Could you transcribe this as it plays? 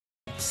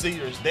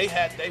Sears,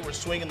 they were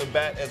swinging the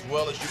bat as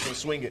well as you can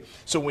swing it.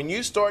 So when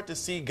you start to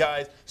see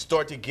guys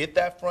start to get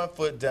that front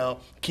foot down,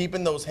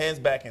 keeping those hands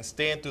back and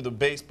staying through the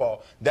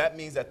baseball, that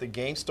means that the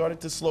game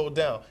started to slow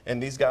down,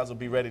 and these guys will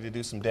be ready to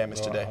do some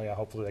damage today. Yeah,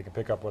 hopefully they can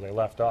pick up where they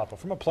left off. But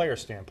from a player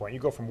standpoint, you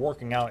go from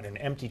working out in an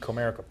empty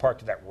Comerica Park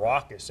to that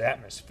raucous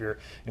atmosphere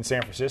in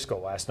San Francisco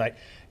last night.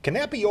 Can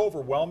that be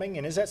overwhelming,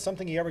 and is that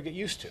something you ever get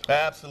used to?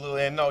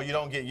 Absolutely, and no, you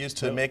don't get used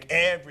to it, Mick.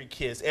 Every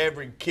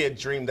kid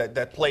dream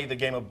that play the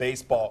game of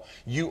baseball.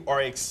 You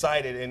are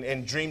excited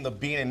and dream of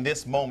being in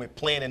this moment,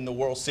 playing in the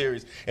World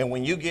Series. And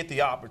when you get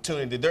the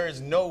opportunity, there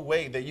is no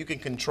way that you can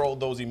control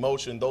those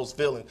emotions, those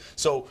feelings.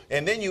 So,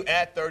 and then you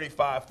add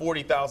 35,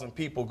 40,000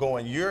 people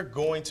going, you're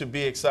going to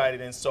be excited.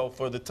 And so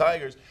for the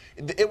Tigers,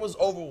 it was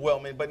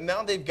overwhelming, but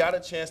now they've got a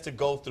chance to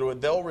go through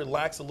it. They'll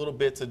relax a little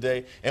bit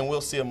today, and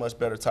we'll see a much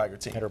better Tiger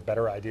team. Had a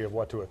better idea of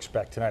what to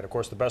expect tonight. Of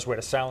course, the best way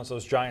to silence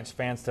those Giants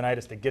fans tonight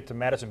is to get to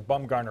Madison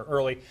Bumgarner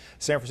early.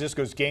 San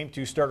Francisco's Game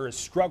 2 starter has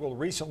struggled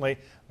recently,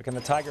 but can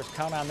the Tigers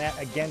count on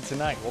that again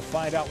tonight? We'll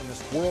find out when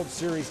this World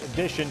Series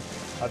edition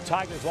of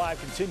Tigers Live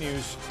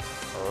continues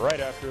right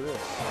after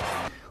this.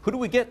 Who do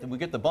we get? Do we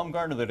get the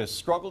Bumgarner that has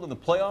struggled in the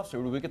playoffs,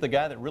 or do we get the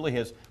guy that really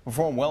has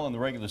performed well in the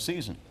regular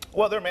season?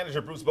 Well, their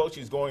manager, Bruce Bochy,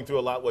 is going through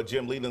a lot what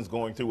Jim Leland's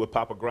going through with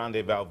Papa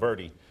Grande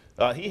Valverde.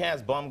 He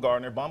has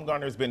Bumgarner.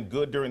 Bumgarner has been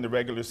good during the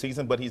regular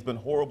season, but he's been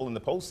horrible in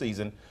the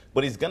postseason.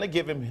 But he's going to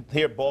give him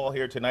the ball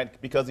here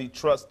tonight because he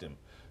trusts him.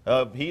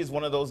 He's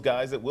one of those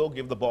guys that will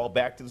give the ball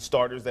back to the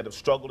starters that have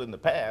struggled in the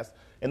past,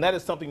 and that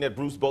is something that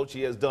Bruce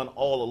Bochy has done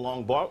all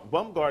along.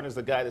 Bumgarner is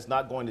a guy that's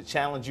not going to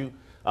challenge you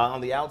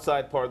on the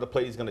outside part of the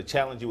plate. He's going to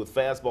challenge you with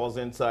fastballs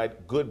inside,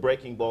 good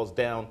breaking balls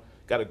down.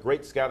 Got a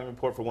great scouting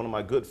report from one of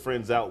my good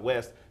friends out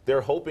west.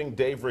 They're hoping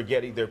Dave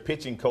Righetti, their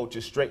pitching coach,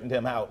 has straightened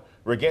him out.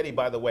 Righetti,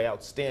 by the way,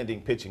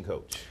 outstanding pitching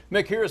coach.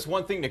 Mick, here's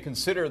one thing to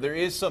consider. There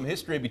is some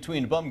history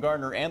between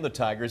Bumgarner and the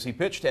Tigers. He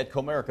pitched at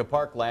Comerica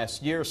Park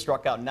last year,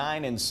 struck out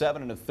 9 and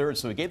 7 1/3,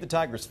 so he gave the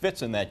Tigers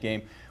fits in that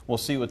game. We'll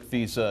see if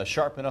he's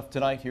sharp enough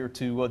tonight here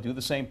to do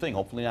the same thing.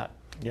 Hopefully not.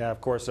 Yeah,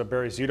 of course,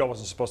 Barry Zito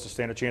wasn't supposed to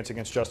stand a chance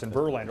against Justin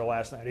Verlander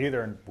last night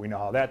either, and we know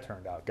how that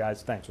turned out.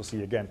 Guys, thanks. We'll see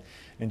you again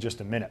in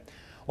just a minute.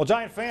 Well,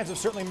 Giant fans have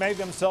certainly made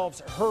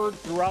themselves heard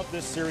throughout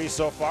this series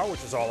so far,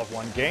 which is all of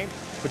one game.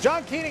 But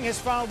John Keating has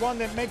found one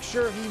that makes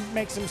sure he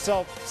makes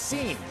himself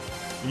seen.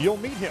 You'll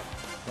meet him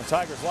when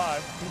Tigers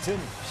Live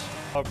continues.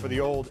 Up for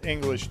the old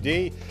English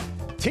D,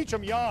 Teach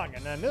 'em Young,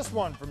 and then this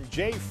one from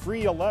Jay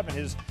Free 11,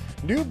 his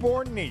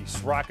newborn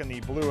niece rocking the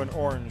blue and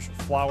orange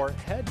flower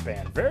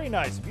headband. Very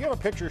nice. If you have a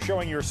picture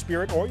showing your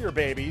spirit or your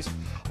babies,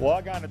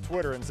 log on to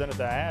Twitter and send it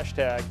to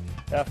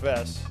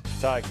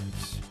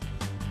 #FSTigers.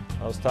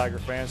 Those Tiger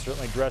fans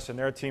certainly dress in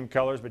their team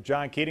colors, but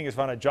John Keating has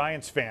found a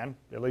Giants fan,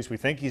 at least we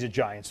think he's a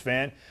Giants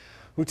fan,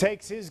 who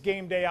takes his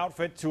game day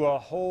outfit to a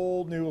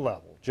whole new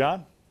level.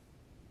 John?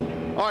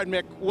 All right,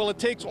 Mick. Well, it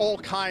takes all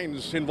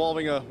kinds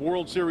involving a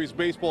World Series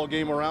baseball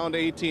game around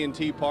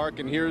AT&T Park,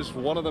 and here's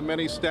one of the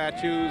many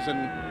statues.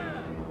 And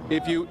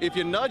if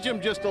you nudge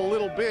him just a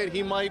little bit,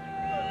 he might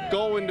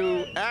go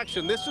into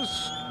action. This is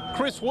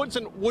Chris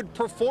Woodson. Would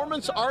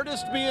performance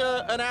artist be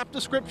an apt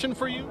description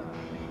for you?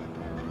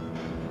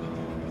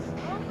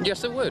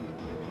 Yes, it would.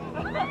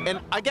 And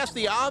I guess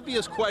the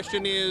obvious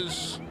question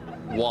is,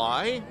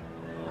 why?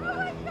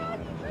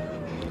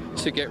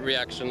 To get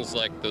reactions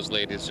like those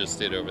ladies just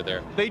did over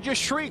there. They just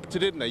shrieked,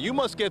 didn't they? You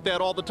must get that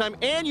all the time,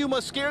 and you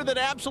must scare that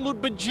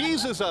absolute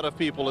bejesus out of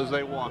people as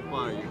they walk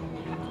by you.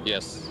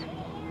 Yes.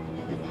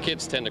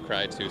 Kids tend to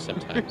cry too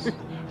sometimes.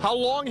 How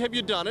long have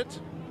you done it?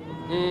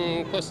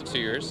 Close to 2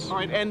 years. All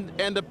right, and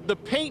the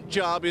paint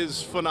job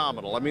is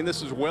phenomenal. I mean,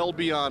 this is well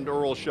beyond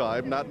Earl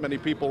Scheib. Not many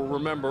people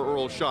remember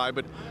Earl Scheib,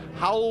 but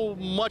how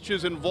much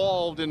is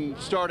involved in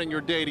starting your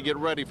day to get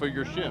ready for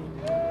your shift?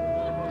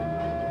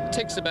 It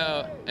takes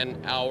about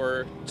an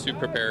hour to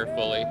prepare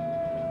fully.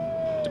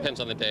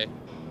 Depends on the day.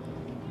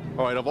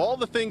 All right, of all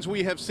the things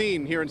we have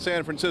seen here in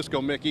San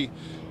Francisco, Mickey,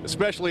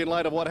 especially in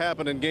light of what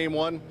happened in Game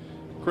 1,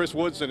 Chris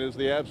Woodson is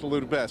the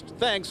absolute best.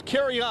 Thanks.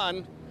 Carry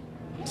on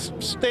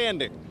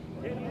standing.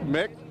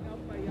 Mick?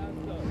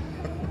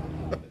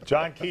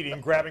 John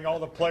Keating grabbing all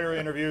the player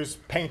interviews,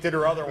 painted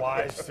or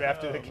otherwise,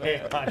 after the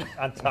game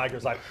on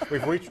Tigers Live.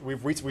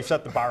 We've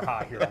set the bar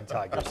high here on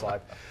Tigers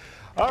Live.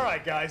 All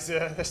right, guys,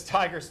 this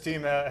Tigers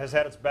team has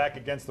had its back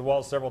against the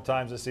wall several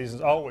times this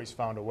season. Always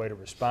found a way to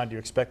respond. Do you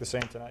expect the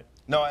same tonight?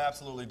 No, I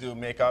absolutely do,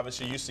 Mick.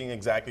 Obviously, you've seen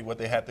exactly what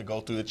they had to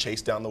go through to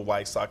chase down the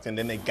White Sox, and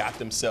then they got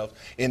themselves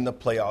in the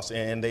playoffs,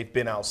 and they've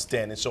been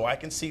outstanding. So I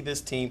can see this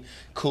team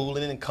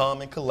cooling and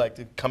calm and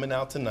collected, coming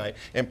out tonight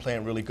and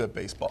playing really good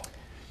baseball.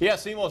 Yeah,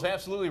 Simo's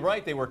absolutely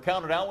right. They were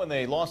counted out when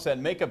they lost that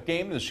makeup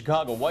game to the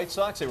Chicago White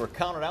Sox. They were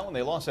counted out when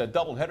they lost that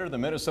doubleheader to the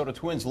Minnesota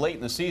Twins late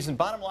in the season.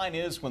 Bottom line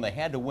is, when they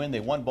had to win, they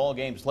won ball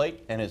games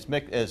late. And as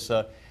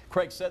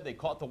Craig said, they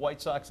caught the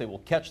White Sox. They will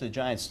catch the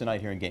Giants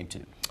tonight here in Game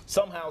 2.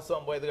 Somehow,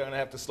 some way, they're going to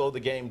have to slow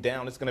the game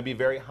down. It's going to be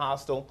very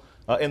hostile.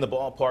 in the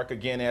ballpark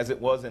again as it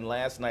was in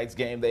last night's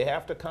game. They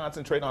have to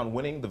concentrate on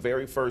winning the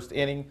very first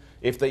inning.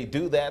 If they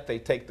do that, they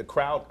take the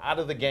crowd out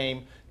of the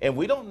game. And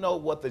we don't know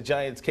what the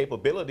Giants'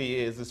 capability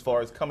is as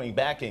far as coming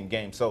back in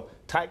game. So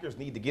Tigers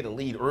need to get a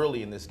lead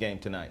early in this game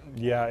tonight.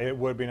 Yeah, it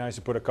would be nice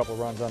to put a couple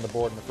runs on the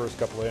board in the first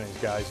couple of innings,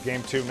 guys.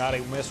 Game 2, not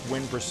a missed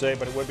win per se,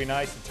 but it would be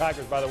nice. The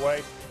Tigers, by the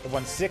way, have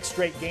won 6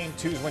 straight Game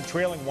 2s when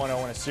trailing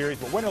 1-0 in a series.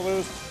 But win or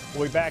lose,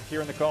 we'll be back here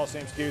in the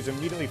Coliseum Studios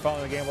immediately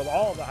following the game with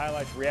all of the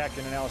highlights,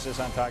 reaction, analysis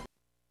on Tigers.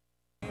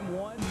 Game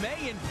 1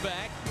 may, in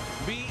fact,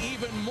 be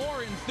even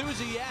more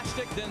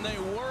enthusiastic than they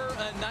were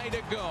a night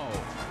ago.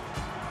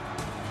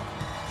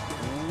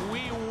 We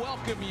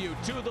welcome you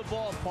to the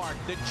ballpark,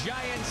 the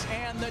Giants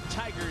and the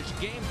Tigers,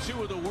 Game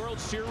 2 of the World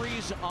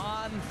Series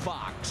on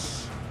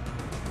Fox.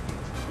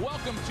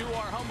 Welcome to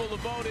our humble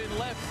abode in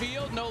left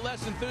field. No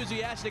less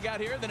enthusiastic out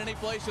here than any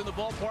place in the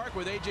ballpark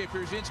with A.J.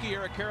 Pierzynski,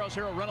 Eric Karros,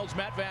 Harold Reynolds,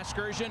 Matt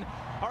Vasgersian.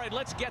 All right,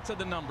 let's get to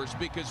the numbers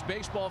because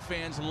baseball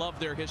fans love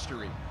their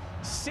history.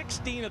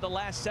 16 of the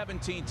last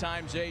 17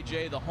 times,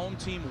 A.J., the home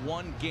team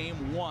won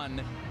Game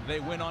 1. They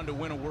went on to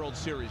win a World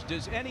Series.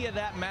 Does any of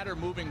that matter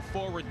moving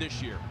forward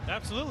this year?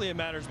 Absolutely it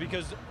matters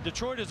because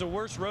Detroit is a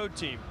worse road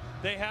team.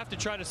 They have to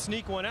try to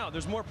sneak one out.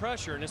 There's more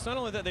pressure, and it's not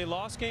only that they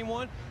lost Game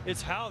 1,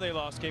 it's how they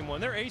lost Game 1.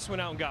 Their ace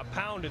went out and got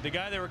pounded. The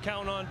guy they were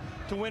counting on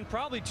to win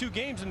probably 2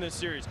 games in this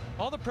series.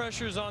 All the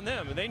pressure is on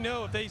them, and they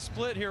know if they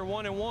split here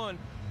 1-1,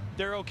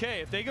 they're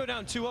okay. If they go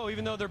down 2-0,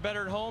 even though they're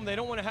better at home, they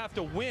don't want to have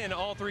to win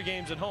all 3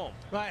 games at home.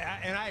 Right,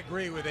 and I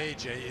agree with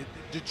AJ.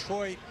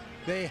 Detroit,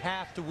 they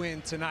have to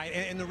win tonight.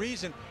 And the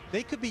reason,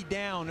 they could be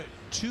down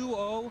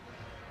 2-0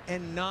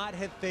 and not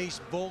have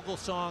faced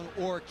Vogelsong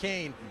or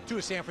Kane, 2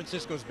 of San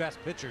Francisco's best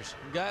pitchers.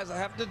 Guys, I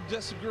have to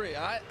disagree.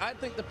 I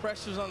think the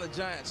pressure's on the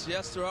Giants.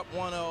 Yes, they're up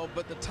 1-0,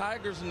 but the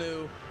Tigers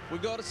knew we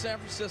go to San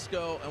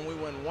Francisco and we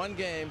win 1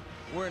 game,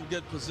 we're in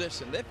good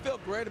position. They feel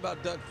great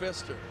about Doug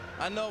Fister.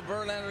 I know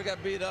Verlander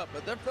got beat up,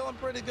 but they're feeling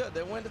pretty good.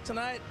 They win it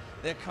tonight.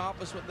 They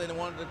accomplished what they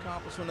wanted to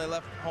accomplish when they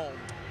left home.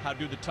 How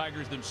do the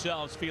Tigers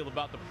themselves feel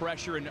about the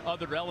pressure and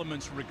other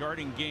elements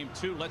regarding Game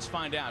 2? Let's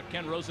find out.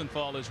 Ken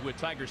Rosenthal is with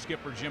Tiger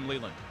skipper Jim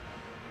Leyland.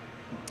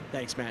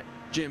 Thanks, Matt.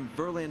 Jim,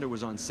 Verlander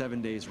was on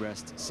 7 days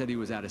rest, said he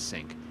was out of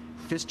sync.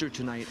 Fister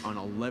tonight on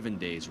 11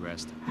 days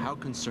rest. How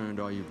concerned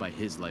are you by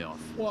his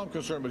layoff? Well, I'm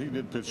concerned, but he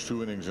did pitch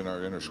 2 innings in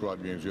our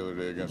inter-squad games the other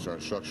day against our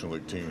Instruction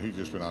League team. He's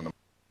just been on the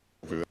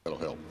hopefully that'll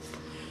help.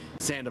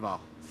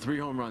 Sandoval, 3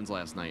 home runs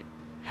last night.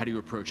 How do you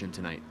approach him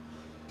tonight?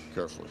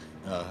 Carefully.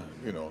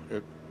 You know,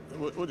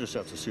 we'll just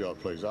have to see how it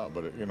plays out,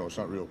 but you know, it's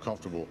not real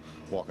comfortable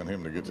walking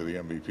him to get to the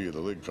MVP of the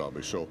league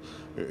probably, so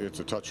it's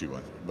a touchy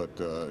one. But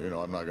you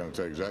know, I'm not going to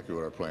tell you exactly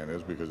what our plan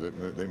is because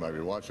they might be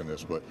watching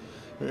this, but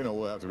you know,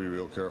 we'll have to be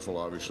real careful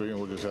obviously, and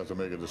we'll just have to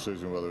make a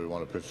decision whether we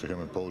want to pitch to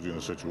him and Posey in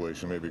the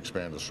situation, maybe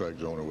expand the strike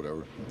zone or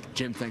whatever.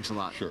 Jim, thanks a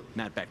lot. Sure.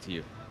 Matt, back to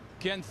you.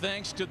 Ken,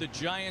 thanks to the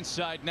Giants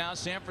side now.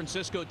 San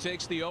Francisco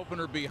takes the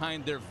opener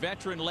behind their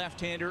veteran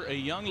left-hander, a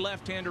young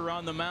left-hander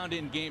on the mound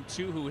in Game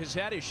 2 who has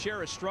had his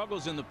share of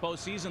struggles in the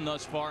postseason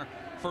thus far.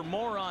 For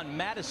more on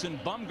Madison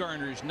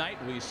Bumgarner's night,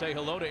 we say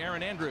hello to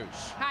Erin Andrews.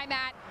 Hi,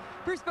 Matt.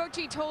 Bruce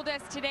Bochy told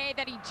us today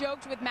that he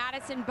joked with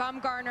Madison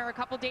Bumgarner a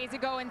couple days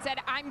ago and said,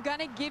 I'm going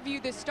to give you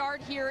the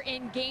start here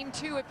in Game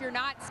 2 if you're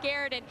not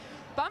scared. And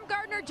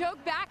Bumgarner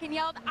joked back and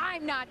yelled,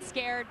 I'm not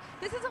scared.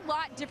 This is a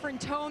lot different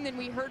tone than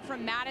we heard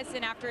from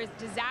Madison after his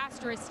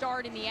disastrous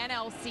start in the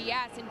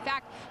NLCS. In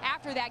fact,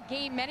 after that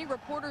game, many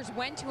reporters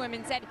went to him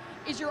and said,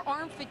 is your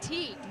arm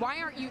fatigued? Why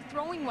aren't you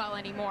throwing well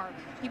anymore?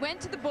 He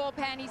went to the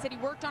bullpen. He said he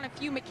worked on a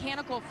few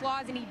mechanical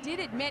flaws, and he did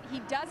admit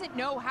he doesn't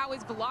know how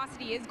his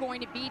velocity is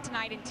going to be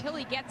tonight until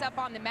he gets up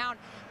on the mound.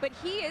 But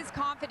he is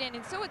confident,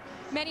 and so with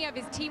many of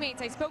his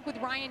teammates. I spoke with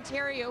Ryan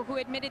Theriot, who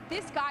admitted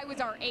this guy was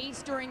our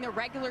ace during the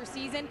regular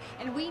season,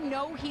 and we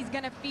know he's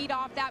going to feed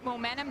off that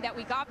momentum that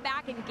we got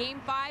back in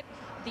Game 5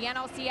 of the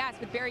NLCS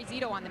with Barry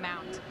Zito on the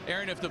mound.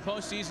 Aaron, if the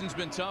postseason's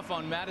been tough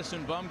on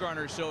Madison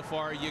Bumgarner so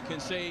far, you can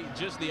say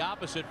just the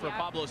opposite for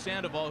Pablo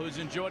Sandoval, who's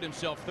enjoyed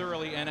himself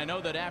thoroughly. And I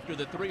know that after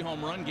the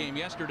 3-home-run game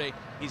yesterday,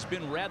 he's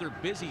been rather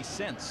busy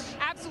since.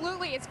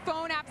 Absolutely. His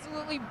phone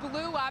absolutely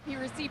blew up. He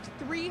received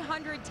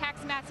 300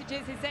 text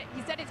messages.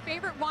 He said his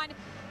favorite one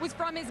was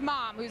from his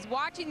mom, who's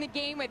watching the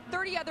game with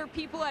 30 other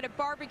people at a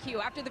barbecue.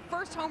 After the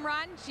first home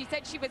run, she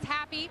said she was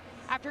happy.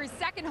 After his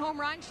second home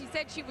run, she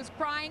said she was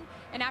crying.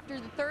 And after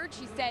the third,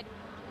 she said,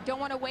 don't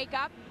want to wake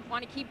up,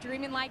 want to keep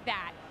dreaming like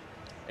that.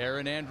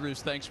 Erin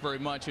Andrews, thanks very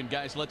much. And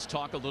guys, let's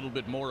talk a little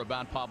bit more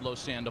about Pablo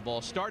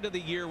Sandoval. Start of the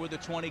year with a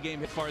 20-game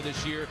hit far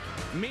this year.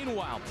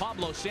 Meanwhile,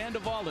 Pablo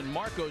Sandoval and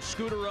Marco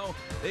Scutaro,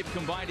 they've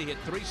combined to hit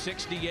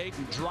 .368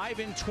 and drive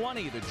in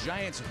 20. The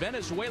Giants'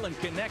 Venezuelan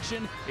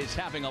connection is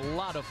having a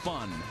lot of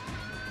fun.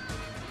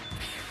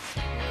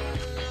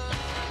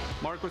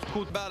 Mark was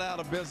cool. About out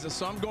of business,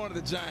 so I'm going to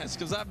the Giants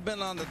because I've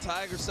been on the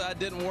Tiger side,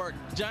 didn't work.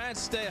 Giants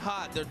stay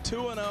hot. They're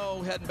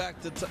 2-0, heading back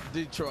to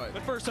Detroit.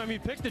 The first time you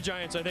picked the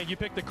Giants, I think you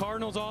picked the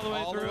Cardinals all the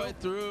way through. All the way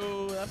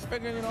through. I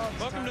figured, you know.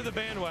 Welcome to the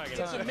bandwagon.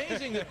 It's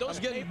amazing that those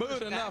I'm getting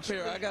booed enough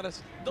here. I got to.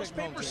 Those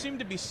papers seem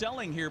to be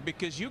selling here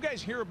because you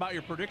guys hear about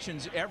your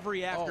predictions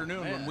every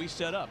afternoon when we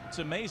set up. It's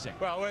amazing.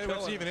 Well,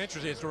 what's even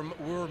interesting is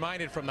we're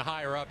reminded from the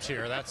higher ups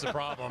here. That's the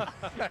problem.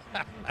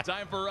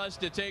 Time for us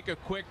to take a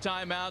quick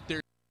time out there.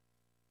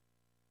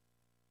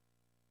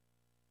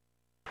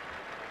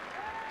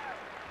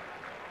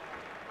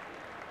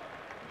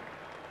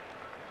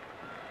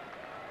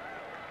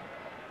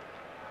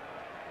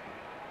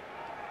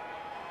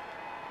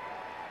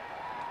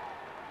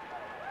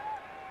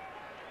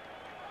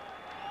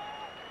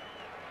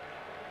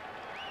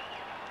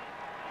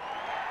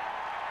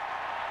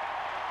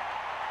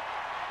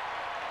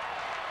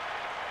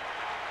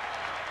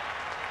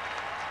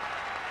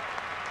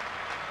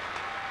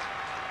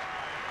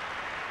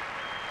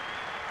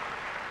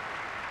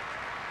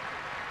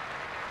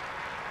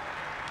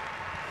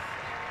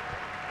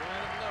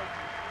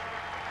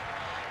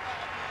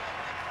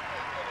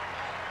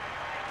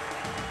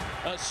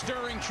 A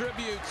stirring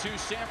tribute to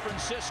San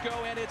Francisco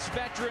and its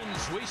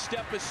veterans. We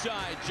step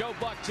aside. Joe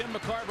Buck, Tim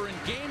McCarver,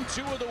 and Game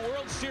 2 of the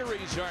World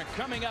Series are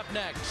coming up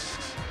next.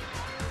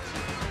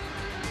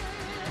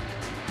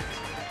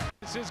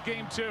 This is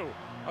Game 2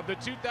 of the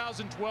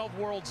 2012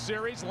 World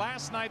Series.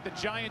 Last night, the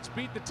Giants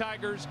beat the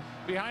Tigers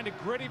behind a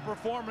gritty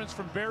performance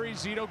from Barry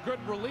Zito. Good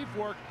relief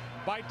work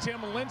by Tim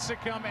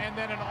Lincecum, and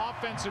then an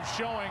offensive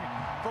showing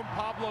from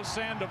Pablo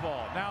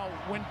Sandoval. Now,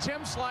 when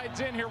Tim slides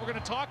in here, we're going to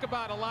talk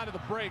about a lot of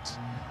the breaks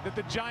that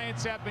the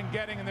Giants have been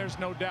getting, and there's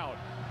no doubt.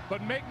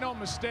 But make no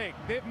mistake,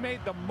 they've made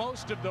the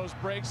most of those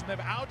breaks, and they've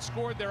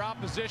outscored their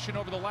opposition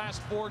over the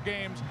last 4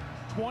 games,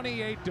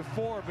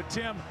 28-4. But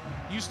Tim,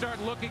 you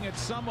start looking at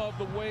some of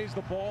the ways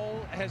the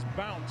ball has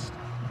bounced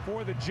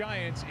for the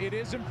Giants. It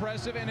is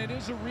impressive, and it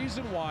is a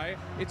reason why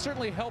it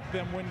certainly helped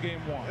them win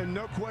Game 1. And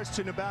no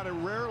question about it,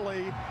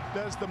 rarely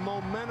does the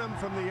momentum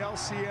from the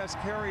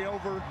LCS carry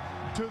over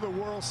to the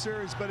World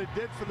Series, but it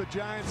did for the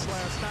Giants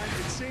last night.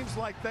 It seems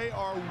like they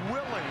are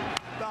willing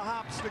the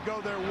hops to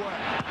go their way. 2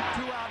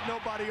 out,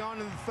 nobody on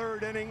in the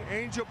 3rd inning.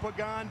 Angel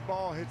Pagan,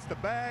 ball hits the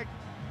bag,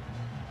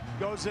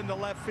 goes into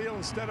left field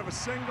instead of a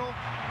single.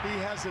 He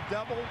has a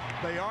double.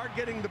 They are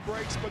getting the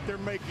breaks, but they're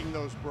making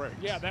those breaks.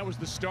 Yeah, that was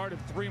the start of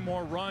 3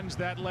 more runs.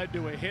 That led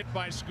to a hit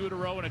by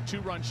Scudero and a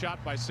 2-run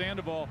shot by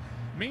Sandoval.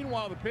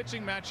 Meanwhile, the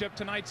pitching matchup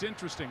tonight's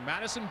interesting.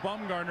 Madison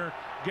Bumgarner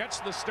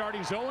gets the start.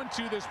 He's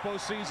 0-2 this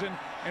postseason.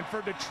 And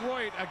for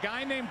Detroit, a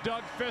guy named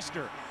Doug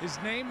Fister. His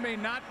name may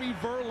not be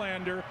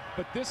Verlander,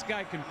 but this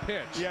guy can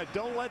pitch. Yeah,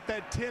 don't let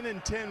that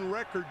 10-10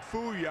 record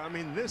fool you. I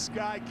mean, this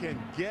guy can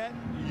get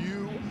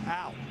you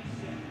out.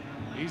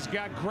 He's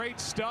got great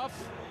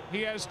stuff.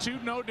 He has 2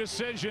 no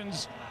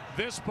decisions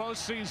this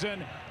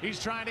postseason.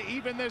 He's trying to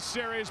even this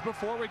series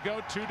before we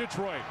go to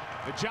Detroit.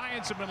 The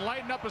Giants have been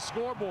lighting up a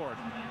scoreboard.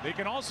 They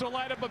can also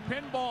light up a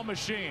pinball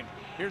machine.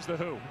 Here's the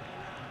Who.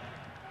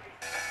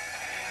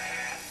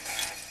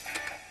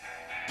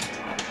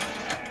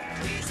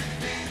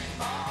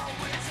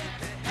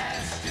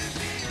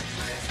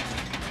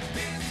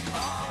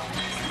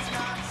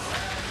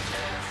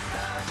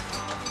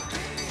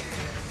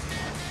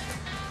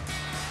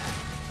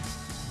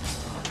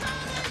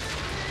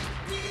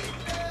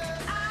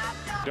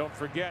 Don't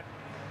forget,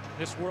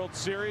 this World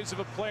Series, if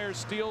a player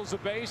steals a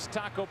base,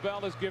 Taco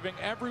Bell is giving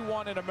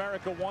everyone in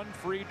America 1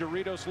 free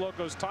Doritos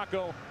Locos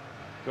Taco.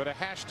 Go to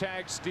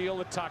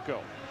 #StealATaco.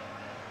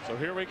 So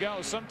here we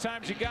go.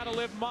 Sometimes you got to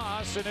live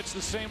Moss, and it's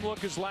the same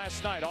look as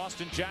last night.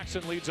 Austin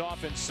Jackson leads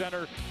off in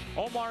center.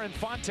 Omar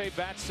Infante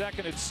bats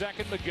second at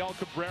second. Miguel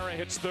Cabrera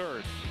hits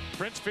third.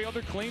 Prince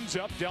Fielder cleans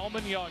up.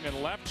 Delman Young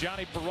in left.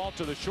 Johnny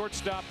Peralta, the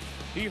shortstop.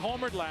 He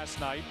homered last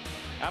night.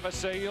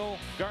 Abisail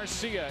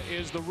Garcia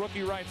is the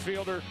rookie right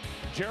fielder.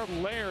 Gerald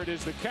Laird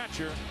is the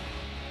catcher.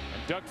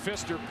 And Doug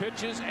Fister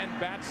pitches and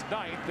bats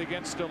ninth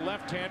against a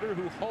left-hander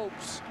who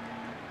hopes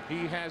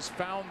he has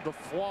found the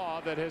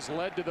flaw that has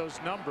led to those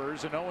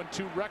numbers, an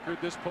 0-2 record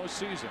this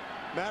postseason.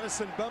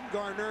 Madison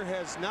Bumgarner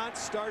has not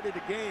started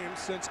a game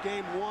since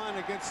Game 1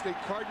 against the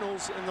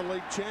Cardinals in the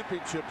League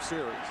Championship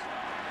Series.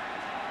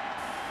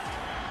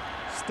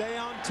 Stay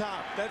on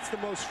top. That's the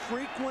most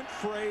frequent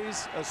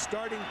phrase a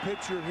starting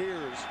pitcher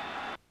hears.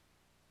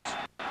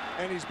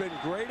 And he's been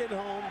great at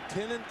home,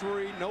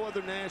 10-3. No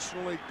other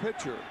National League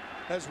pitcher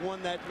has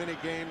won that many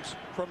games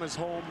from his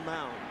home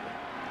mound.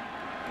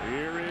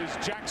 Here is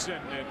Jackson,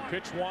 and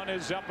pitch 1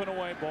 is up and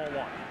away, ball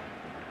 1.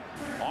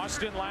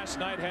 Austin last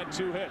night had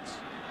 2 hits.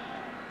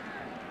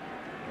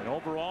 And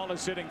overall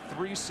is hitting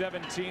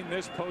 .317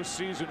 this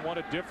postseason. What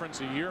a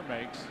difference a year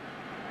makes.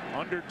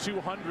 Under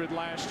 200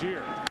 last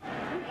year.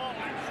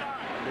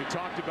 They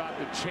talked about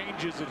the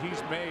changes that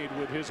he's made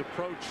with his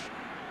approach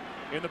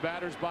in the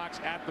batter's box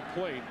at the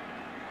plate.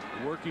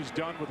 The work he's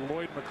done with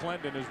Lloyd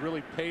McClendon has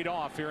really paid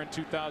off here in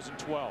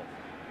 2012.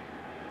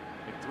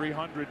 Hit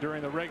 300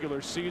 during the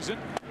regular season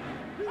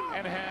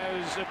and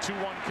has a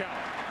 2-1 count.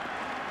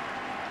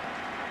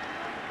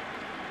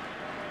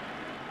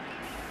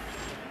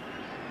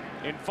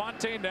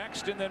 Infante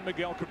next, and then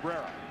Miguel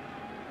Cabrera.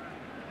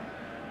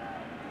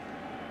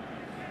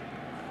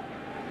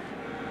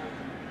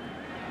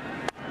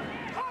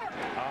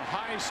 A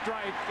high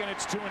strike, and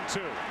it's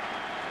 2-2.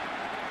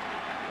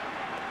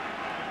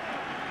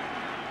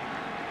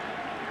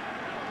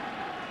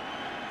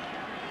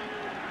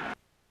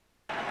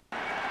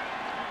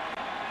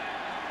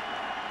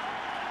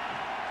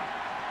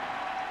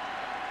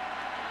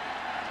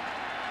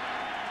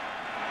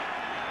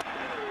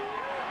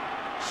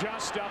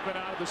 Just up and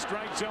out of the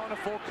strike zone, a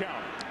full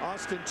count.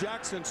 Austin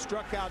Jackson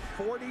struck out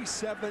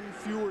 47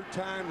 fewer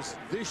times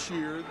this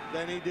year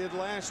than he did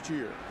last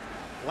year.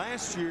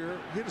 Last year,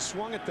 he'd have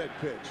swung at that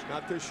pitch,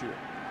 not this year.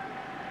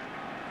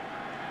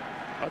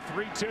 A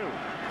 3-2.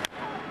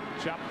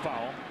 Chop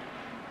foul.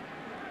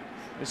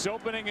 This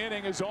opening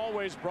inning is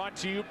always brought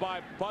to you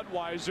by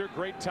Budweiser.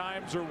 Great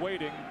times are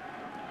waiting.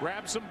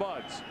 Grab some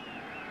buds.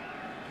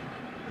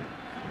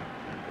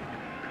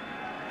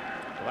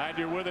 Glad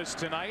you're with us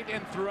tonight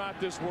and throughout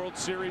this World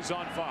Series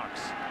on Fox.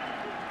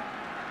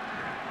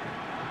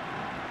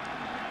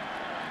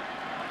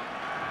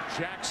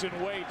 Jackson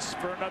waits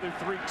for another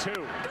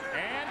 3-2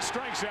 and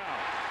strikes out.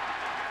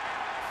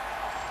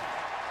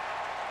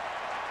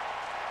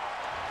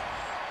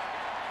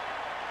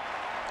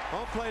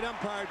 Home plate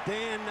umpire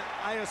Dan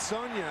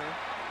Iasonia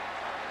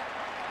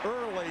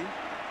early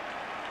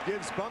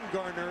gives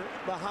Bumgarner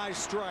the high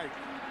strike.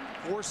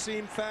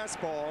 Four-seam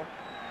fastball.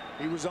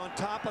 He was on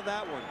top of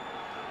that one.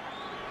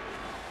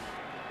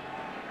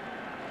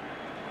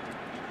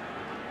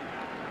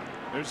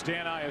 There's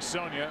Dan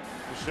Iasonia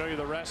to show you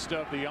the rest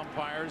of the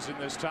umpires in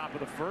this top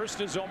of the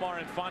first as Omar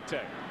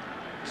Infante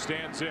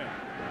stands in.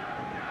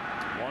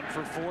 1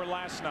 for 4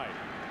 last night.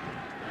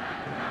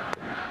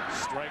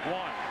 Strike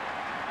one.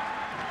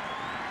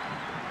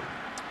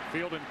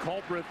 Field and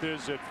Culbreth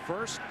is at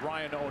first.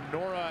 Brian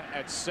Onora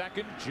at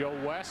second. Joe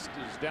West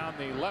is down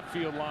the left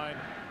field line.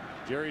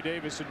 Jerry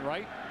Davis in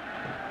right.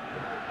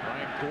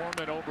 Ryan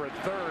Gorman over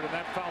at third, and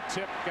that foul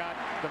tip got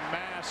the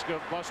mask of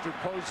Buster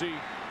Posey.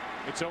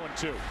 It's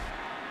 0-2.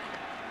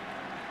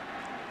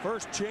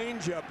 First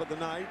changeup of the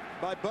night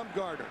by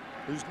Bumgarner,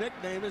 whose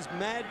nickname is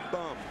Mad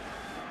Bum.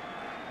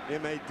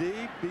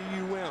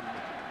 M-A-D-B-U-M.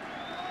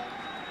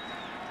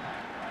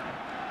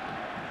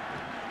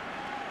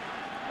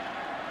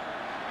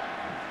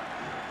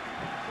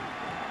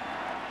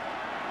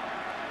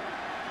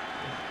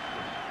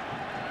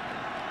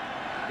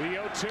 The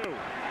 0-2.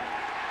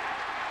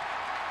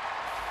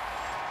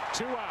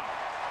 2 out.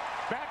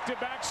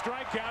 Back-to-back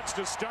strikeouts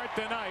to start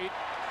the night,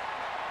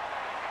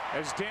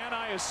 as Dan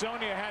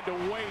Iasonia had to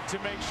wait to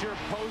make sure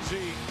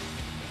Posey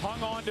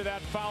hung on to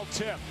that foul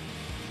tip.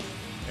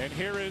 And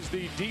here is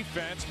the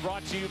defense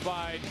brought to you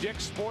by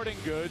Dick's Sporting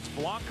Goods.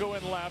 Blanco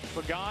in left,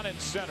 Pagan in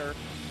center,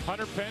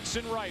 Hunter Pence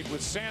in right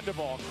with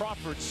Sandoval,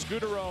 Crawford,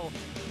 Scudero,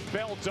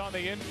 Belt on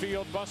the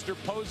infield, Buster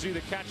Posey the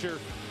catcher,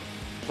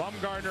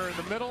 Bumgarner in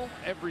the middle.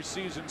 Every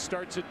season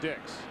starts at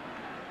Dick's.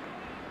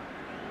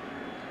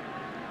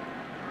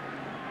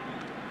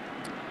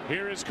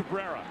 Here is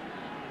Cabrera.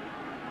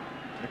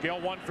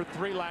 Miguel 1 for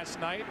 3 last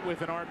night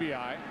with an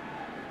RBI.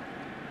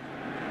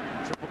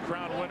 Triple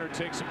Crown winner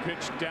takes a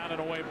pitch down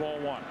and away, ball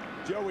 1.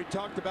 Joe, we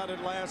talked about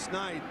it last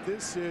night.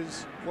 This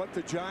is what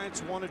the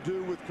Giants want to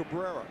do with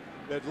Cabrera.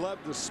 They'd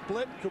love to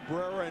split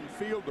Cabrera and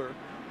Fielder,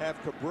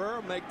 have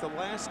Cabrera make the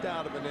last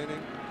out of an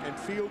inning, and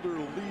Fielder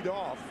lead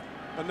off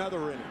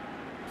another inning.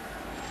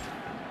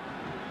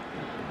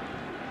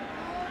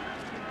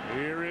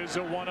 Here is a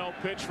 1-0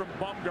 pitch from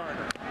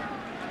Bumgarner.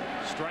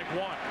 Strike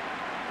one.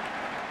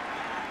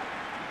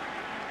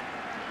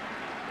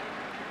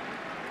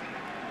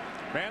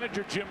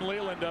 Manager Jim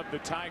Leyland of the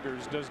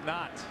Tigers does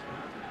not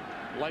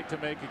like to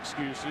make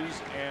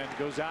excuses and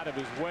goes out of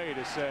his way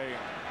to say,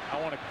 I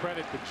want to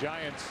credit the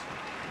Giants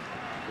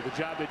for the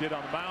job they did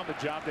on the mound,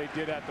 the job they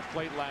did at the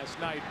plate last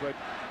night. But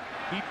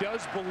he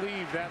does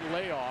believe that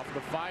layoff,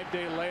 the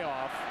 5-day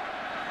layoff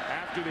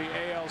after the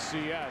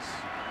ALCS,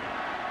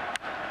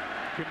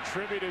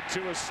 contributed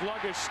to a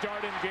sluggish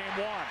start in game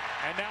 1.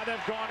 And now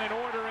they've gone in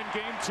order in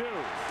game 2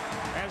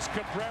 as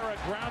Cabrera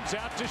grounds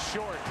out to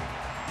short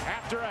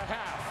after a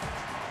half.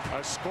 A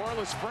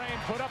scoreless frame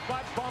put up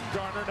by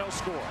Bumgarner, no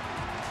score.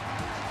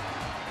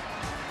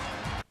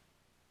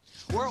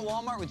 We're at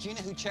Walmart with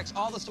Gina, who checks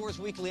all the store's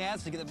weekly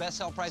ads to get the best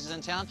sale prices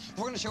in town.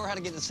 We're going to show her how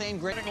to get the same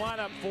great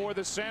lineup for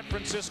the San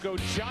Francisco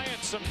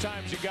Giants.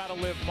 Sometimes you got to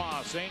live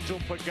Moss. Angel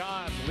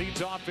Pagan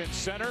leads off in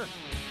center.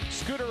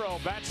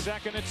 Scudero bats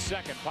second at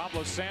second.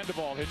 Pablo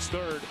Sandoval hits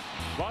third.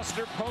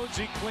 Buster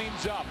Posey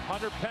cleans up.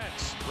 Hunter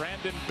Pence,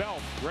 Brandon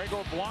Belt,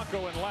 Gregor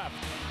Blanco in left.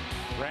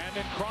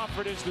 Brandon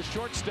Crawford is the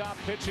shortstop,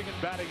 pitching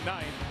and batting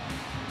ninth.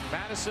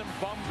 Madison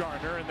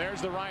Bumgarner, and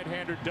there's the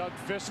right-hander Doug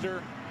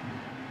Fister.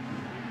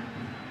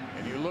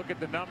 And you look at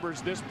the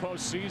numbers this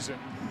postseason.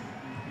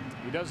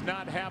 He does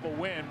not have a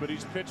win, but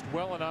he's pitched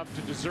well enough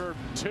to deserve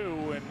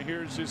 2, and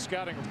here's his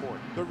scouting report.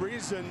 The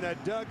reason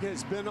that Doug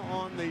has been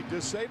on the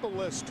disabled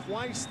list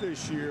twice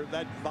this year,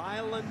 that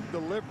violent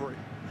delivery,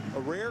 a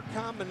rare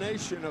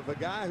combination of a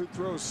guy who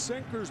throws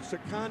sinkers to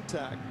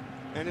contact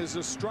And as a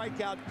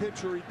strikeout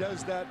pitcher, he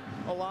does that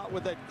a lot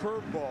with that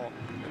curveball.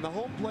 And the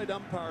home plate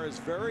umpire is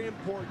very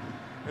important.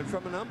 And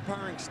from an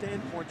umpiring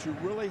standpoint, you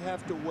really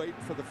have to wait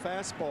for the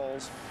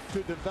fastballs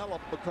to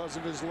develop because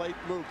of his late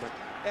movement.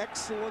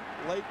 Excellent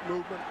late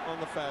movement on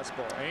the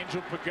fastball.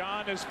 Angel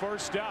Pagan is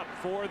first up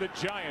for the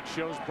Giants.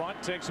 Shows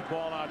bunt, takes a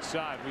ball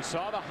outside. We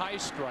saw the high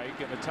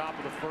strike in the top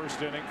of the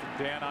first inning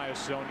from Dan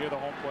Iasonia, the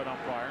home plate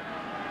umpire.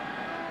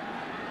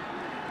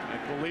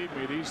 And believe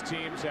me, these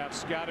teams have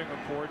scouting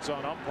reports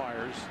on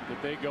umpires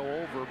that they go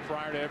over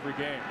prior to every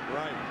game.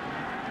 Right.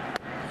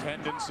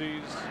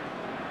 Tendencies.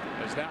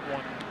 As that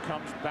one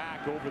comes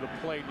back over the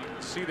plate, you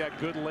can see that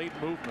good late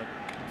movement.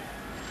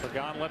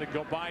 Pagan let it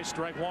go by,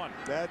 strike one.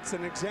 That's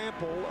an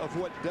example of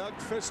what Doug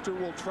Fister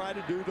will try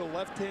to do to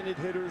left-handed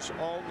hitters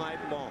all night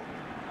long.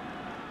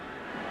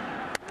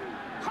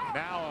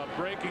 Now a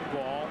breaking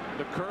ball.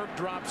 The curve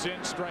drops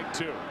in, strike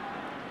two.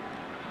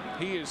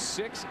 He is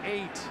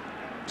 6'8",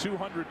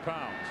 200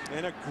 pounds.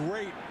 And a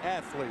great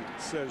athlete,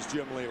 says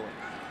Jim Leyland.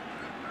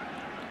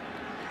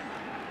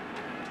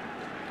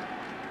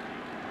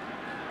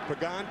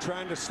 Pagan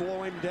trying to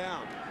slow him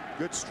down.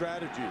 Good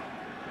strategy.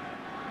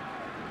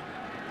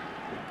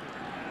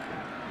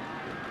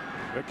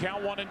 The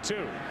count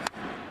 1-2.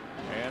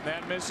 And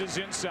that misses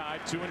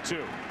inside, 2-2.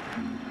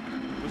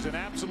 It was an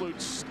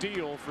absolute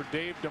steal for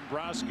Dave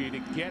Dombrowski to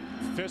get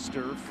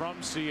Fister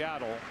from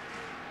Seattle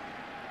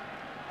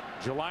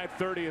July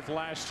 30th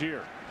last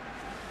year.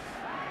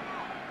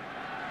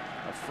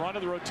 A front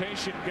of the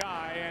rotation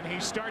guy, and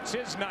he starts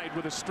his night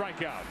with a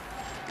strikeout.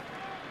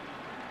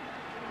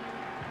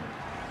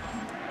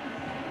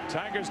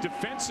 Tigers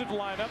defensive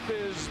lineup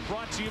is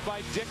brought to you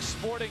by Dick's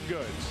Sporting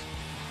Goods.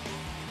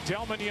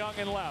 Delman Young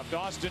in left.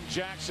 Austin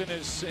Jackson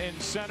is in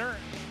center.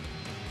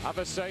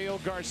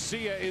 Avisail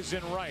Garcia is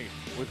in right,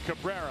 with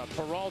Cabrera,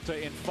 Peralta,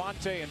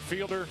 Infante, and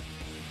fielder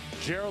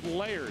Gerald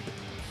Laird.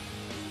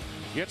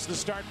 Gets the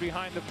start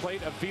behind the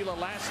plate. Avila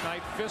last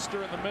night.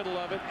 Fister in the middle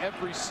of it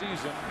every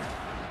season.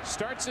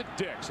 Starts at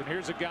Dick's, and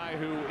here's a guy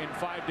who in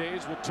 5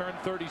 days will turn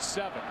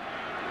 37.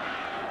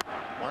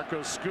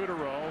 Marco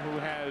Scutaro, who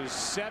has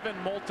 7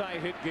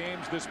 multi-hit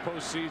games this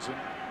postseason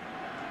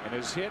and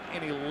has hit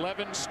in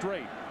 11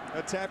 straight.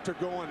 That's after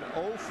going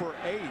 0 for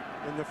 8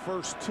 in the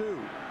first 2.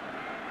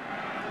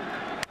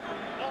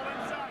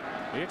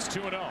 It's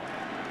 2-0.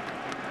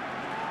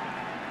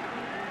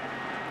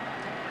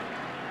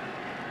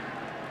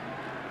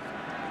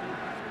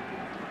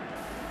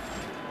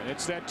 And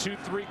it's that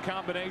 2-3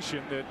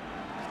 combination that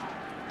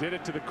did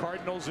it to the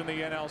Cardinals in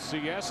the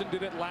NLCS and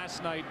did it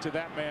last night to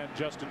that man,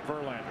 Justin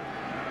Verlander.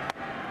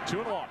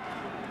 2-1.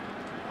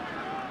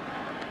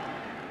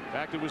 In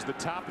fact, it was the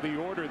top of the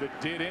order that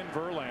did in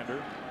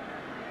Verlander.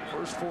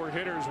 First 4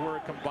 hitters were a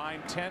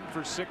combined 10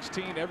 for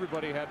 16.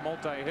 Everybody had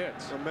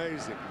multi-hits.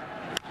 Amazing.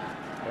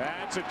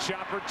 That's a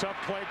chopper, tough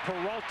play.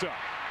 Peralta.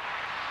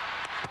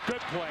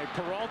 Good play.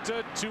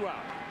 Peralta, 2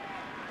 out.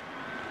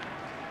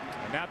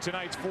 And now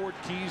tonight's Ford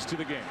keys to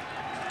the game.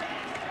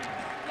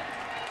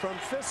 From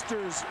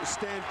Fister's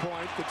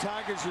standpoint, the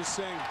Tigers are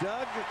saying,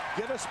 Doug,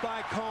 get us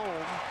by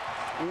Cone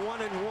 1-1.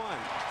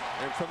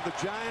 And from the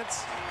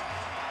Giants,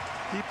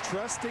 keep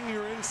trusting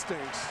your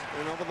instincts.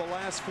 And over the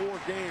last 4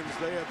 games,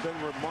 they have been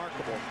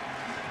remarkable.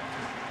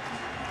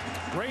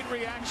 Great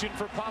reaction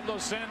for Pablo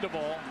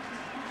Sandoval,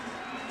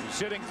 who's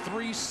hitting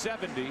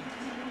 .370.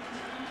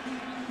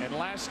 And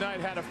last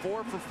night had a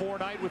 4-for-4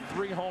 night with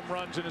 3 home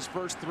runs in his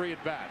first 3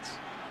 at-bats.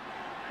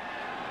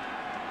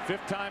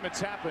 5th time it's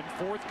happened,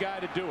 4th guy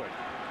to do it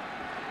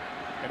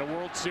in a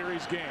World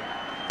Series game.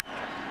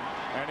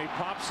 And he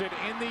pops it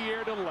in the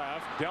air to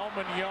left.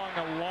 Delman Young,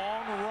 a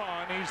long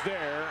run. He's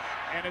there.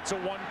 And it's a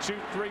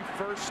 1-2-3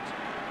 first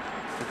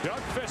for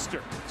Doug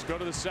Fister. Let's go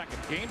to the second.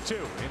 Game 2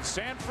 in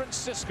San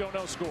Francisco.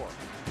 No score.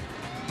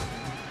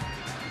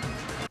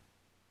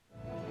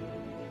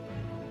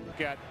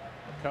 Look at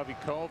Covey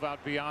Cove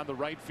out beyond the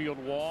right field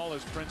wall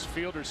as Prince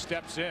Fielder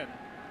steps in.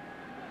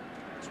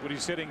 That's what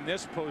he's hitting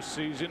this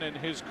postseason and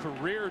his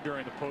career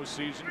during the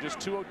postseason, just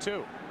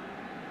 .202.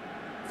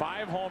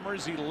 5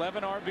 homers,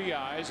 11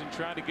 RBIs, and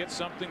trying to get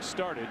something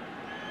started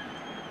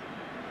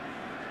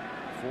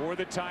for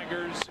the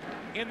Tigers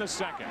in the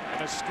second.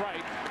 And a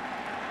strike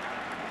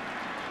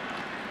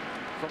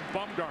from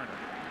Bumgarner.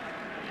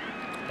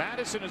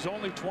 Madison is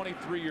only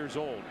 23 years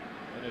old,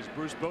 and as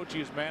Bruce Bochy,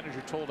 his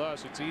manager, told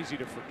us, it's easy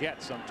to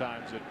forget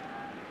sometimes that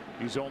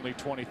he's only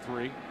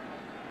 23.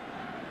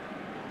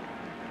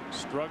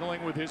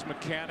 Struggling with his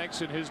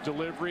mechanics and his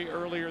delivery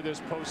earlier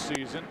this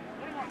postseason.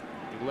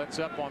 He lets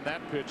up on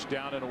that pitch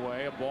down and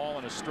away, a ball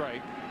and a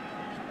strike.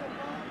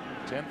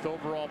 10th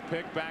overall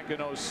pick back in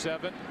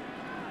 '07.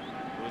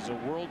 Was a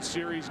World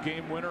Series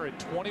game winner at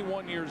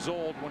 21 years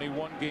old when he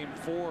won Game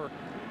 4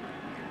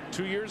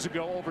 2 years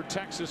ago over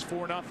Texas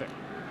 4-0.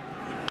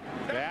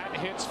 That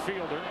hits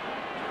Fielder.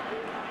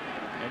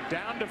 And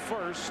down to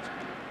first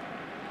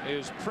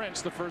is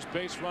Prince, the first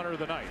base runner of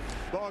the night.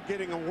 Ball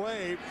getting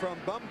away from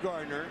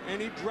Bumgarner,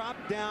 and he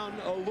dropped down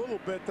a little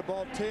bit, the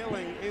ball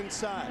tailing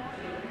inside.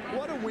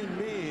 What do we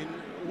mean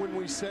when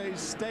we say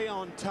stay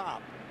on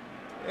top?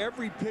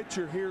 every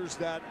pitcher hears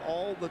that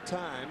all the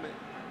time.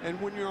 And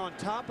when you're on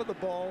top of the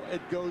ball,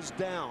 it goes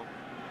down.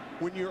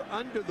 When you're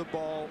under the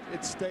ball,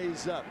 it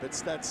stays up.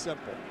 It's that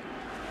simple.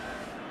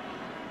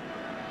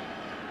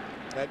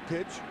 That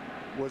pitch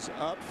was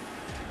up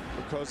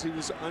because he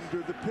was under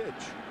the pitch.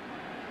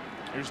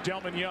 Here's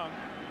Delmon Young.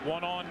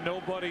 1 on,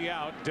 nobody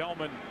out.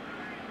 Delmon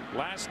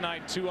last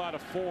night 2 out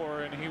of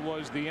 4, and he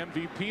was the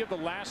MVP of the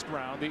last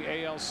round, the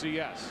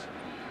ALCS.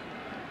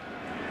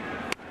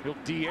 He'll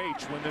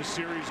DH when this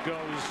series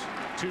goes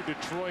to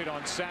Detroit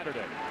on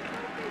Saturday.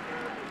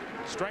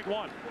 Strike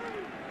 1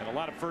 and a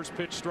lot of first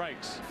pitch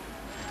strikes.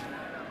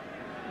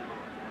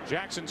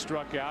 Jackson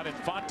struck out,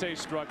 Infante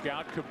struck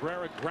out,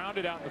 Cabrera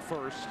grounded out in the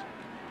first.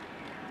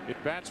 It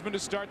batsman to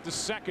start the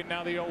second,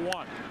 now the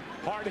 0-1.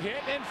 Hard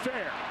hit and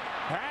fair.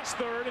 Past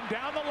third and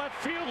down the left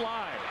field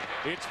line.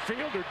 It's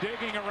Fielder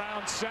digging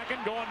around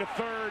second, going to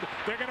third.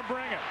 They're going to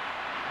bring it.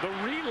 The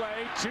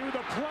relay to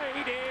the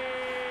plate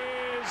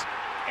is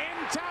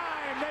in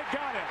time. They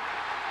got it.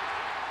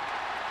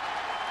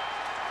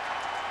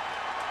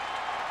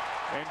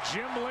 And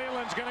Jim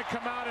Leyland's going to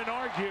come out and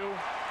argue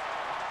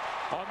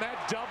on that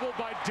double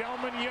by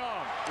Delmon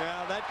Young.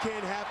 Yeah, that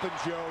can't happen,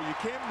 Joe. You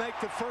can't make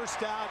the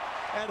first out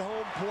at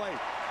home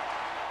plate.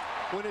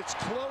 When it's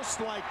close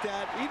like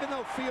that, even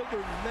though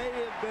Fielder may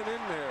have been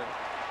in there,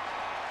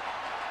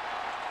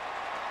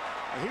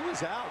 he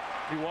was out.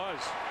 He was.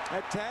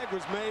 That tag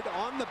was made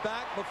on the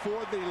back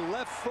before the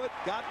left foot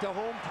got to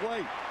home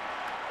plate.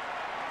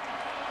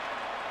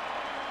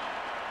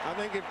 I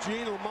think if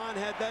Gene Lamont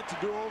had that to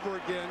do over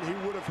again, he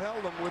would have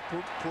held him with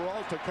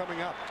Peralta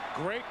coming up.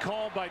 Great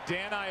call by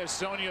Dan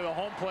Iasonia, the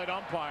home plate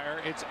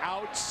umpire. It's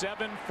out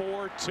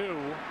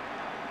 7-4-2.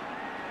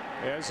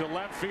 As the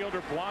left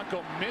fielder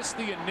Blanco missed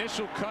the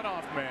initial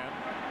cutoff man,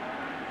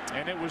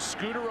 and it was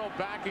Scutaro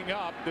backing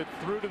up that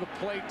threw to the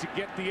plate to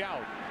get the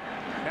out.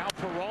 Now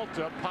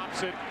Peralta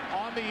pops it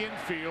on the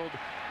infield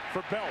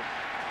for Belt.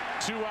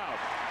 2 out.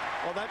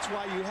 Well, that's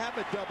why you have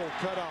a double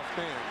cutoff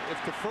man.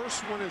 If the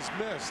first one is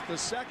missed, the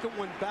second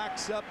one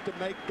backs up to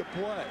make the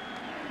play.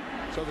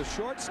 So the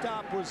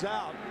shortstop was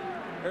out.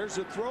 There's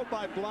a throw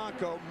by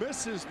Blanco,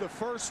 misses the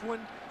first one.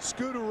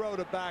 Scutaro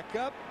to back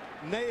up,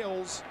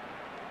 nails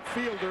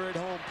Fielder at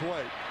home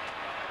plate.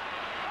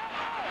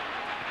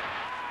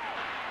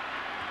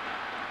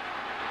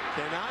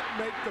 Cannot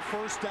make the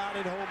first out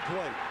at home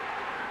plate.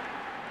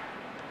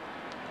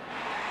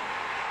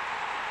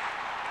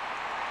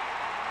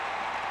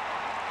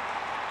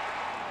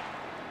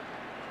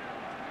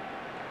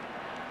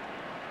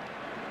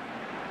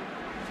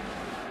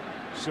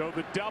 So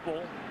the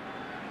double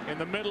in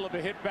the middle of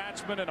a hit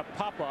batsman and a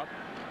pop-up.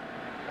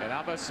 And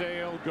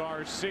Avisail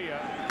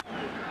Garcia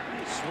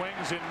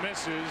swings and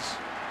misses.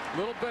 A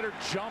little better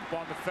jump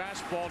on the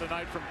fastball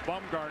tonight from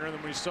Bumgarner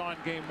than we saw in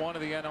game 1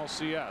 of the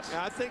NLCS.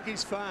 I think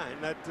he's fine.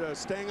 That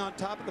staying on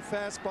top of the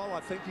fastball, I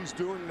think he's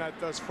doing that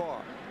thus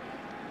far.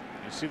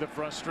 You see the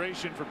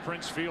frustration for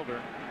Prince Fielder.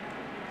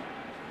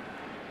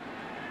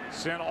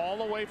 Sent all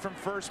the way from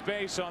first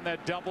base on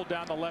that double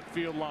down the left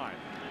field line.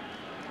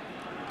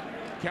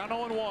 Count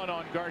 0-1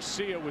 on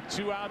Garcia with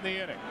 2 out in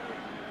the inning.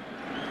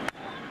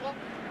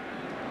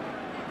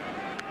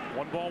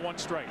 1 ball, 1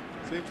 strike.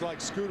 Seems like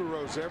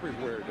Scutaro's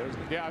everywhere,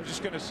 doesn't it? Yeah, I was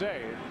just going to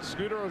say,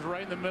 Scutaro's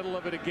right in the middle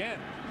of it again.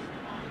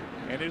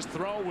 And his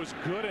throw was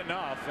good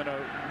enough, and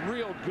a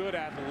real good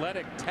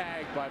athletic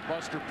tag by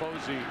Buster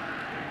Posey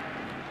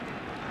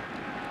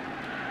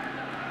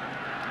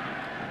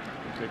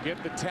to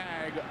get the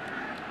tag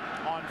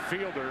on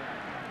Fielder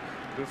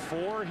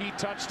before he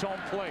touched home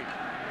plate.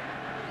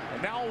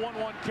 And now a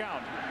 1-1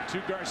 count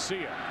to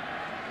Garcia.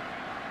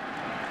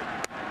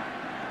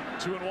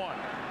 2-1.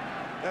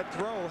 That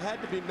throw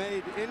had to be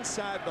made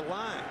inside the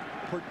line,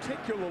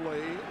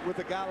 particularly with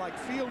a guy like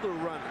Fielder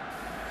running.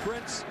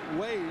 Prince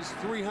weighs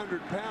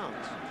 300 pounds,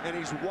 and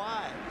he's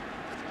wide.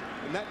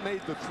 And that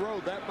made the throw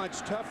that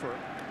much tougher.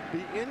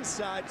 Be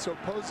inside so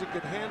Posey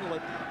could handle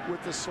it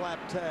with the slap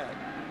tag.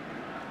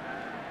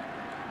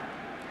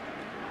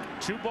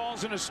 2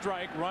 balls and a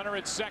strike. Runner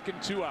at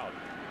second, 2 out.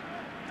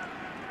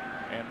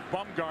 And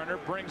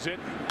Bumgarner brings it.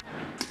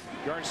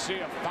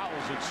 Garcia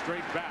fouls it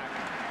straight back.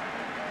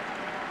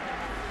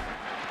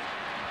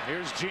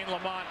 Here's Gene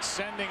Lamont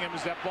sending him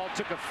as that ball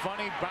took a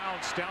funny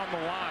bounce down the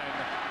line.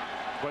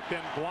 But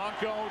then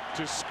Blanco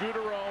to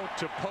Scutaro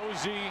to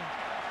Posey.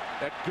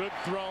 That good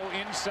throw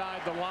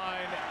inside the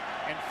line,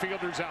 and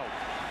Fielder's out.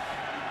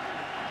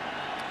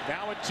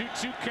 Now a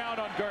 2-2 count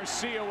on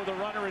Garcia with a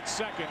runner at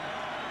second.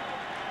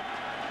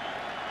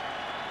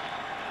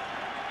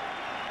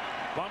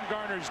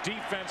 Bumgarner's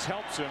defense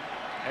helps him,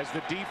 as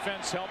the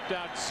defense helped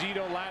out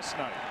Zito last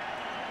night.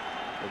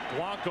 With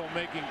Blanco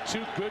making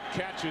 2 good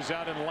catches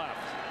out and left.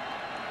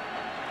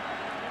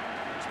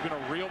 It's been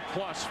a real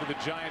plus for the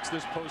Giants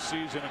this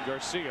postseason, and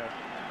Garcia,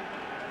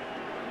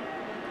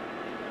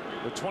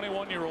 the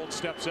 21-year-old,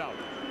 steps out.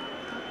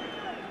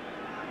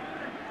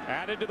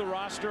 Added to the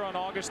roster on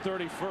August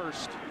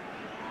 31st.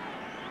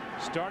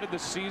 Started the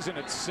season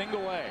at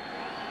single A.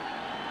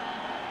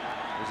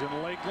 Was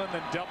in Lakeland,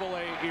 then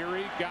Double-A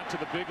Erie, got to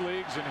the big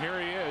leagues, and here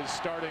he is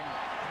starting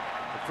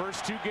the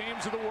first 2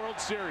 games of the World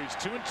Series.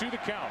 2-2 the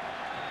count.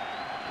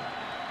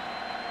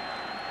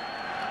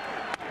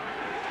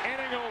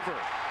 Inning over.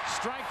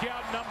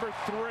 Strikeout number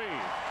 3.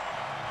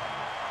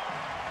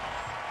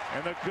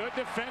 And the good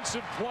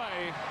defensive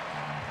play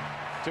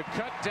to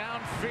cut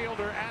down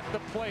Fielder at the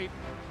plate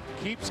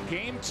keeps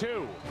game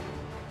 2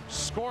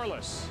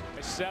 scoreless.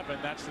 7,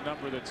 that's the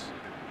number that's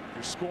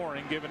your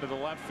scoring given to the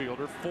left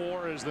fielder.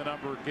 4 is the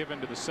number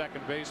given to the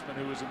second baseman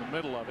who is in the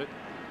middle of it.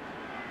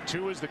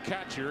 2 is the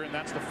catcher, and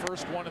that's the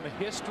first one in the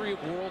history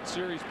of World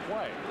Series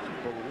play.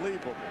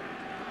 Unbelievable.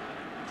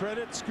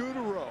 Credit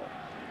Scutaro.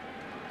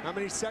 How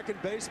many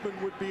second basemen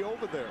would be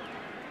over there?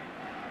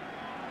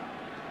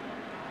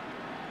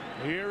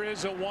 Here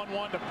is a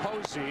 1-1 to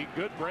Posey.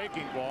 Good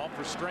breaking ball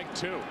for strike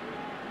 2.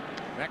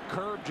 That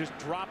curve just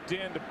dropped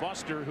in to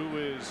Buster, who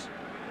is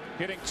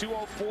hitting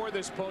 .204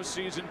 this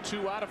postseason,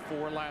 2 out of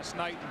 4 last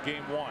night in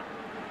game 1.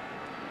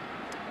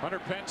 Hunter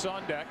Pence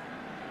on deck.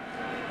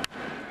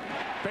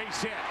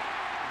 Base hit.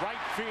 Right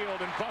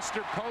field, and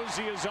Buster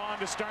Posey is on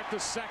to start the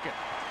second.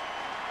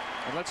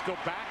 And let's go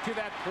back to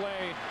that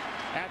play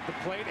at the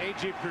plate.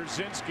 A.J.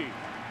 Pierzynski,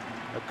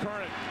 a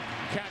current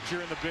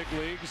catcher in the big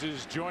leagues,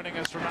 is joining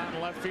us from out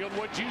in left field.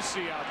 What'd you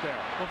see out there?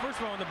 Well, first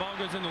of all, when the ball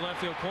goes in the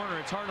left field corner,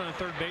 it's hard on a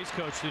third base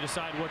coach to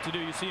decide what to do.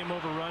 You see him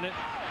overrun it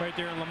right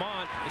there in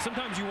Lamont.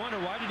 Sometimes you wonder,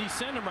 why did he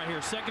send him right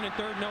here? Second and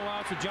third, no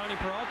outs with Johnny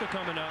Peralta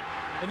coming up.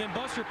 And then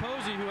Buster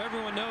Posey, who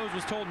everyone knows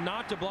was told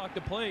not to block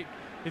the plate.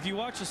 If you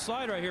watch the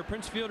slide right here,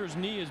 Prince Fielder's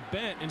knee is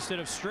bent instead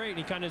of straight, and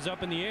he kind of is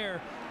up in the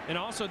air. And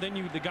also then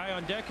the guy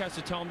on deck has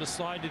to tell him to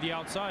slide to the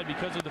outside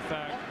because of the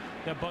fact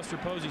that Buster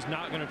Posey's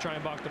not going to try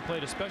and block the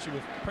plate, especially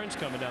with Prince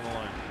coming down the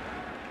line.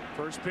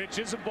 First pitch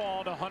is a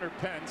ball to Hunter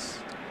Pence.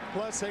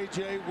 Plus,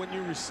 AJ, when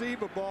you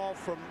receive a ball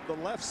from the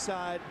left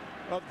side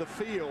of the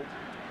field,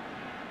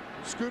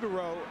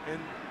 Scutaro in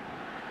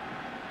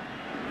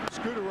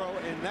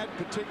that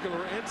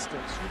particular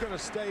instance, you're going to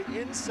stay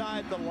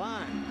inside the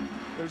line.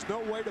 There's no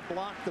way to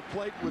block the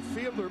plate with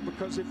Fielder,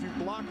 because if you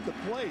block the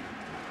plate,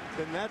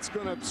 then that's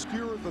going to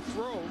obscure the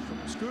throw from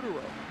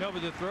Scutaro. No,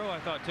 but the throw, I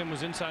thought Tim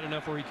was inside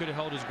enough where he could have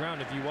held his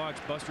ground. If you watch,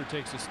 Buster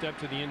takes a step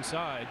to the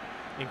inside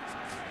and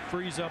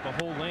frees up a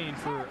whole lane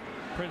for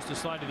Prince to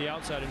slide to the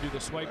outside and do the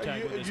swipe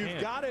tag with his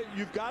hand.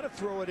 You've got to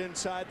throw it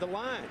inside the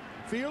line.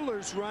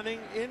 Fielder's running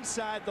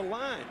inside the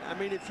line. I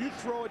mean, if you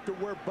throw it to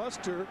where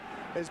Buster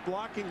is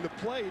blocking the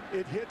plate,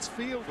 it hits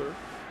Fielder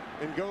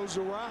and goes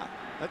awry.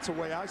 That's the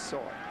way I saw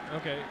it.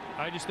 Okay,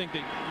 I just think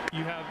that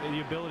you have the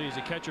ability as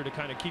a catcher to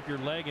kind of keep your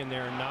leg in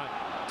there and not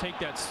take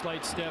that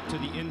slight step to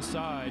the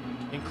inside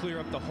and clear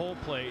up the whole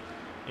plate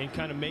and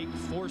kind of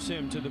force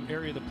him to the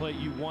area of the plate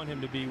you want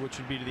him to be, which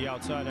would be to the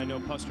outside. I know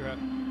Buster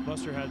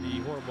had the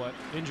horrible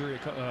injury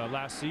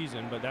last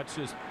season, but that's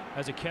just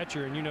as a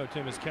catcher, and you know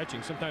Tim is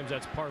catching, sometimes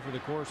that's par for the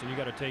course and you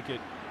got to take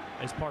it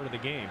as part of the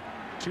game.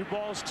 2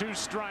 balls, 2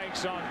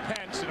 strikes on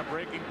Pence, and a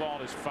breaking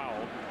ball is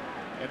fouled.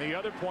 And the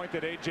other point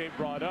that A.J.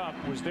 brought up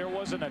was there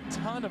wasn't a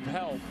ton of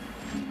help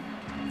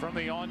from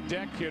the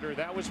on-deck hitter.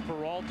 That was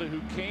Peralta,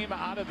 who came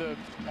out of the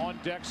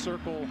on-deck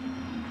circle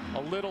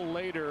a little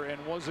later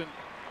and wasn't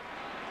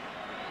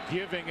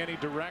giving any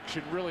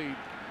direction really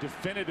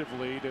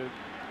definitively to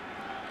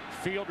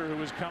Fielder, who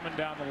was coming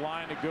down the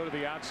line to go to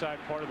the outside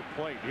part of the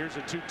plate. Here's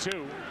a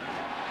 2-2.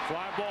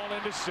 Fly ball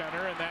into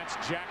center, and that's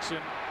Jackson.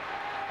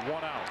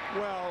 1 out.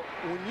 Well,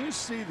 when you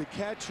see the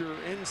catcher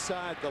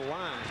inside the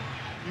line,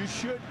 you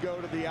should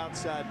go to the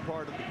outside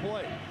part of the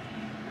plate.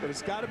 But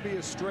it's got to be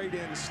a straight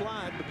in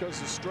slide, because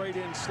the straight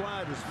in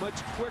slide is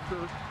much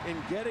quicker in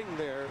getting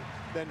there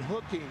than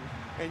hooking,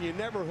 and you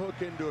never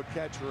hook into a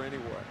catcher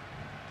anyway.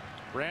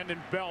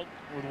 Brandon Belt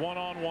with 1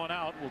 on 1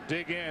 out will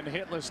dig in,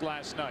 hitless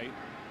last night.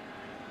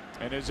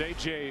 And as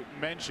AJ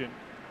mentioned,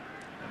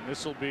 and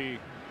this will be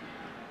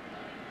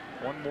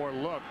one more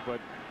look, but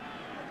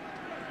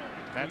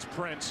that's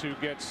Prince, who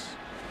gets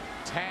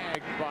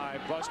tagged by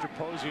Buster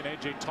Posey, and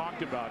AJ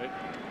talked about it.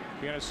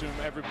 You can assume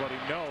everybody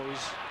knows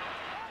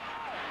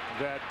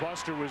that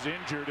Buster was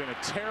injured in a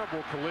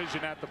terrible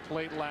collision at the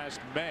plate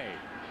last May.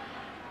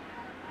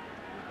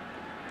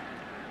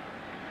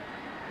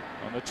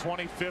 On the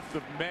 25th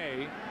of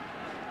May,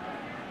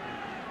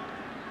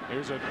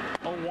 here's a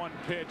 0-1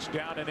 pitch,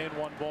 down and in,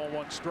 1 ball,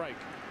 1 strike.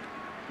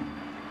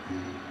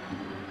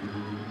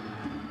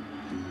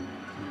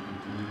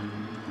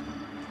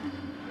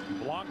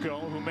 Blanco,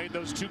 who made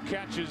those 2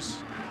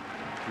 catches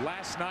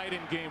last night in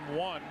game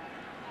 1,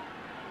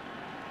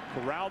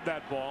 corralled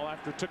that ball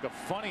after it took a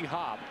funny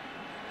hop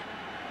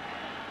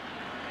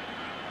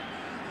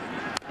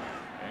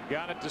and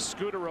got it to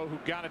Scutaro, who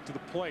got it to the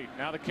plate.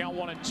 Now the count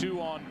 1-2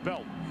 on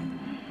Belt.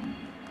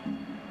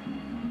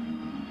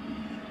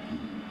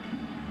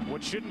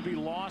 What shouldn't be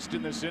lost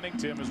in this inning,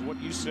 Tim, is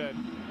what you said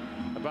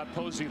about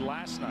Posey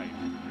last night.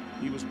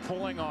 He was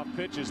pulling off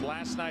pitches.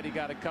 Last night he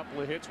got a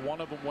couple of hits. One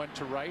of them went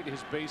to right.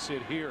 His base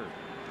hit here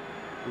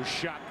was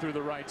shot through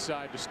the right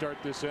side to start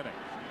this inning.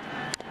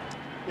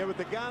 Yeah, with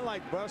a guy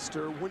like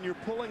Buster, when you're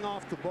pulling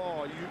off the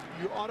ball,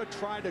 you ought to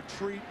try to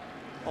treat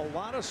a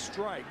lot of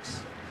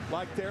strikes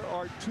like there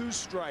are 2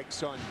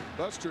 strikes on you.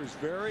 Buster is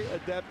very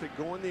adept at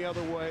going the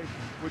other way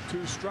with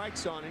 2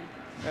 strikes on him,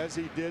 as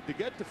he did to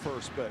get to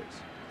first base.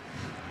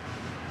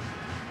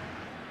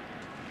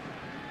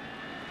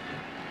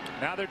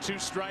 Now there are 2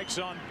 strikes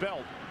on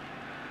Belt,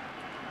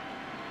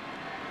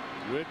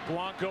 with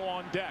Blanco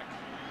on deck.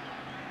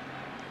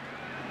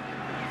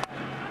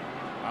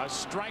 A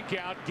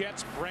strikeout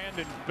gets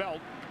Brandon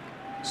Belt.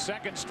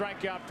 Second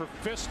strikeout for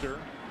Pfister.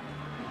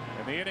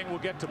 And the inning will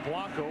get to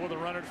Blanco with a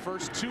runner at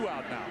first, 2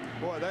 out now.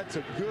 Boy, that's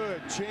a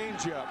good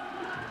changeup.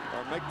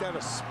 Make that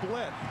a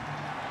split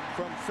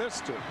from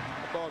Pfister.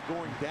 The ball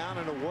going down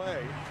and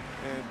away,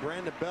 and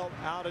Brandon Belt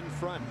out in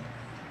front.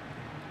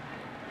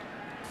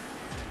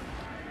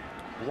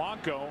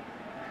 Blanco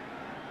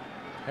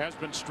has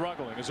been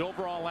struggling. His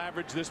overall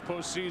average this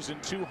postseason,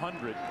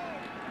 200.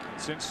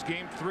 Since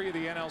game 3 of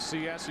the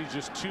NLCS, he's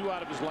just 2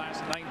 out of his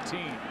last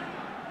 19.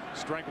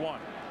 Strike 1.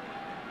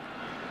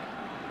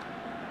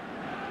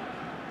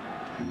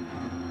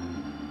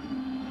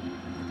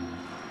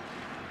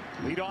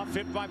 Leadoff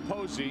hit by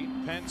Posey.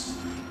 Pence,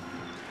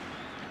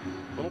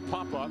 little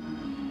pop-up.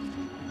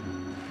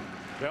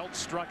 Belt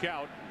struck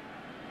out.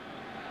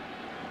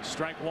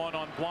 Strike 1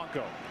 on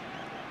Blanco.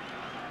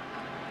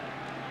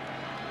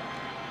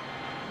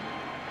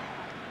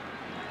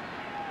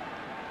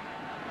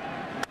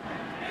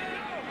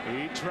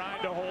 He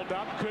tried to hold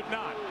up, could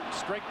not.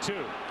 Strike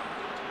 2.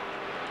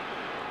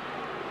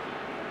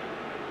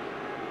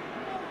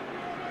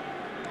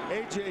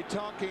 AJ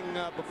talking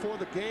before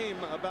the game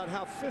about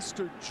how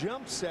Pfister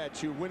jumps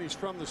at you when he's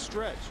from the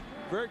stretch.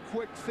 Very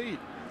quick feet,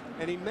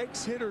 and he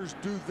makes hitters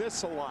do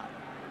this a lot.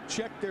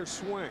 Check their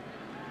swing.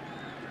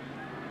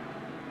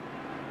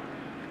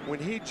 When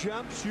he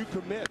jumps, you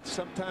commit,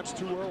 sometimes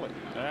too early.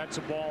 That's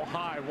a ball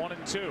high,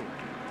 1-2.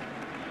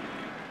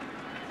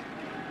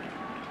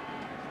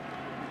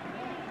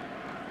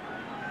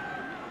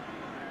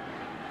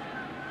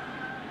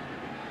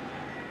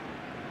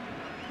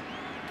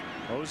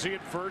 Posey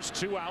at first,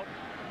 2 out.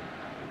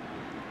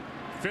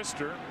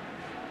 Pfister.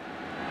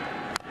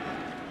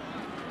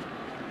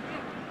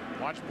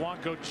 Watch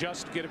Blanco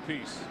just get a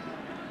piece.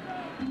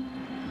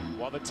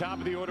 While the top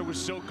of the order was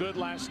so good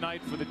last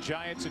night for the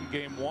Giants in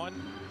game 1,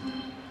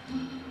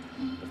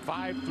 the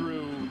 5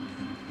 through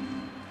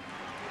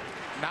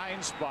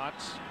 9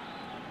 spots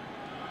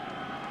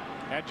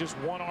had just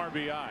 1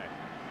 RBI,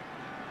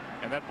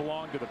 and that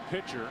belonged to the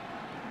pitcher,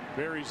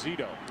 Barry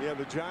Zito. Yeah,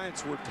 the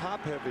Giants were top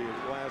heavy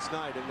last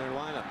night in their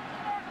lineup.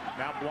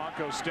 Now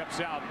Blanco steps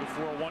out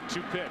before a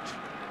 1-2 pitch.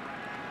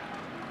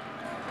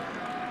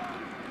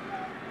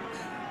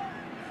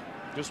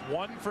 Just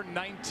 1 for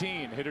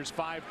 19, hitters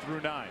 5 through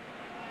 9.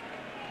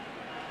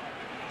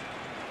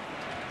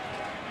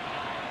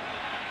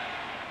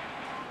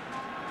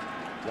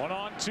 One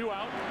on, 2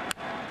 out.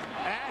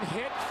 And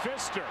hit.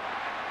 Pfister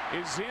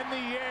is in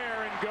the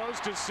air and goes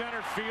to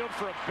center field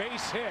for a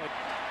base hit.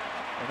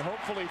 And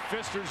hopefully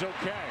Pfister's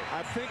okay.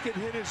 I think it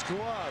hit his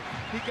glove.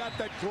 He got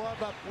that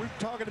glove up. We're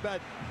talking about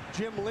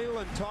Jim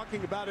Leyland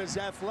talking about his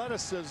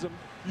athleticism.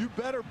 You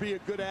better be a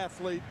good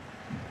athlete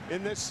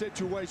in this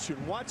situation.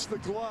 Watch the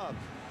glove.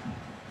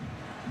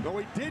 No,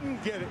 he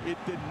didn't get it. It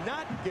did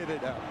not get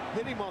it up.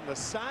 Hit him on the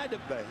side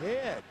of the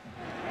head.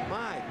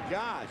 My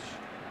gosh.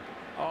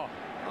 Oh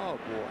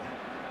boy.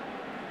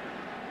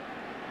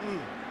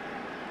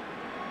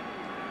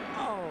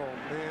 Oh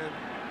man.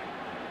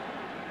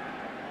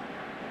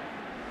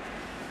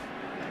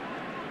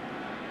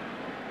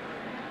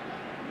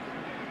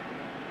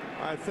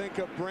 I think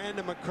of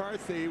Brandon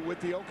McCarthy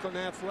with the Oakland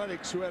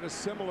Athletics, who had a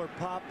similar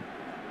pop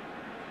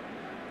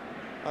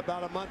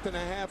about a month and a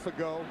half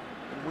ago.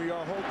 And we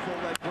are hopeful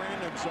that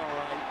Brandon's all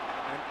right.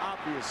 And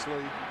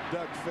obviously,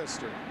 Doug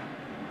Pfister.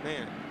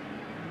 Man.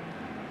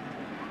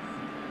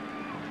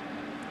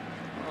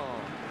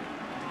 Oh.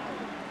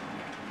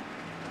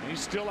 He's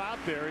still out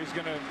there. He's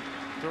going to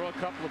throw a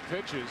couple of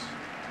pitches.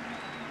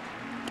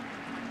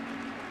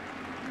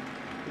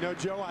 You know,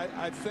 Joe,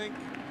 I think,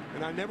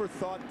 and I never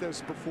thought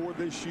this before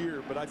this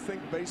year, but I think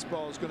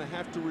baseball is going to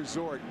have to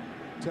resort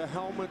to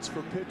helmets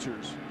for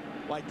pitchers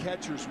like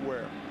catchers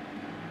wear.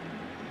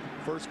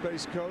 First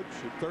base coach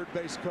and third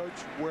base coach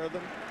wear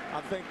them. I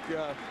think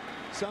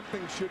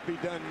something should be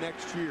done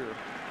next year,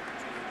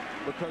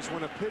 because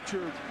when a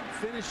pitcher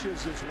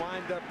finishes his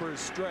windup or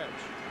his stretch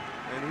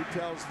and he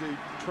tells the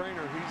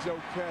trainer he's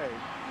okay,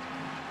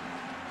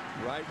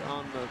 right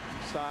on the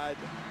side,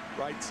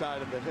 right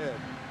side of the head.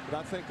 But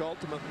I think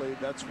ultimately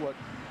that's what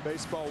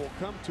baseball will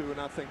come to,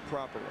 and I think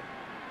properly.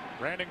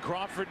 Brandon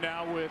Crawford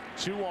now with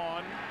 2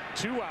 on,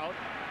 2 out.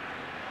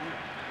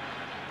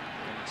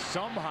 And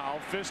somehow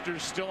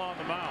Pfister's still on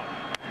the mound.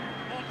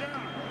 Ball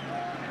down.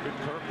 Good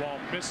curveball,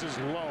 misses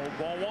low.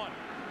 Ball 1.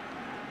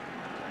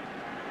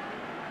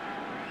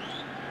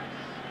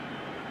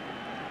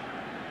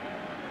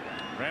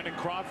 Brandon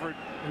Crawford,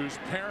 whose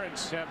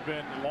parents have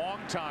been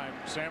longtime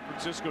San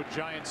Francisco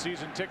Giants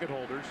season ticket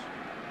holders.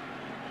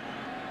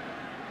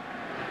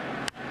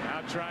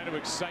 Now trying to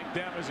excite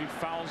them as he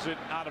fouls it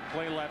out of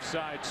play left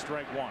side,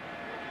 strike one.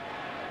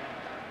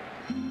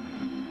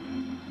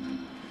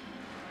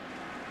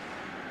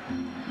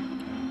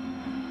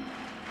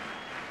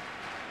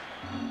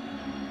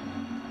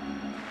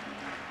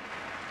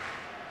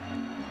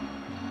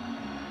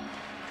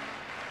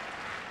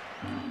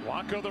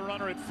 Blanco the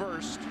runner at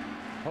first.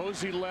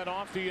 Posey led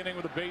off the inning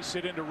with a base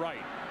hit into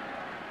right.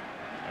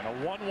 And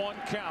a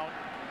 1-1 count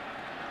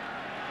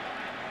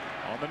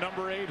on the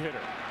number 8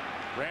 hitter,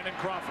 Brandon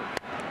Crawford.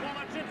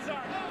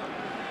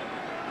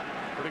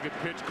 Pretty good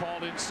pitch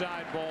called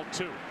inside, ball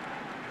 2.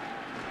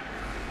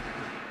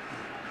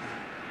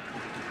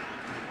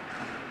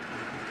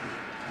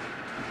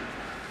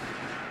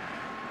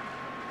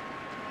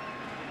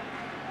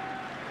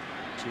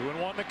 Two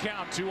and one the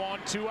count, 2 on,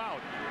 2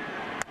 out.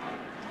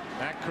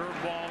 That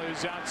curveball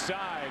is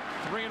outside,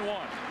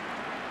 3-1.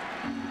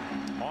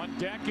 On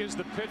deck is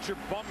the pitcher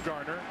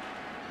Bumgarner,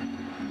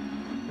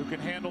 who can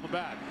handle the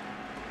bat.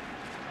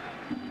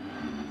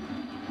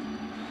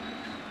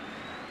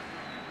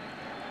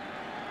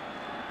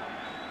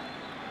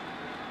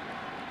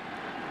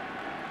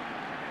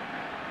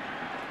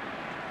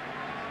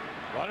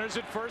 Runners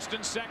at first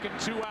and second,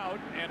 2 out,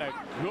 and a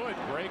good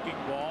breaking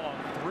ball on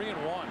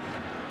 3-1.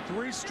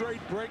 3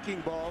 straight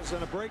breaking balls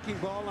and a breaking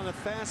ball and a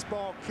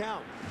fastball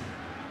count.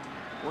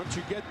 Once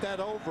you get that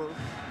over,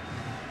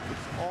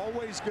 it's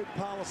always good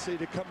policy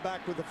to come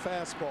back with a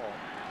fastball.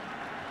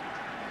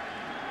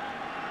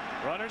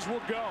 Runners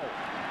will go.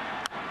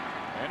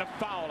 And a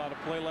foul out of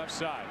play left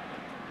side.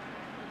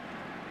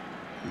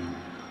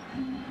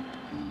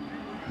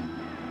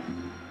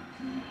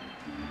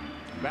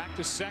 Back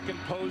to second,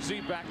 Posey.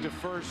 Back to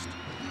first,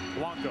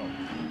 Blanco.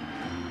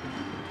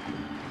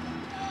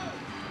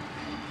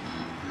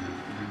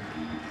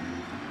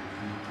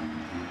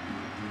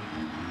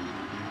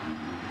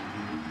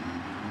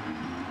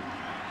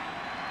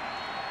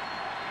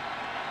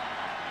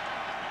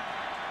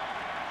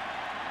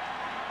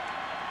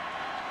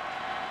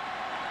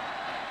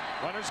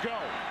 Runners go.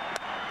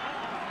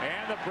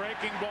 And the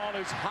breaking ball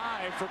is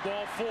high for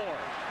ball 4.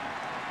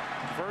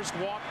 First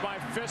walk by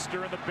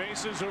Pfister, and the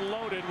bases are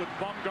loaded with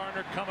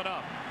Bumgarner coming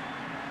up.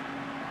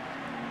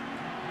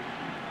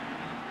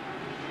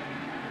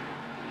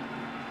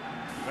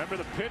 Remember,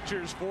 the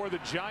pitchers for the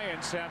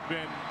Giants have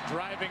been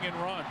driving in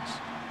runs.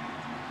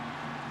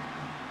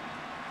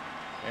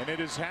 And it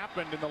has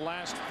happened in the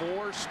last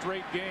 4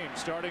 straight games,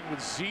 starting with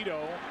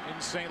Zito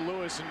in St.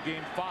 Louis in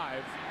Game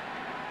 5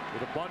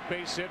 with a bunt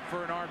base hit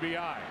for an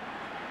RBI.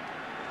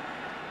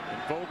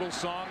 And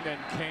Vogelsong, then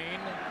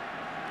Kane.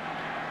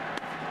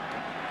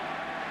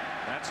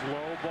 That's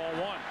low, ball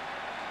 1.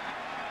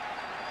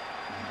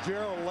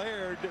 Gerald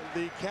Laird,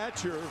 the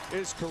catcher,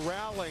 is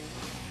corralling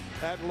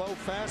that low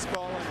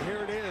fastball, and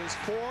here it is,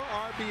 4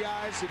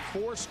 RBIs in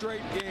 4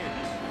 straight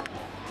games.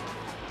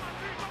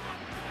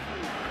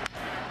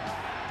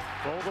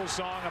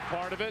 Vogelsong a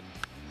part of it.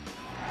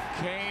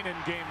 Kane in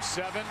Game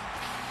 7.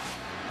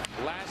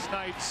 Last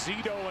night,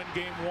 Zito in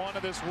Game 1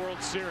 of this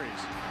World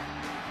Series.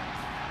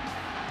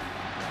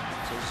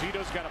 So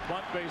Zito's got a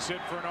bunt base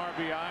hit for an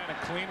RBI and a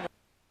clean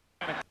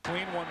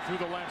one through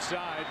the left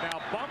side. Now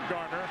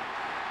Bumgarner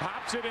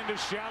pops it into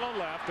shallow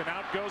left, and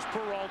out goes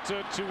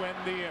Peralta to end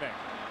the inning.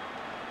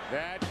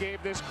 That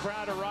gave this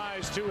crowd a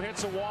rise. 2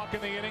 hits, a walk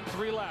in the inning,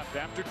 3 left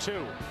after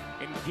 2.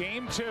 In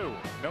Game 2,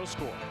 no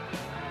score.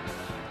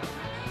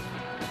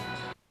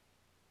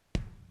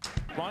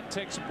 Bunt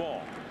takes a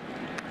ball.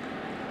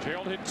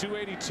 Gerald hit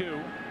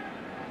 .282.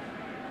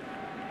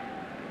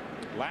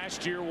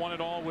 Last year won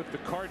it all with the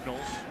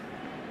Cardinals.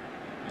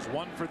 He's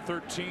 1 for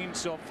 13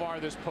 so far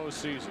this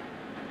postseason.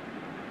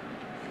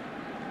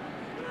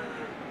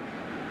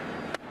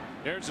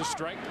 There's a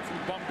strike from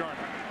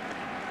Bumgarner.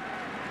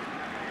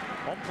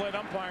 Home plate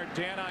umpire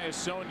Dan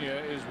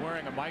Iasonia is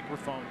wearing a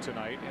microphone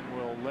tonight and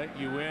will let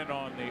you in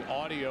on the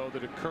audio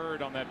that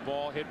occurred on that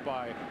ball hit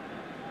by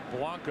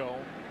Blanco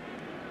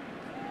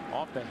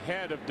off the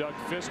head of Doug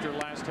Pfister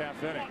last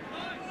half inning.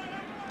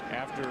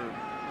 After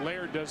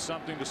Laird does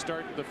something to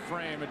start the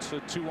frame, it's a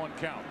 2-1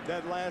 count.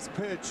 That last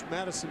pitch,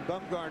 Madison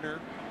Bumgarner,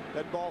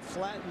 that ball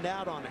flattened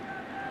out on him.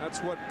 That's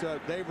what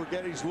Dave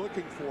Righetti's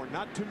looking for.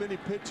 Not too many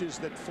pitches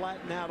that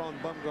flatten out on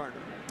Bumgarner.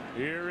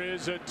 Here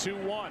is a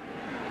 2-1.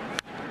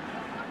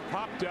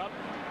 Popped up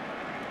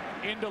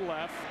into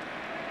left.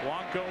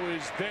 Blanco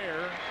is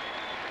there.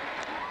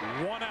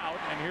 1 out,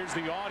 and here's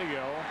the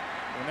audio.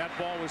 And that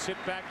ball was hit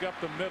back up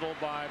the middle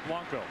by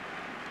Blanco.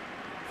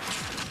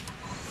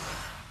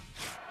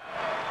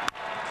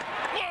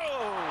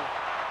 Whoa!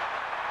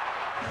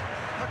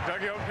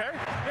 Doug, you okay?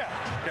 Yeah.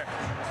 Okay.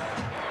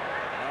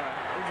 All right.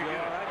 Where'd you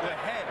get it? The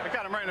head. I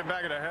got him right in the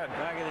back of the head.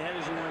 Back of the head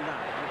as you went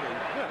down. Okay.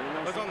 Yeah. You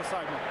know, it's on the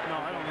side. No,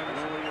 I don't know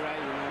where you're at.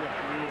 You know.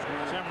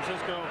 Yeah. San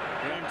Francisco,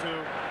 Game 2.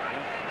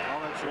 Yeah. All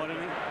that shit. What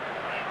inning?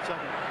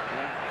 Second.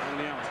 Yeah. How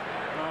many outs?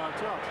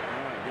 2 outs.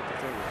 All right. Get the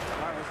third.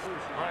 All right. Let's do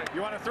this. All right.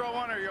 You want to throw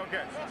one, or are you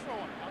okay? Let's throw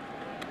one.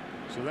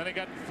 So then he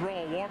got to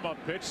throw a warm-up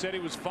pitch, said he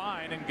was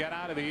fine, and got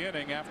out of the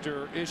inning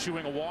after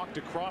issuing a walk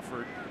to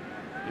Crawford.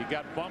 He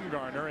got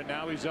Bumgarner, and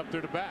now he's up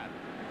there to bat.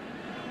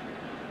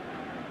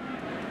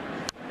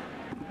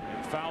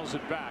 And fouls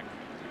it back.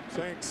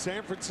 Saying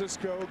San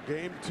Francisco,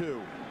 game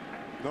 2.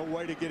 No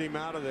way to get him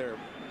out of there.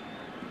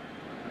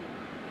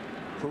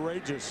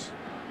 Courageous.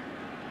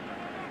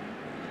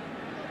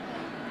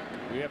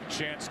 We have a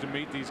chance to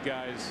meet these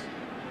guys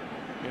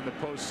in the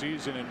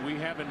postseason, and we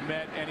haven't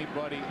met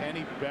anybody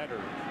any better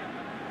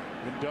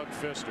than Doug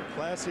Fister.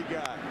 Classy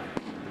guy.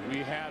 We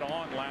had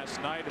on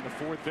last night in the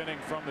 4th inning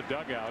from the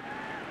dugout.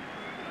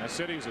 I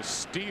said he's a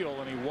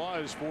steal, and he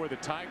was for the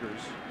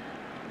Tigers.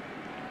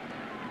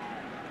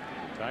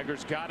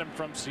 Tigers got him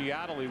from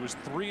Seattle. He was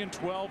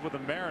 3-12 with the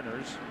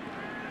Mariners.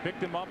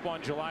 Picked him up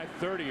on July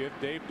 30th.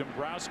 Dave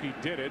Dombrowski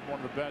did it,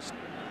 one of the best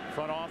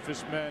front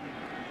office men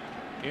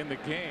in the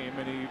game,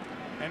 and he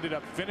ended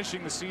up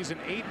finishing the season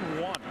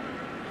 8-1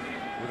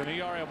 with an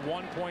ERA of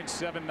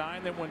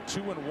 1.79. Then went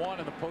 2-1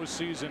 in the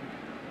postseason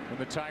when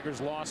the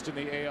Tigers lost in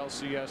the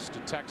ALCS to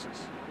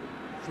Texas.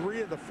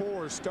 3 of the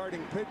 4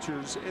 starting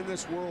pitchers in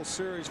this World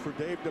Series for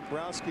Dave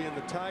Dombrowski and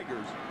the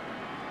Tigers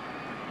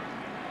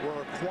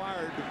were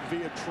acquired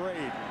via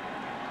trade.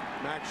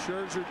 Max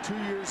Scherzer 2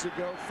 years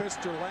ago,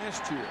 Fister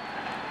last year,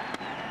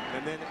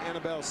 and then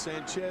Anibal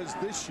Sanchez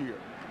this year.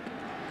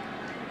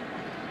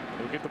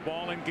 He'll get the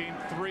ball in game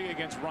 3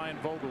 against Ryan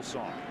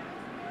Vogelsong.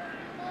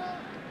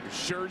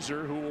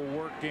 Scherzer, who will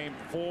work game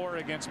 4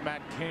 against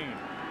Matt Cain.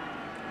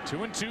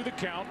 2-2 the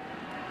count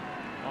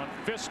on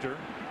Fister.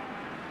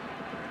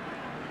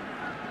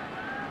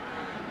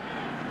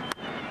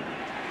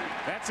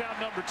 That's out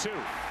number 2,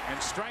 and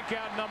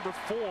strikeout number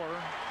 4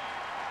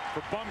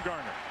 for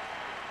Bumgarner.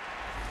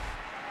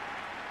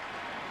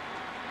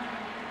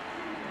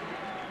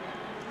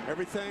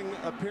 Everything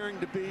appearing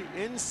to be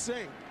in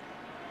sync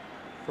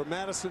for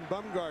Madison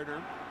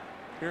Bumgarner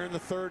here in the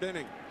 3rd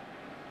inning.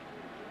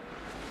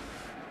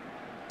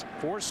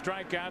 4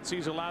 strikeouts.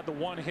 He's allowed the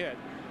 1 hit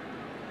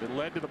that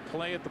led to the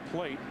play at the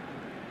plate.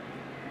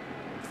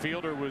 The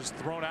fielder was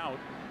thrown out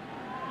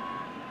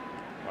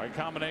by a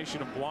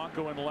combination of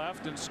Blanco in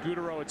left and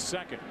Scutaro at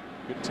second.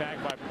 Good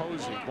tag by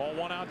Posey. Ball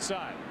 1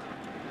 outside.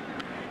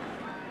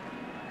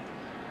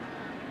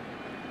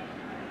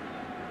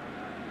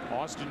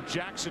 Austin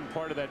Jackson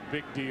part of that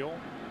big deal.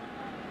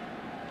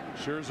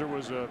 Scherzer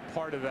was a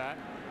part of that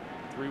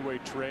 3-way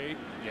trade.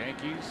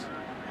 Yankees.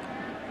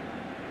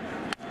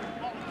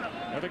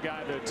 Another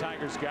guy the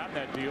Tigers got in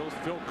that deal is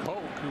Phil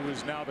Koch, who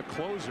is now the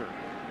closer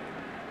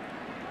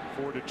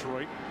for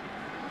Detroit.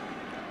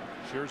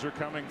 Scherzer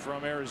coming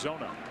from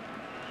Arizona.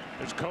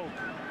 There's Koch.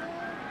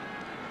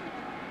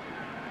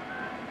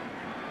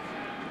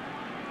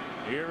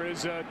 Here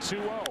is a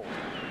 2-0.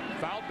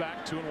 Fouled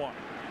back, 2-1.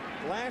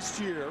 Last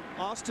year,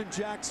 Austin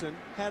Jackson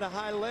had a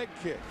high leg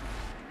kick.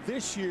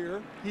 This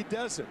year, he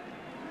doesn't.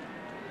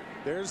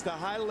 There's the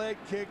high leg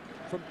kick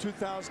from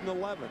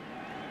 2011.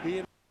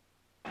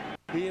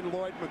 He and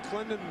Lloyd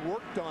McClendon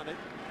worked on it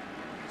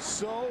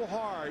so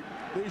hard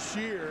this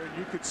year, and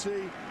you could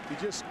see he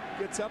just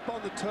gets up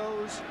on the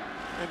toes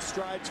and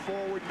strides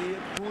forward, and he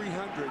hit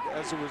 300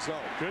 as a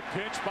result. Good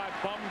pitch by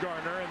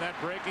Bumgarner, and that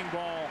breaking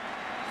ball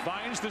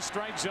finds the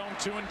strike zone.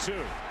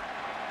 2-2.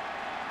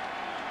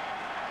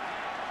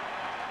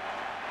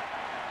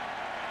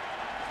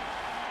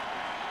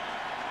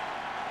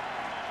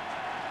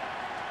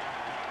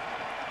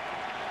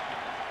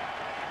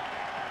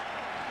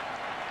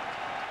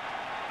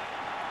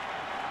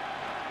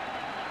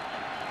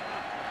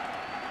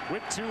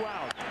 With 2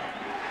 out.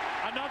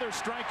 Another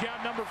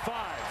strikeout, number 5.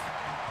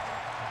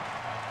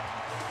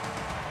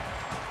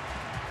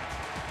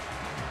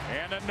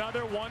 And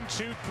another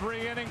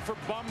 1-2-3 inning for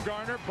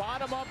Bumgarner.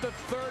 Bottom of the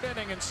 3rd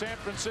inning in San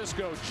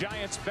Francisco.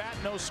 Giants bat,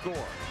 no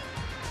score.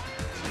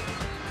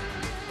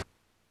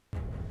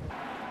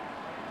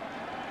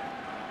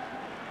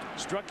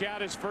 Struck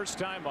out his first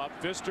time up.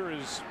 Fister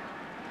has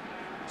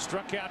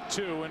struck out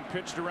 2 and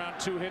pitched around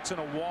 2 hits and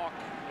a walk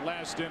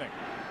last inning.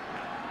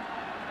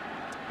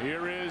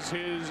 Here is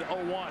his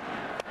 0-1.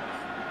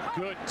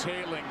 Good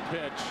tailing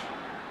pitch,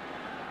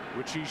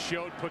 which he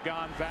showed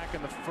Pagan back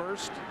in the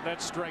 1st.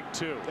 That's strike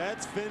 2.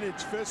 That's vintage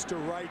Fister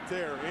right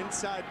there.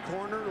 Inside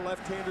corner,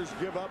 left-handers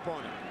give up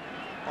on it.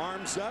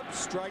 Arms up,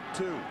 strike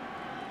 2.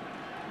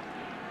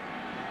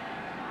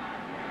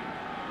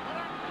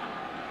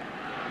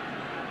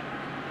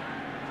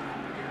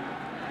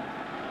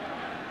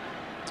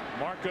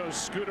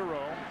 Marcos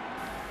Scutaro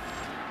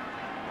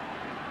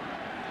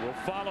will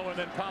follow, and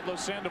then Pablo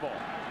Sandoval.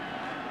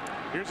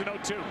 Here's an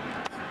 0-2.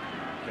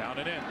 Down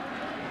and in.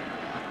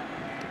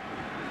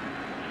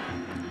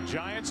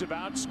 Giants have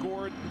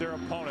outscored their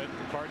opponent,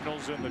 the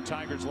Cardinals and the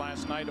Tigers,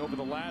 last night over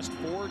the last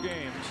 4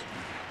 games,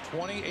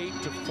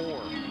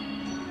 28-4.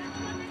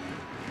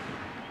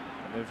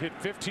 And they've hit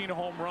 15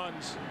 home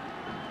runs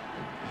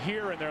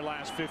here in their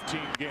last 15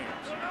 games.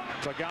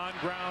 Pagan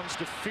grounds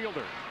to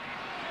fielder.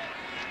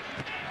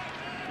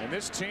 And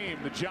this team,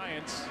 the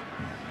Giants,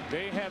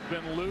 they have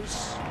been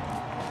loose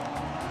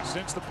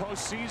since the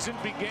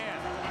postseason began.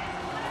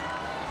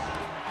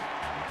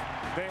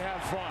 They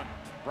have fun.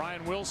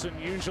 Brian Wilson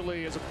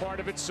usually is a part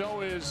of it.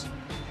 So is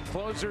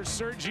Closer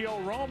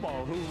Sergio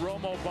Romo, who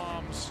Romo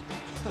bombs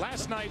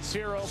last night's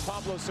hero,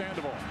 Pablo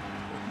Sandoval.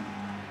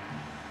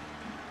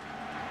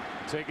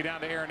 Take it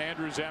down to Erin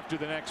Andrews after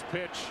the next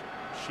pitch.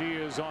 She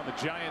is on the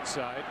Giants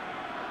side.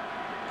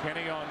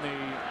 Kenny on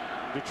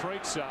the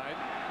Detroit side.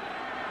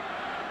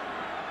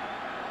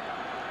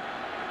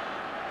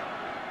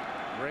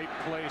 Great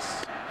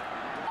place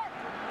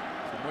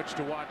from which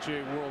to watch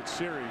a World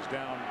Series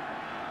down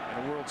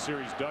in a World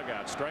Series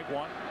dugout. Strike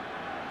one.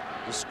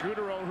 To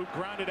Scutaro, who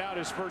grounded out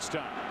his first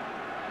time.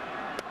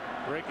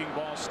 Breaking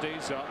ball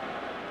stays up.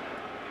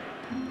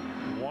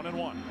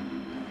 1-1.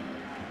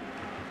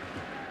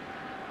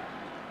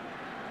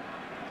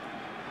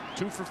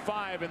 2 for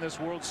 5 in this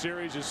World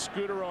Series is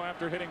Scutaro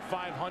after hitting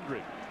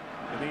 .500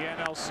 in the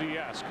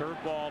NLCS.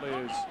 Curveball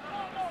is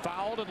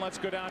fouled, and let's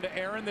go down to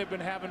Aaron. They've been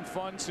having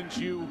fun since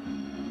you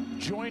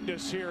joined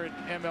us here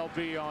at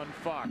MLB on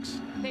Fox.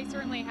 They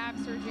certainly have.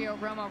 Sergio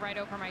Romo right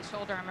over my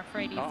shoulder. I'm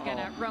afraid he's going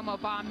to Romo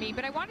bomb me.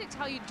 But I wanted to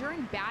tell you,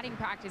 during batting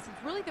practice,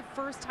 it's really the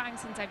first time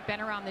since I've been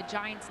around the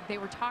Giants that they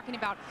were talking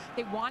about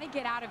they want to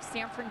get out of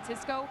San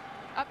Francisco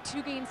up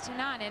 2-0.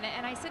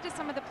 And I said to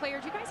some of the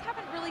players, you guys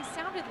haven't really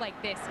sounded like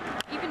this,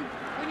 even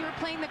when you were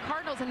playing the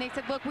Cardinals. And they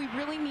said, look, we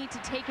really need to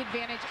take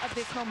advantage of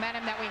this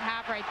momentum that we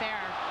have right there.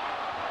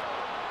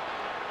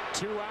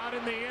 2 out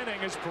in the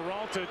inning as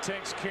Peralta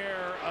takes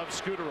care of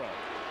Scutaro.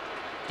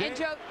 And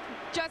Joe,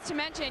 just to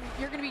mention,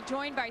 you're going to be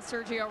joined by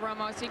Sergio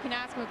Romo, so you can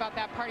ask him about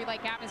that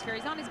party-like atmosphere.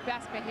 He's on his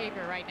best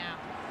behavior right now.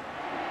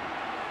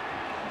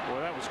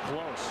 Boy, that was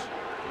close.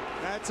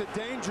 That's a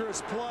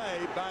dangerous play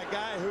by a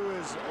guy who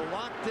is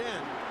locked in,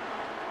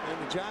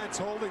 and the Giants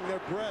holding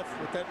their breath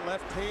with that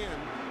left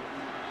hand.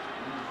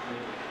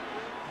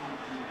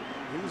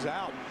 He's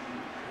out.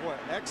 What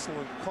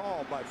excellent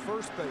call by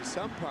first base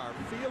umpire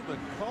Fielding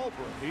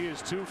Culbreth. He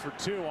is 2 for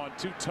 2 on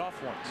 2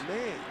 tough ones.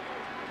 Man.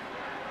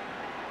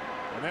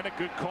 And then a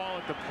good call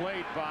at the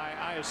plate by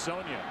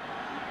Iasonia.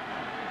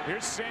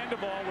 Here's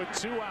Sandoval with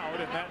 2 out,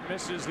 and that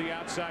misses the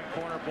outside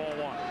corner, ball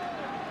 1.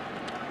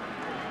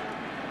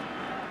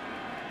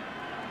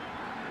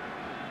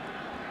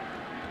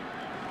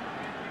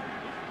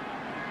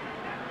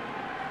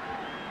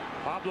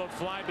 Pablo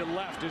flied to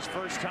left his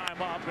first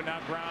time up, and now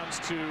grounds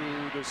to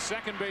the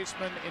second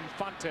baseman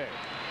Infante.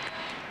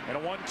 And a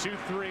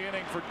 1-2-3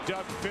 inning for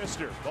Doug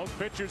Fister. Both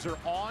pitchers are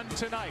on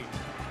tonight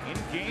in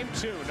game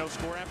 2. No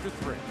score after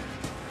 3.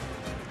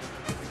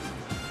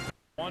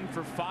 1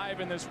 for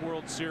 5 in this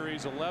World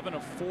Series, 11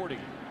 of 40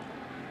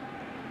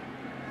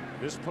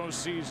 this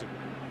postseason.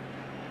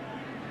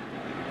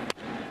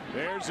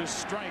 There's a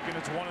strike, and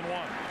it's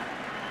 1-1.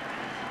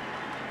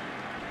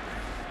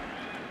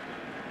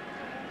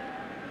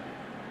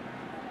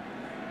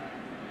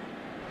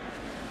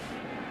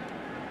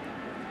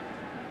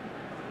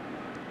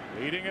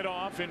 Leading it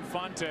off,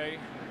 Infante.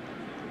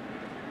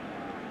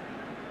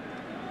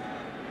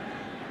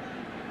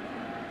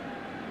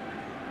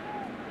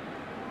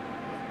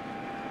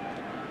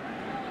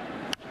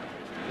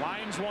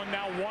 Lines one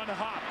now, 1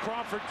 hop.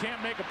 Crawford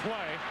can't make a play,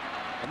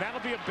 and that'll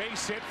be a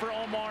base hit for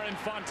Omar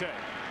Infante.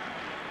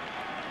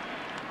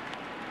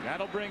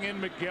 That'll bring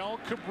in Miguel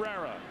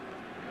Cabrera.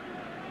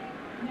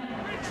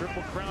 A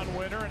Triple Crown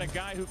winner and a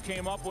guy who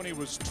came up when he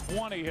was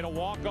 20, hit a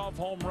walk-off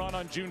home run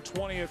on June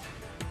 20th.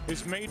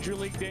 His major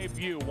league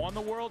debut, won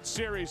the World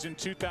Series in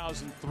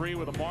 2003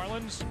 with the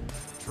Marlins,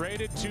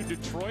 traded to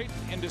Detroit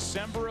in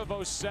December of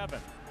 '07.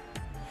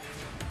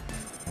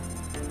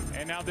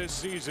 And now this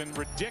season,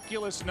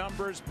 ridiculous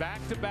numbers,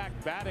 back-to-back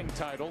batting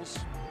titles,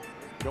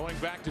 going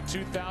back to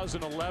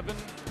 2011,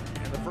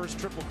 and the first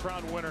Triple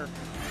Crown winner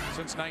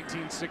since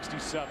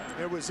 1967.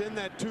 It was in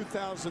that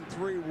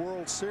 2003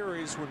 World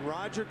Series when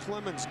Roger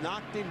Clemens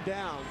knocked him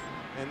down,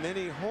 and then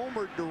he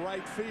homered to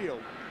right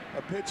field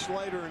a pitch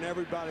later, and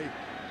everybody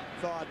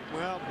thought,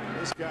 well,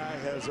 this guy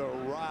has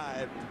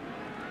arrived.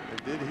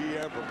 And did he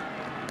ever,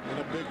 in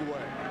a big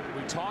way.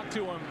 We talked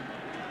to him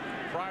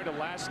prior to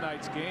last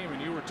night's game, and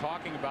you were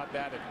talking about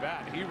that at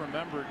bat. He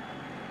remembered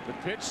the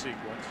pitch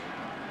sequence.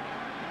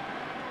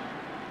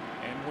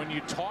 And when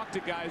you talk to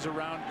guys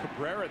around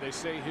Cabrera, they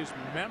say his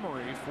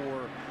memory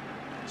for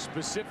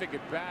specific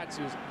at bats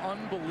is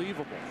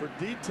unbelievable. For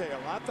detail,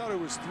 I thought it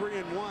was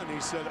 3-1. He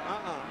said,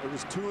 it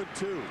was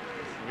 2-2.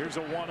 Here's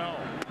a 1-0.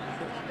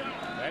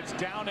 That's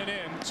down and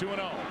in,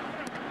 2-0.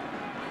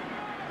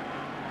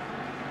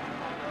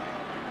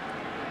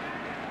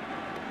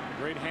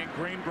 Great Hank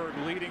Greenberg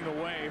leading the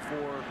way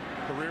for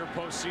career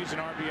postseason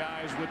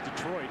RBIs with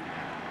Detroit.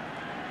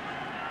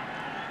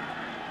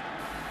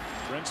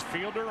 Prince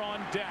Fielder on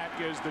deck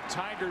as the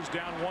Tigers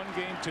down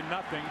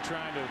 1-0,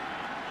 trying to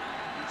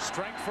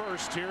strike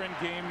first here in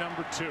game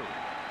number 2.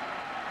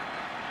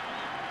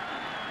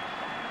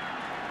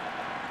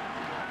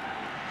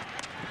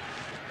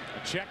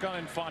 A check on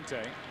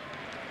Infante.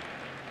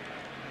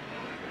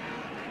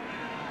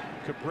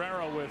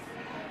 Cabrera with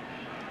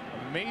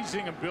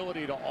amazing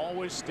ability to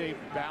always stay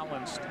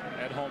balanced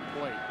at home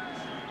plate.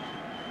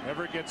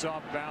 Never gets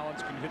off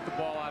balance, can hit the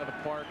ball out of the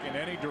park in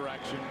any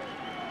direction.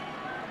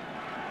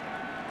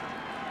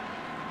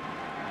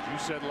 You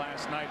said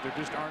last night there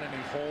just aren't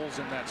any holes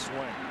in that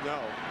swing. No.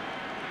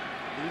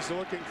 He's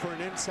looking for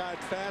an inside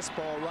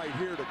fastball right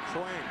here to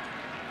crank.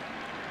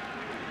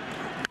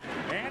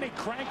 And he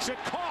cranks it,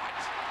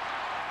 caught.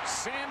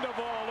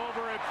 Sandoval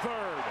over at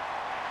third.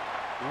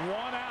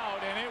 1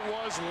 out, and it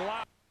was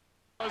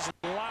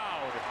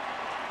loud.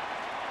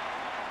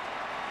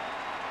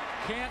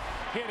 Can't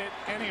hit it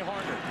any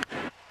harder.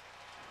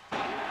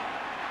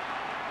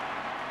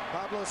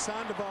 Pablo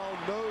Sandoval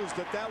knows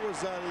that that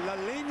was a La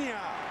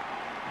Linea.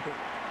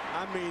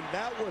 I mean,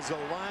 that was a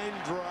line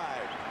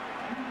drive.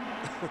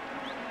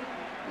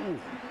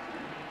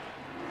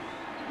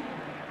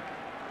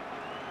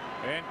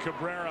 And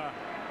Cabrera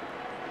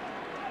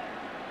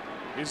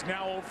is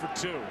now 0 for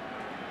 2.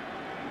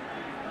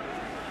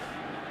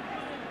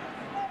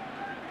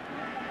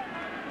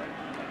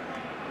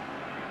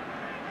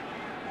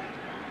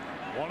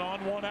 One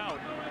on, one out.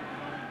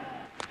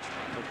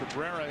 So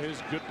Cabrera,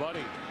 his good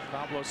buddy,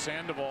 Pablo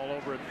Sandoval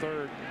over at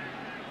third.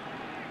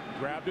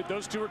 Grabbed it.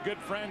 Those two are good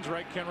friends,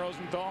 right, Ken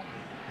Rosenthal?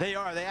 They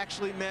are. They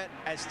actually met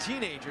as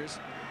teenagers.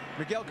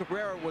 Miguel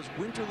Cabrera was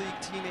Winter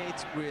League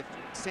teammates with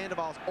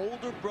Sandoval's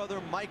older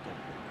brother, Michael,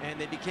 and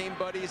they became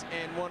buddies.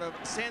 And one of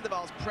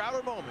Sandoval's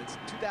prouder moments,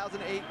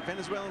 2008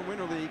 Venezuelan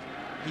Winter League,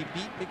 he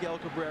beat Miguel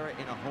Cabrera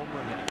in a home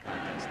run hitting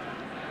contest.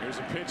 Here's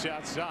a pitch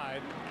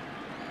outside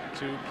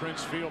to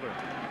Prince Fielder.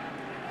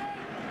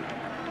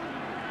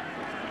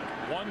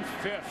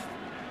 1/5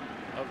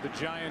 of the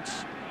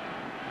Giants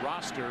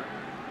roster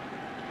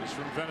is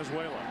from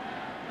Venezuela.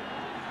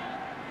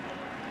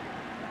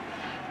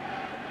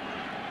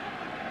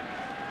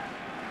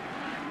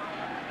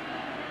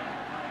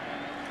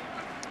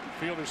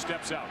 Fielder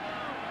steps out.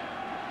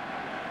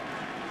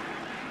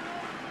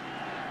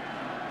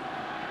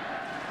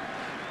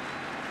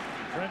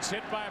 Prince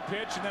hit by a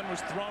pitch and then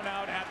was thrown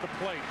out at the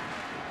plate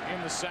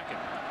in the second.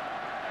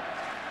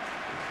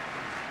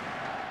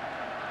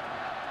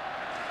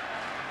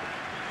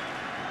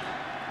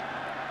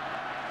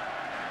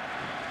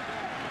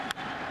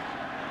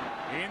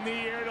 In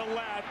the air to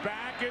left.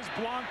 Back is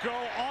Blanco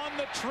on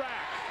the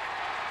track.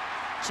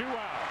 2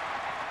 out.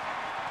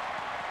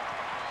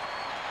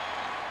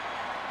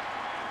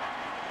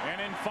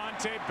 And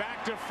Infante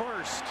back to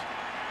first.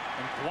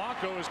 And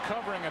Blanco is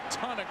covering a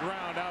ton of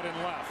ground out in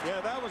left. Yeah,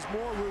 that was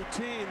more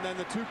routine than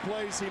the 2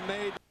 plays he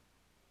made.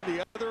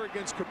 The other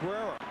against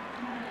Cabrera.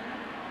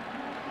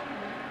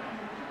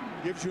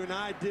 Gives you an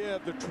idea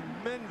of the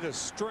tremendous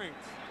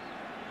strength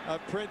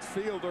of Prince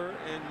Fielder,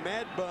 and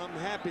Mad Bum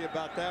happy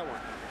about that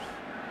one.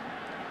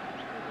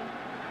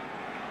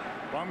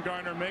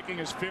 Bumgarner making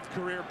his 5th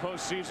career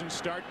postseason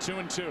start,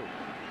 2-2.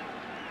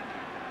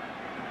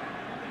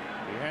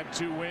 He had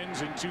 2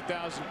 wins in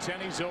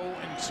 2010. He's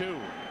 0-2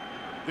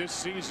 this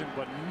season,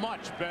 but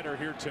much better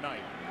here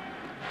tonight.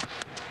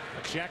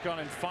 A check on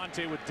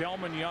Infante with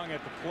Delman Young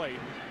at the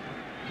plate.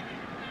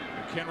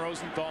 And Ken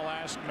Rosenthal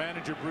asked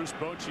manager Bruce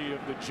Bochy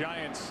of the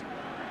Giants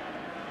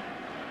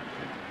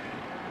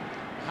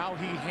how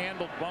he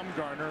handled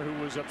Bumgarner,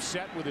 who was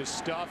upset with his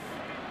stuff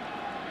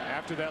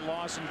after that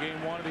loss in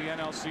Game 1 of the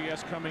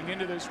NLCS, coming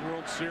into this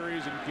World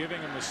Series and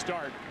giving him the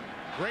start.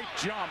 Great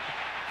jump,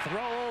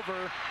 throw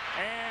over,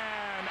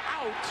 and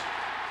out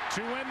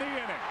to win the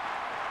inning.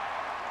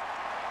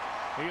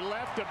 He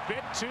left a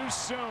bit too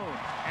soon,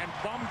 and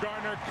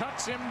Bumgarner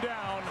cuts him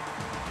down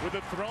with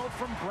a throw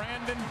from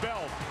Brandon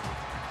Belt.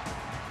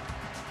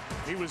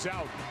 He was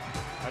out.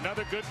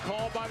 Another good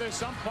call by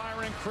this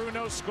umpiring crew.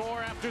 No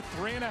score after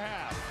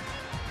 3.5.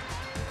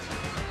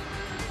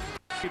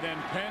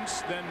 Then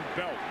Pence, then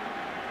Belt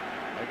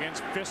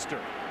against Pfister.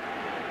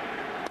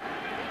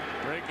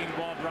 Breaking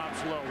ball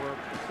drops low. We're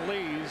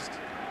pleased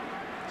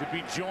to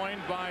be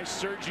joined by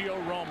Sergio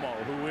Romo,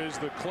 who is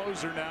the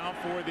closer now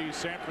for the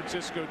San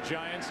Francisco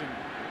Giants. And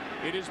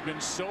it has been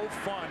so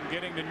fun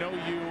getting to know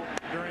you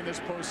during this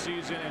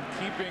postseason and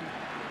keeping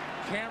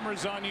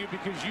cameras on you,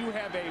 because you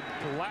have a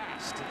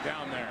blast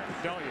down there,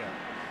 don't you?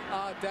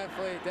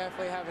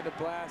 Definitely having a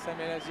blast. I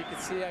mean, as you can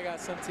see, I got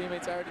some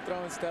teammates already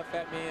throwing stuff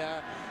at me.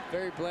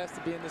 Very blessed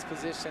to be in this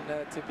position,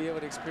 to be able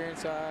to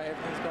experience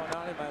everything's going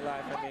on in my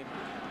life. I mean,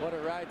 what a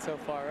ride so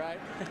far, right?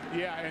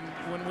 Yeah, and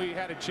when we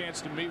had a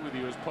chance to meet with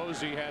you, as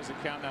Posey has the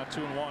count now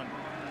 2-1,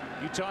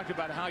 you talked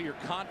about how your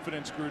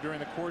confidence grew during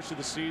the course of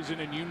the season,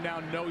 and you now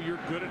know you're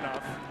good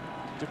enough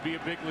to be a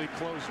big league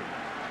closer.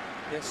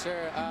 Yes,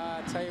 sir.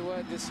 I'll tell you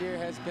what, this year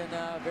has been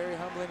a very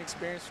humbling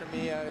experience for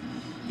me,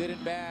 good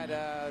and bad.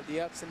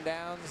 The ups and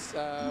downs,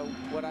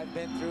 what I've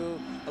been through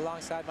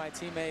alongside my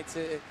teammates,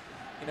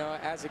 you know,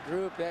 as a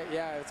group,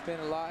 yeah, it's been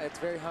a lot. It's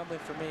very humbling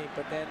for me.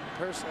 But then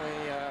personally,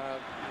 you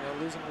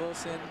know, losing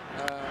Wilson,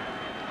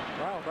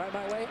 wow, right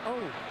my way.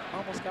 Oh,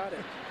 almost got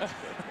it.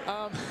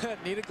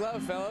 Need a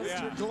glove, fellas.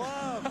 Yeah. Your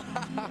glove.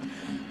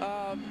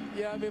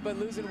 Yeah, I mean, but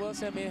losing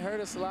Wilson, I mean, it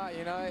hurt us a lot.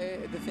 You know,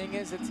 the thing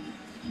is,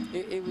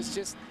 it was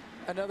just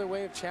another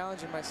way of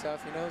challenging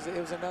myself. You know, it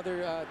was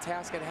another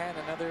task at hand,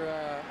 another,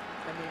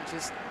 I mean,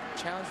 just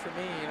challenge for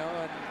me. You know,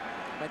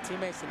 and my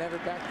teammates, they never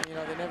backed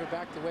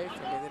away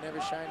from me. They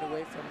never shied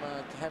away from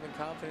having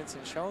confidence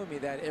and showing me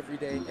that every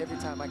day, every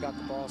time I got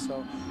the ball.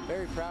 So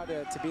very proud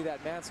to be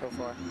that man so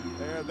far.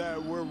 Yeah,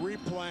 we're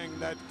replaying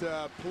that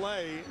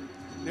play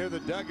near the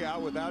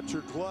dugout without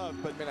your glove.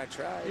 But I mean, I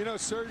tried. You know,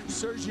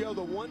 Sergio,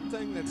 the one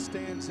thing that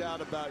stands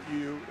out about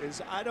you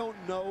is I don't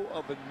know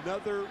of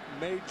another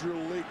major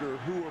leaguer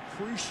who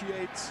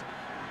appreciates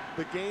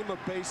the game of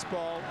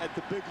baseball at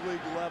the big league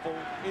level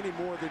any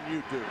more than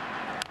you do.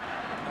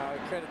 I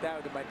credit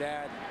that to my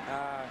dad.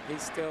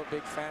 He's still a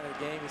big fan of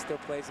the game. He still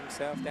plays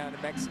himself down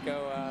in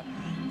Mexico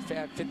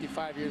at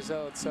 55 years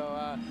old. So,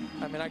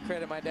 I mean, I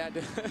credit my dad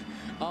to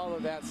all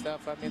of that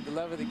stuff. I mean, the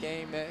love of the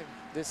game.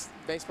 This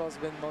baseball has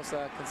been the most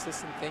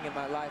consistent thing in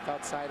my life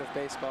outside of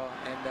baseball.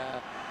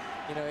 And,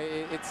 you know,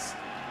 it's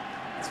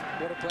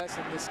what a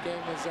blessing this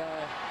game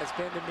has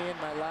been to me and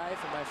my life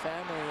and my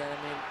family. And,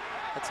 I mean,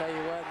 I tell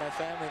you what, my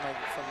family,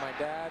 from my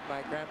dad,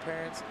 my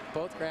grandparents,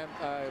 both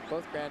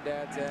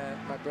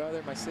granddads, my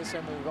brother, my sister,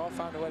 I mean, we've all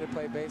found a way to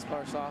play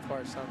baseball or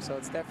softball or something, so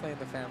it's definitely in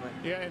the family.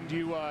 Yeah, and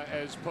you,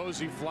 as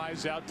Posey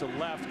flies out to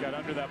left, got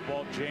under that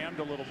ball, jammed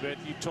a little bit.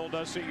 You told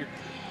us that your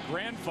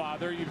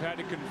grandfather, you've had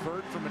to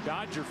convert from a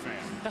Dodger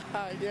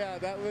fan. Yeah,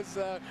 that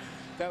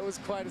was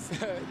quite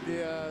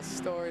the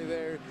story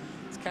there.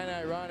 It's kind of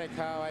ironic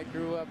how I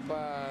grew up,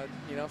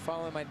 you know,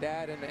 following my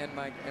dad and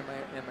my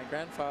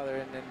grandfather,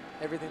 and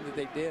everything that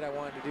they did, I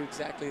wanted to do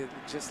exactly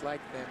just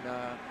like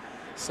them.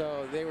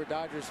 So they were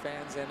Dodgers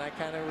fans, and I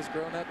kind of was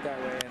grown up that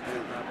way,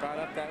 and brought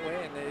up that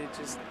way, and it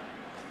just,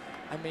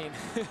 I mean.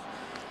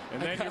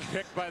 And then you're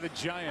picked by the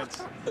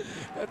Giants.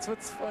 That's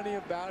what's funny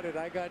about it.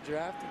 I got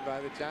drafted by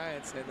the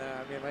Giants, and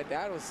I mean, my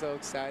dad was so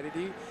excited.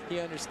 He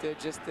understood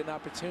just an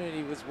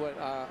opportunity was what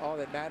all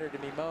that mattered to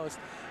me most.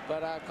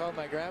 But I called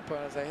my grandpa,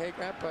 and I was like, "Hey,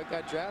 Grandpa, I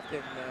got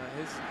drafted."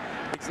 And his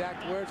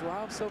exact words, "Well,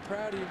 I'm so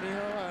proud of you,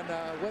 mijo. On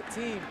what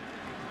team?"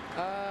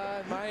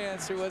 My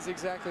answer was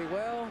exactly,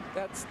 "Well,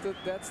 that's the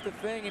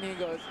thing." And he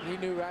goes, he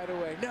knew right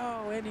away,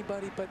 "No,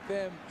 anybody but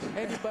them,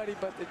 anybody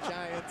but the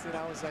Giants." And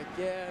I was like,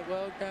 "Yeah,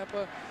 well,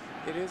 Grandpa,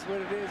 it is what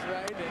it is,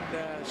 right?"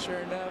 And sure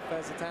enough,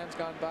 as the time's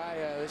gone by,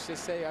 let's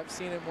just say I've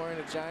seen him wearing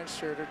a Giants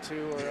shirt or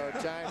two, or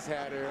a Giants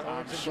hat, or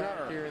orange and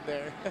black here and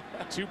there.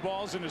 2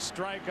 balls and a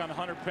strike on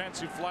Hunter Pence,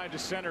 who fly to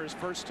center his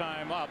first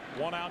time up.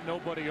 1 out,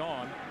 nobody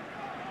on.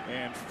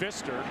 And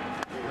Pfister,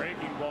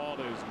 breaking ball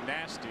is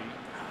nasty.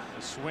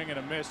 A swing and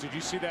a miss. Did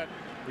you see that?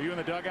 Were you in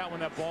the dugout when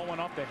that ball went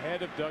off the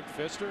head of Doug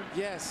Pfister?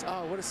 Yes.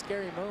 Oh, what a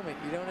scary moment.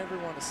 You don't ever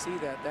want to see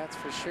that, that's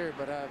for sure.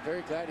 But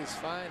very glad he's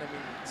fine. I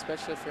mean,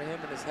 especially for him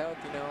and his health,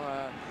 you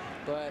know.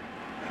 But,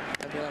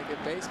 I mean, like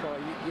in baseball,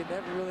 you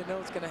never really know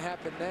what's going to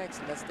happen next,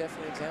 and that's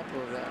definitely an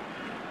example of that.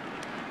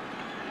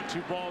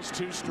 2 balls,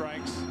 2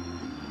 strikes.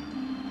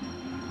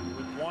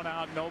 With 1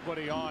 out,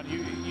 nobody on.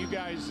 You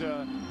guys...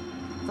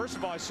 First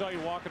of all, I saw you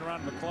walking around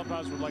in the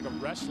clubhouse with like a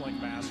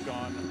wrestling mask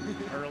on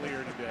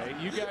earlier today.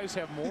 You guys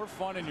have more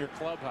fun in your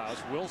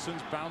clubhouse.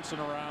 Wilson's bouncing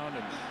around,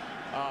 and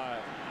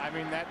I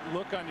mean, that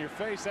look on your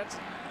face, that's,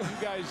 you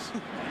guys,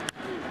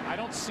 I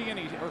don't see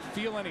any or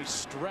feel any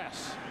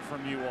stress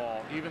from you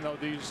all, even though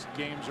these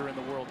games are in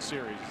the World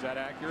Series. Is that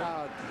accurate?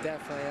 Oh,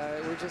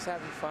 definitely. We're just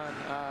having fun.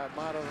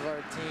 Motto of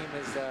our team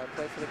is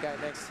play for the guy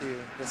next to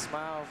you. The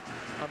smile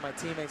on my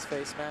teammate's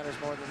face matters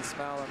more than the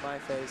smile on my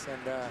face,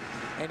 and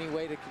any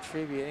way to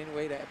contribute, any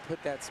way to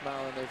put that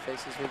smile on their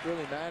faces, what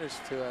really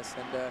matters to us.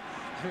 And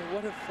I mean,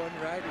 what a fun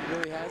ride it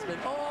really has been.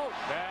 Oh!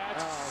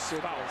 That's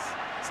goodness.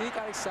 See, you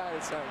got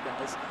excited, sorry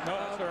guys. No,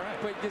 that's all right.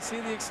 But you see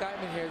the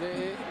excitement here.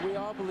 We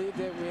all believe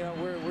that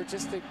we're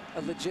just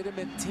a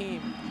legitimate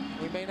team.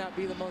 We may not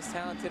be the most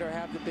talented or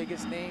have the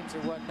biggest names or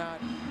whatnot,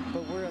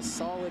 but we're a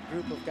solid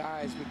group of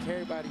guys. We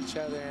care about each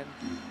other, and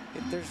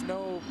there's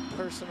no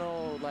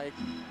personal like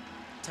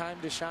time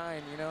to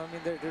shine. You know, I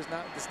mean,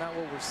 that's not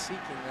what we're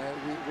seeking.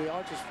 We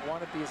all just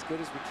want to be as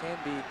good as we can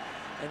be,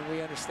 and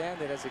we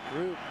understand that as a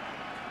group,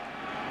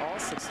 all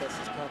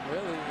successes come,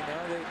 really, you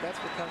know, that's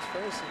what comes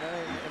first, you know,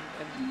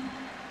 and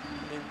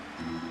I mean,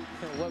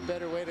 what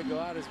better way to go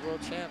out as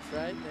world champs,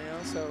 right? You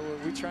know, so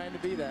we're trying to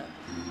be that.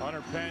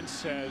 Hunter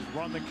Pence has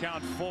run the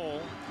count full.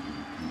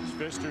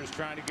 Pfister's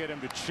trying to get him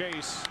to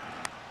chase.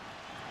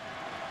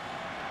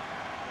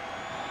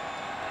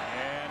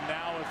 And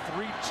now a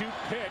 3-2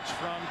 pitch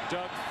from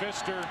Doug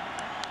Pfister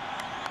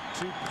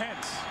to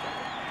Pence.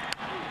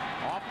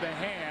 Off the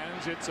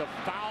hands, it's a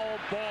foul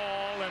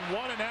ball, and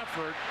what an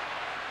effort.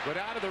 But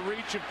out of the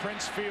reach of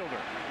Prince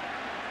Fielder.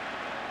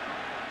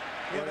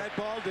 Yeah, that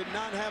ball did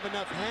not have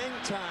enough hang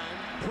time.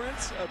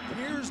 Prince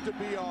appears to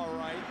be all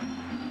right.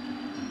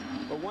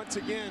 But once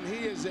again,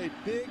 he is a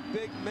big,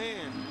 big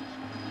man.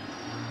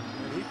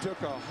 And he took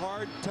a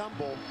hard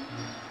tumble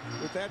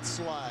with that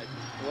slide.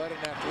 What an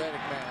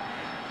athletic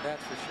man,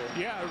 that's for sure.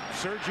 Yeah,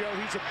 Sergio,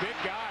 he's a big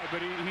guy,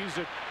 but he's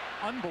an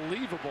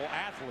unbelievable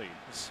athlete.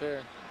 Yes,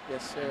 sir.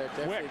 Yes, sir. I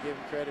definitely give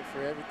him credit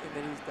for everything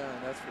that he's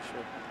done, that's for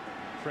sure.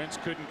 Prince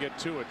couldn't get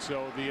to it,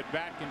 so the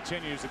at-bat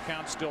continues. The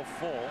count's still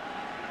full.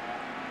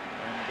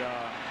 And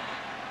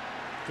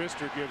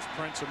Pfister gives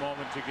Prince a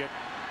moment to get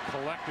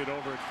collected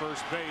over at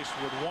first base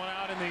with one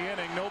out in the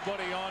inning.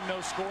 Nobody on, no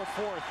score,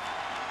 fourth.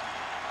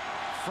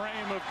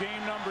 Frame of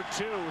game number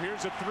 2.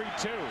 Here's a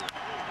 3-2.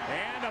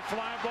 And a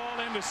fly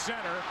ball into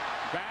center.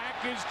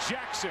 Back is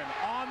Jackson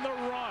on the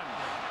run.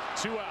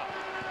 2 out.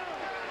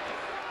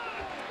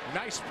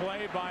 Nice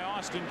play by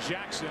Austin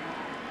Jackson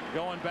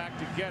going back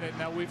to get it.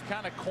 Now we've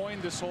kind of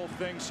coined this whole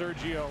thing,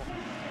 Sergio,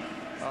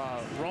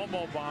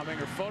 Romo bombing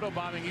or photo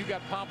bombing. You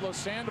got Pablo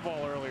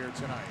Sandoval earlier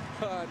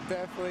tonight.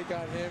 Definitely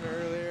got him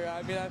earlier.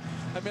 I mean,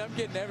 I'm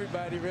getting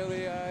everybody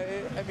really.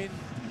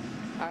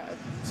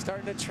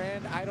 Starting a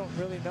trend. I don't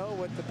really know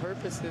what the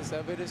purpose is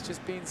of it. It's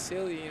just being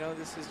silly. You know,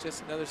 this is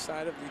just another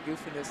side of the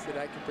goofiness that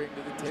I can bring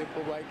to the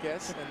table, I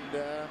guess.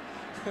 And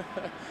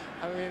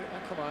I mean,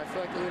 come on, I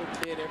feel like a little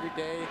kid every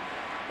day.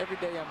 Every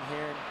day I'm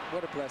hearing.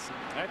 What a blessing.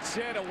 That's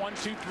it. A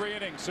 1-2-3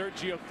 inning.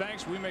 Sergio,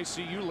 thanks. We may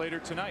see you later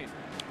tonight.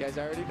 You guys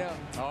already know.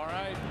 All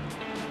right.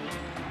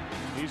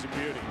 He's a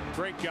beauty.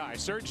 Great guy.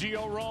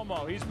 Sergio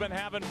Romo. He's been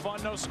having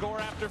fun. No score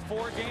after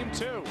 4. Game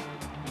 2.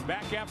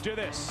 Back after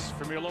this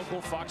from your local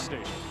Fox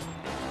station.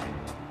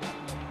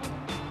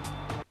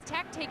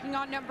 Tech taking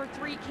on number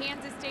 3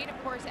 Kansas State.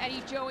 Of course,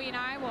 Eddie, Joey, and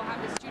I will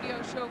have the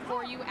studio show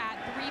for you at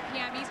 3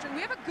 p.m. Eastern.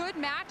 We have a good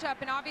matchup,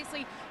 and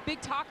obviously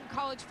big talk in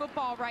college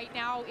football right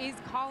now is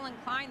Colin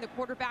Klein, the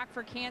quarterback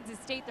for Kansas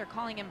State. They're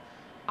calling him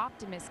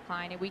Optimus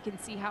Klein, and we can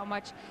see how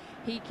much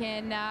he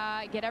can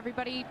get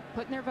everybody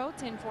putting their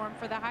votes in for him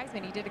for the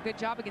Heisman. He did a good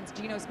job against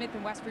Geno Smith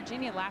in West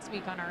Virginia last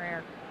week on our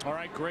air. All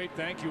right, great.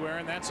 Thank you,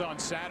 Aaron. That's on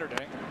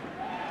Saturday.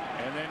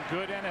 And then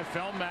good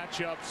NFL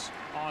matchups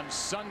on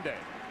Sunday.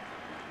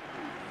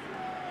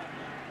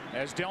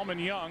 As Delman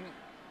Young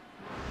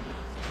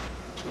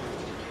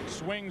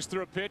swings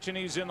through a pitch and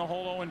he's in the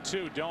hole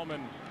 0-2.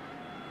 Delman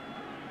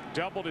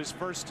doubled his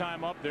first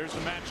time up. There's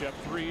the matchup.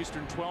 3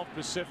 Eastern, 12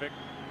 Pacific.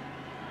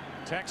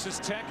 Texas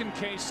Tech and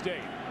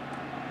K-State.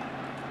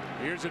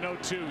 Here's an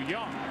 0-2.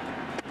 Young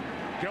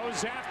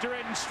goes after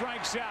it and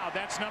strikes out.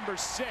 That's number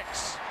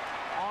 6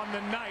 on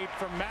the night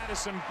for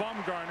Madison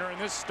Bumgarner, and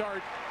this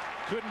start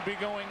couldn't be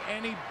going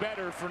any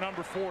better for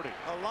number 40.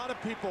 A lot of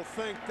people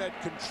think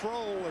that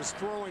Control is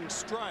throwing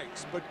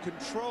strikes, but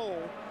Control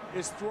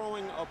is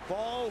throwing a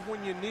ball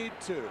when you need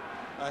to.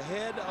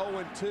 Ahead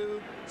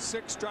 0-2,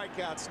 6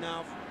 strikeouts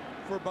now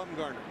for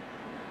Bumgarner.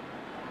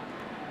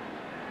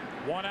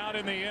 1 out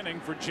in the inning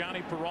for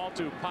Johnny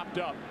Peralta, who popped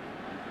up.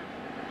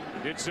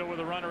 Did so with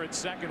a runner at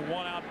second.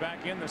 1 out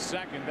back in the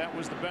second. That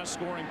was the best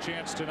scoring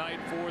chance tonight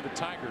for the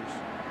Tigers.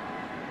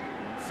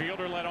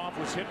 Fielder led off,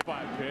 was hit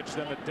by a pitch,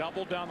 then the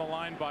double down the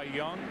line by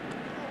Young.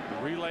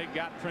 The relay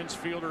got Prince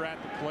Fielder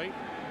at the plate.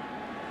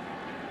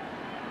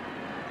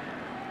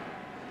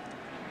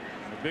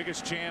 The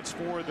biggest chance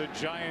for the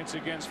Giants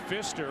against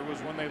Pfister was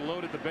when they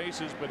loaded the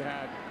bases but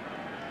had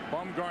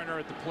Bumgarner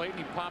at the plate, and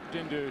he popped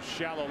into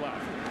shallow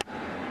left.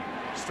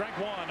 Strike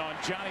 1 on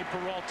Johnny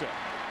Peralta.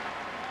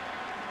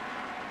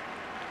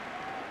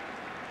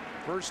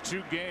 First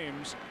 2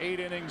 games,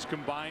 8 innings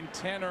combined,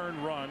 10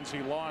 earned runs. He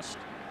lost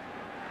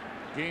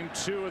Game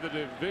 2 of the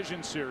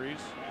division series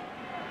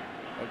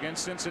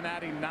against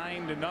Cincinnati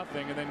 9-0,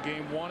 and then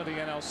Game 1 of the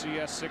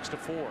NLCS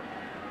 6-4.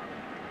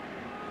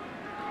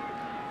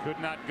 Could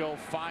not go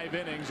 5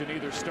 innings in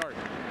either start.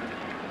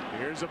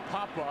 Here's a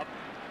pop-up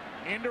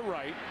into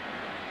right,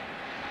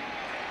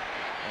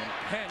 and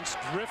Pence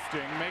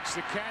drifting makes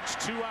the catch.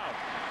 2 out.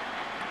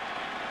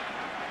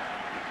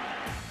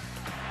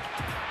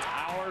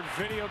 Our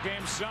video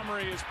game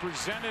summary is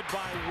presented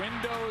by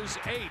Windows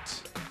 8.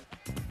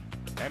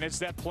 And it's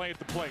that play at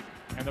the plate.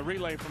 And the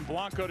relay from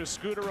Blanco to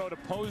Scutaro to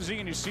Posey.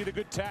 And you see the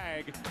good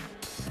tag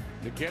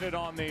to get it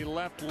on the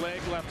left leg,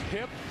 left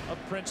hip of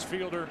Prince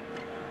Fielder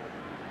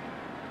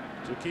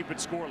to keep it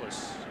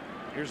scoreless.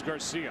 Here's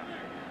Garcia.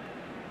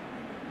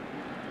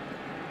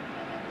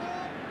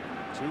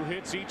 2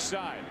 hits each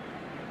side.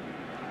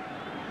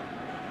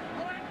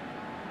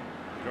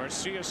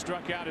 Garcia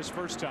struck out his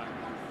first time.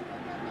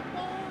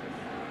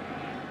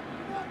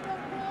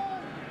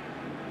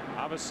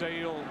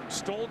 Avisail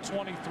stole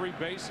 23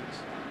 bases,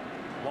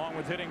 along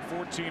with hitting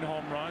 14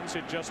 home runs,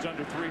 hit just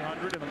under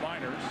 300 in the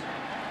minors.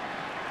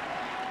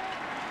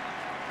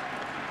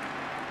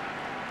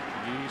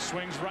 He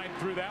swings right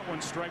through that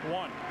one, strike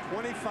 1.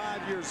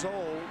 25 years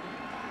old,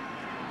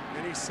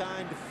 and he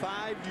signed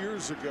 5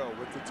 years ago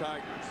with the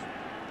Tigers.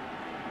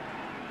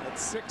 At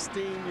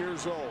 16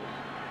 years old.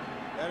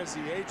 That is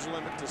the age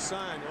limit to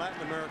sign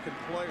Latin American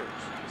players.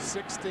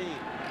 16.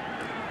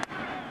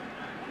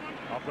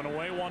 Up and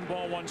away, 1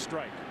 ball, 1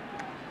 strike.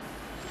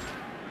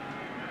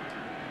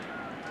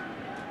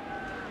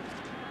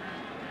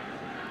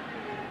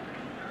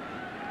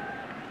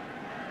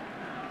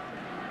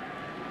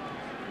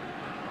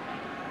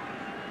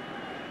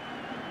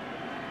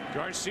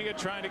 Garcia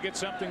trying to get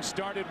something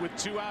started with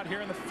 2 out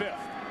here in the 5th.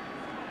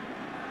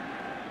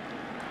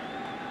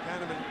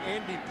 Kind of an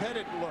Andy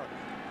Pettit look.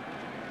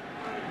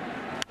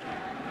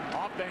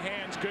 Off the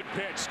hands, good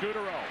pitch.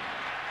 Scutaro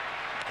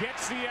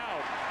gets the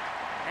out.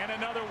 And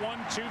another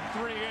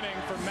 1-2-3 inning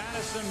for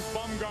Madison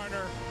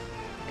Bumgarner.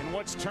 in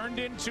what's turned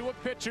into a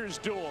pitcher's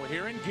duel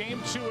here in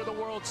Game 2 of the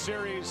World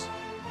Series.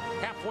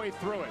 Halfway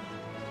through it,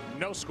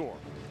 no score.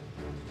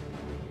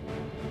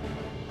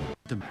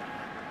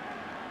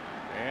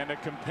 And a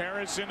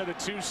comparison of the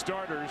two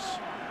starters.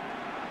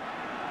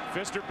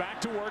 Pfister back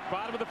to work,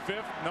 bottom of the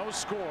 5th, no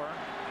score.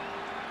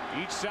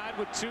 Each side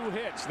with 2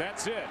 hits,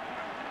 that's it.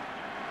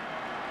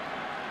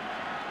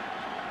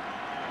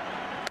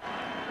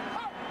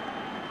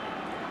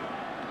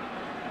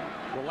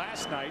 Well,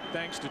 last night,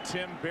 thanks to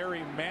Tim,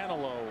 Barry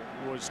Manilow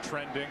was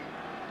trending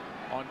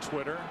on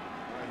Twitter.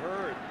 I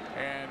heard.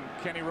 And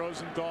Kenny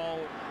Rosenthal,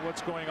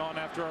 what's going on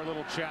after our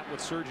little chat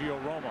with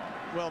Sergio Romo?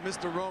 Well,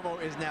 Mr.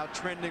 Romo is now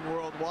trending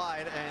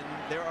worldwide, and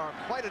there are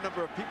quite a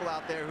number of people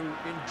out there who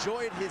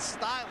enjoyed his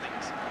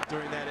stylings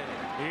during that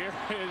inning. Here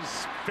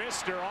is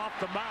Pfister off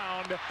the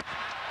mound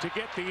to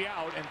get the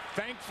out, and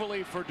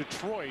thankfully for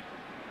Detroit,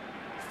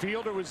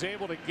 Fielder was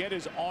able to get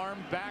his arm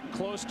back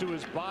close to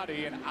his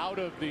body and out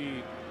of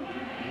the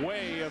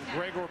way of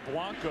Gregor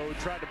Blanco, who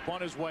tried to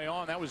bunt his way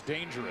on. That was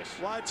dangerous.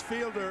 Watch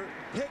Fielder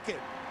pick it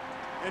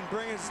and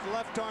bring his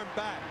left arm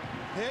back.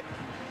 Hit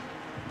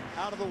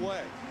out of the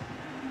way.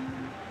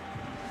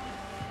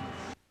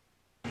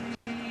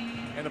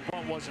 And the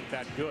bunt wasn't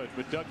that good,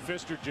 but Doug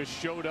Pfister just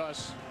showed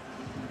us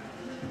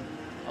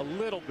a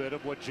little bit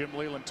of what Jim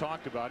Leyland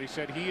talked about. He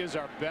said he is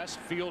our best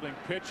fielding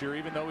pitcher,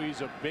 even though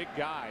he's a big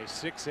guy,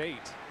 6'8".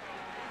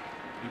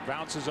 He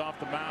bounces off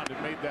the mound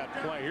and made that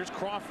play. Here's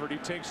Crawford. He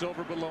takes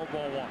over below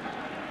ball 1.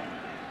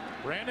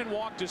 Brandon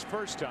walked his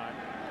first time.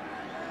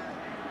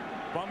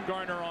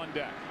 Bumgarner on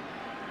deck.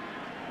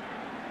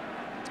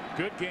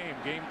 Good game,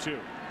 Game 2.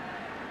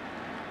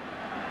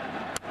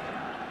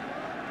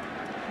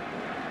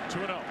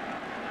 2-0.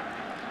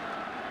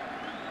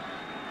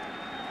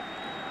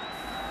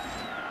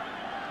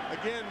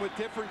 Again, with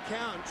different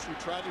counts, you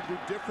try to do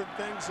different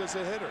things as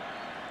a hitter.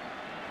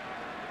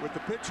 With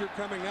the pitcher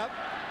coming up,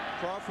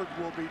 Crawford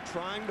will be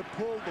trying to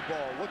pull the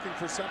ball, looking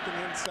for something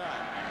inside,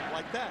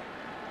 like that.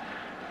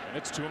 And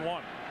it's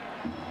 2-1.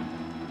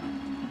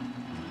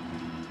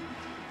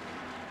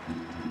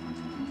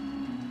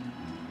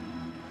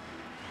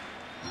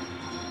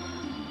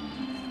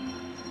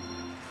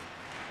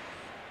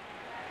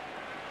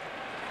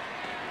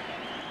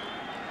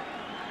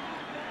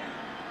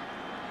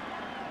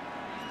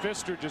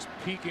 Pfister just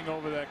peeking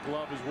over that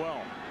glove as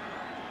well.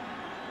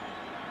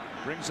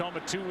 Brings home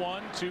a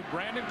 2-1 to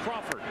Brandon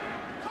Crawford.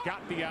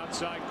 Got the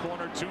outside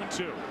corner,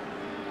 2-2.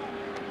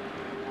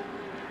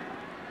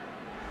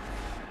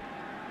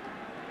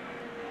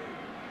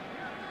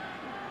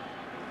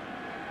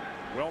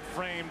 Well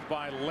framed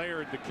by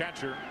Laird, the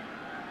catcher.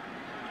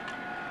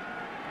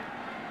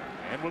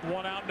 And with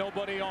 1 out,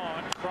 nobody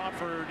on,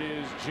 Crawford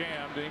is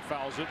jammed and he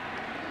fouls it.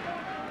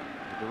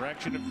 The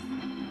direction of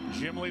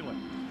Jim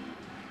Leyland,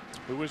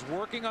 who is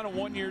working on a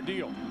 1-year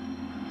deal.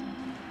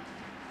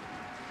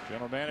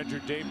 General Manager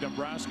Dave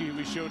Dombrowski, who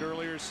we showed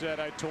earlier, said,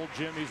 I told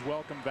Jim he's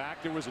welcome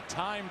back. There was a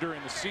time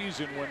during the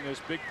season when this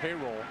big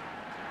payroll,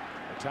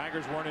 the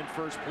Tigers weren't in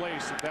first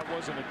place, that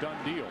wasn't a done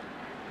deal.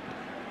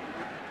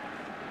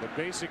 But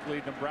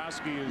basically,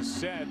 Dombrowski has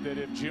said that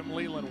if Jim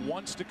Leyland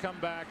wants to come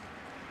back,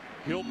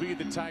 he'll be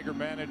the Tiger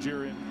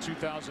manager in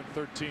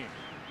 2013.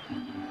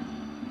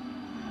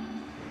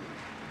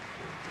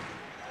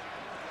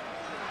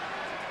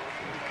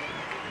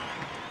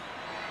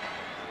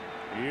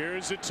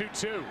 Here's a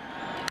 2-2.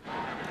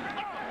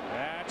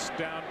 That's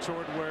down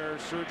toward where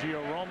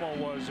Sergio Romo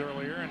was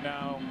earlier, and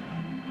now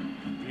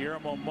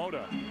Guillermo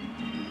Mota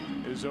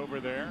is over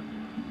there.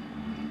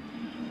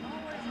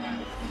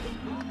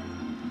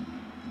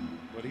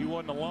 But he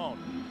wasn't alone.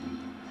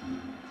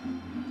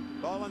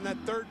 Ball in that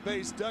third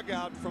base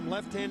dugout from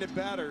left-handed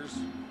batters.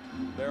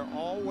 They're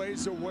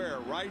always aware.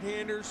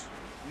 Right-handers,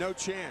 no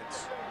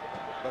chance.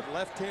 But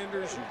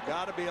left-handers, you've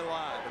got to be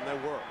alive, and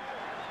they were.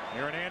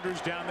 Aaron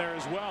Andrews down there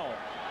as well.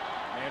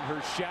 And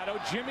her shadow,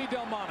 Jimmy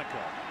Delmonico.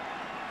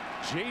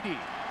 JD.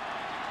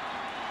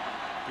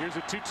 Here's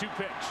a 2-2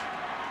 pitch.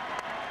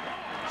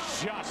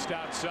 Just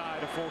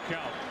outside a full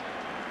count.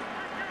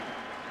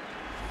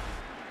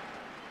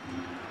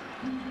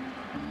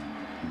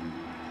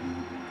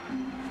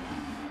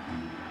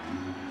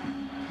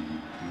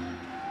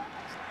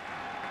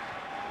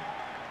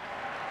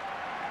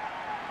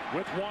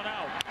 With 1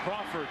 out,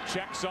 Crawford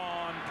checks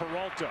on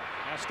Peralta.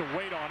 Has to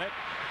wait on it.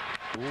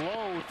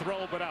 Low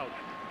throw, but out.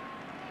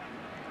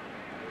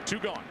 2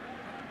 gone.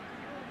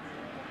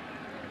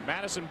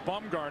 Madison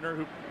Bumgarner,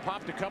 who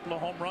popped a couple of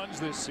home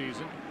runs this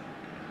season,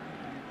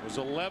 was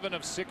 11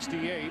 of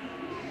 68,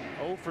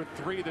 0 for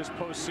 3 this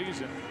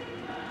postseason.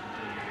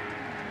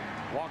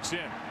 Walks in.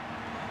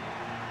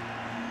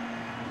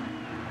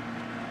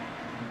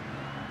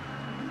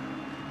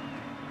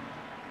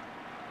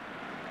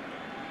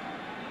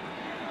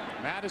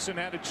 Madison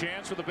had a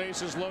chance with the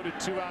bases loaded,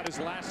 2 out his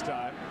last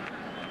time,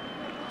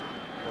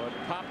 but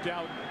popped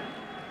out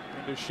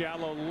into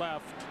shallow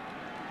left.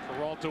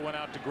 Peralta went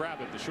out to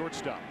grab it, the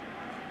shortstop.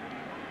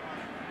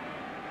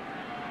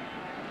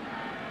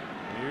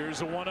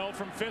 Here's a 1-0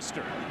 from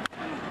Pfister.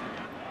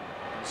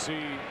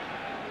 See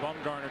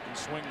Bumgarner can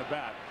swing the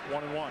bat.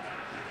 1-1.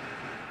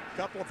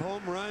 Couple of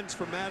home runs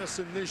for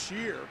Madison this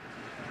year.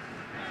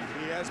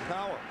 He has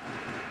power.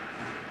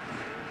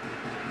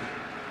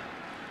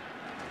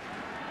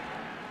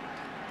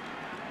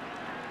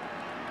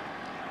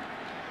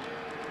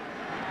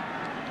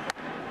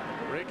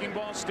 Breaking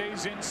ball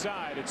stays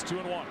inside. It's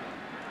 2-1.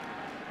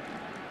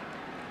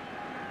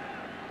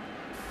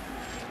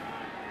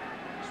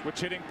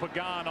 Switch hitting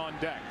Pagan on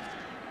deck.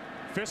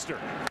 Pfister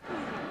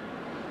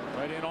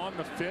right in on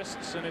the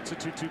fists, and it's a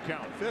 2-2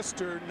 count.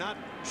 Pfister not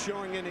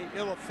showing any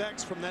ill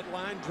effects from that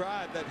line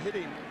drive that hit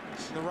him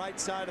in the right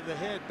side of the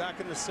head back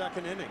in the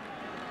second inning.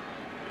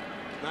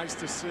 Nice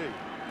to see.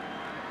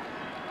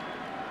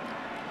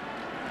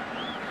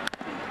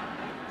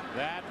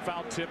 That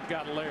foul tip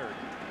got Laird.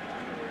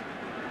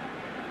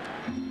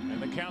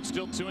 And the count's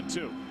still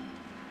 2-2.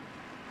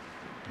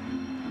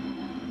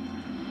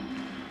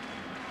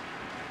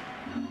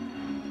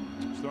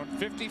 He's thrown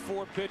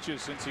 54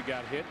 pitches since he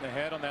got hit in the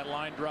head on that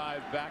line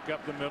drive back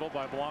up the middle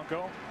by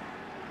Blanco.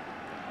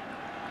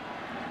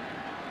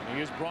 And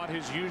he has brought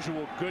his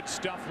usual good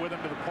stuff with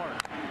him to the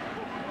park.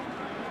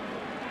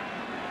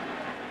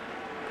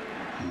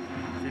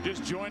 If you're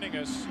just joining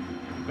us,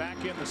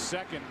 back in the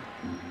second,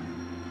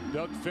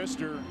 Doug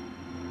Pfister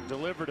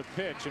delivered a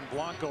pitch and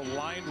Blanco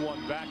lined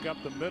one back up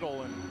the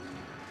middle, and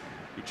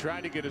he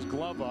tried to get his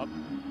glove up.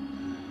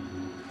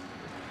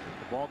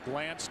 The ball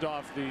glanced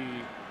off the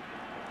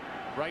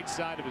right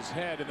side of his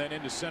head and then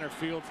into center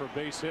field for a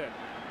base hit.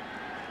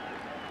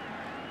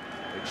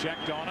 They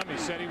checked on him. He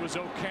said he was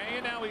okay,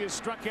 and now he has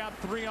struck out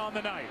 3 on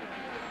the night.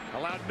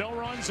 Allowed no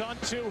runs on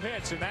 2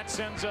 hits, and that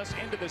sends us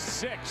into the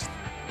 6th.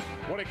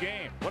 What a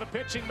game. What a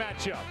pitching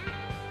matchup.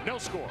 No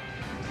score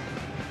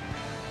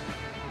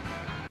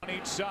on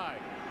each side.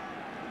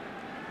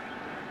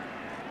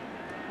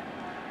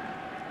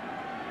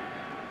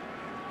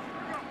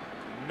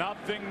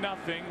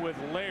 Nothing with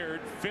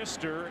Laird,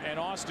 Pfister, and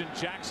Austin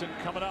Jackson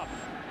coming up.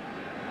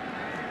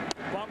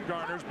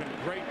 Bumgarner's been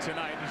great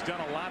tonight. He's done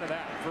a lot of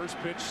that. First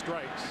pitch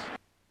strikes.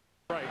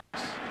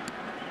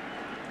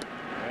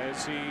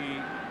 As he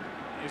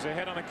is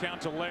ahead on the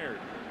count to Laird.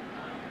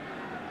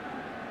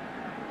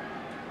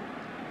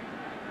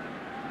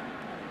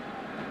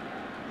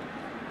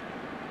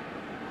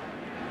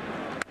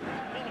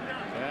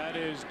 That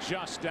is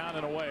just down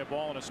and away. A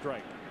ball and a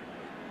strike.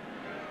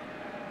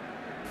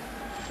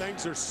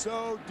 Things are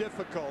so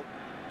difficult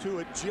to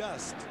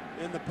adjust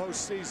in the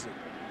postseason.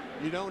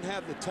 You don't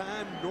have the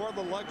time nor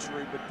the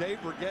luxury, but Dave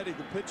Righetti,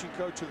 the pitching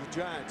coach of the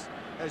Giants,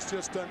 has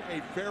just done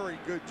a very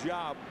good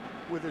job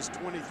with his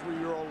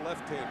 23-year-old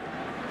left-hander.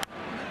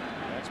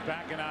 That's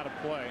backing out of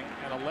play,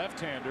 and a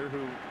left-hander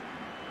who,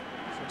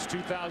 since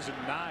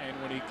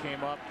 2009, when he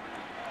came up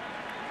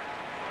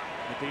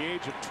at the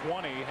age of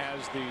 20,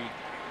 has the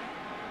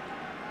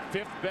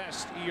 5th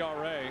best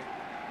ERA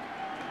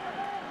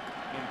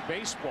in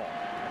baseball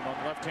among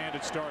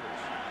left-handed starters.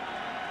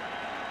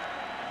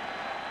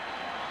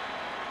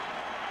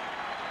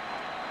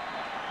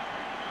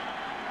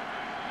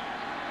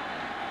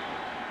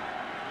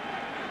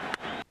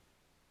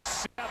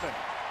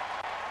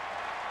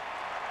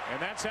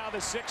 And that's how the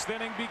 6th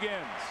inning begins.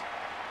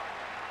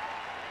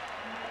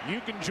 You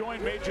can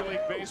join Major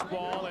League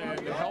Baseball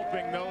in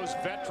helping those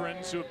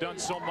veterans who have done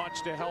so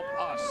much to help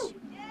us.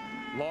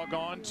 Log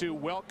on to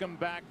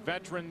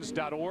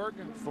welcomebackveterans.org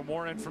for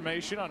more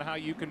information on how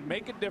you can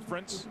make a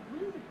difference.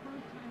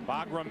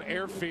 Bagram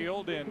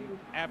Airfield in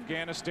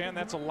Afghanistan.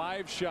 That's a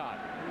live shot.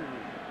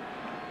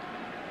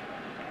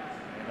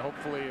 And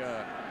hopefully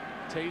a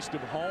taste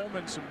of home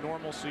and some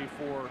normalcy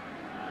for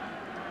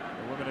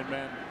the women and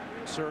men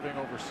serving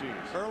overseas.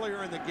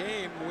 Earlier in the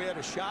game, we had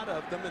a shot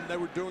of them, and they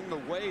were doing the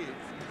wave.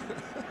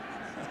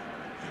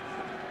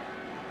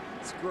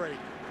 It's great.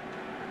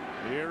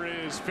 Here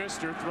is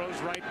Pfister, throws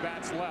right,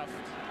 bats left,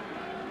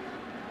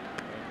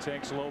 and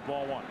takes low,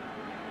 ball 1.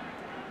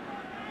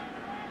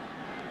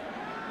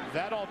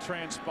 That all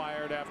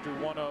transpired after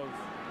one of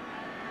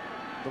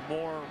the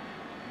more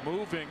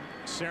moving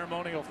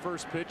ceremonial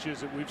first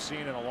pitches that we've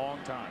seen in a long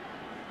time.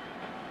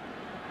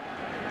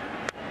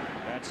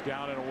 That's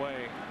down and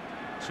away.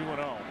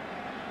 2-0.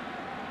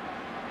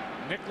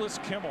 Nicholas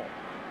Kimmel,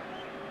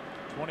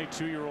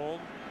 22-year-old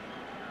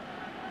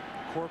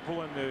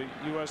corporal in the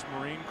U.S.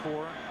 Marine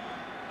Corps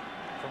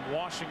from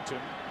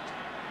Washington.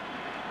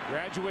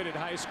 Graduated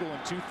high school in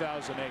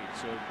 2008,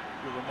 so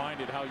you're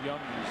reminded how young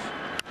these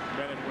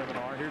men and women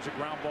are. Here's a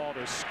ground ball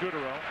to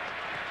Scudero.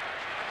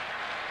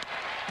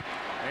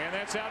 And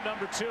that's out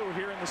number 2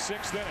 here in the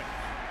 6th inning.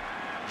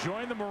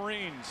 Joined the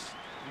Marines,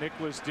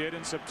 Nicholas did,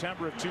 in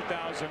September of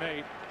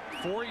 2008.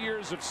 4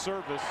 years of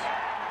service,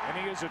 and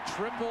he is a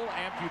triple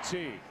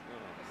amputee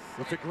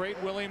with the great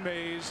Willie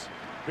Mays,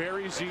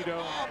 Barry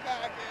Zito,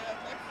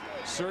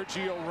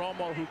 Sergio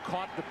Romo, who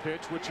caught the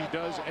pitch, which he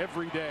does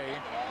every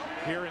day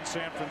here in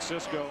San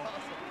Francisco.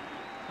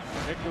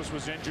 Nicholas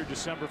was injured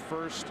December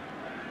 1st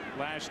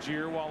last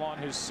year while on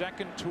his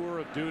 2nd tour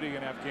of duty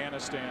in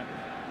Afghanistan.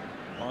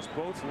 Lost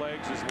both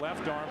legs, his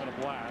left arm in a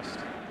blast.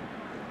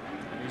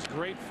 And He's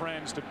great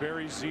friends to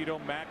Barry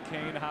Zito, Matt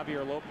Cain,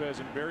 Javier Lopez,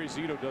 and Barry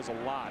Zito does a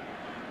lot.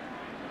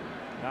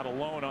 Not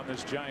alone on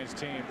this Giants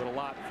team, but a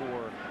lot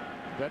for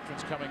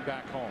veterans coming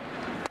back home.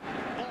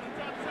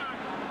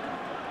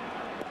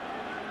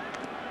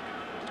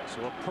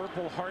 So a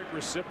Purple Heart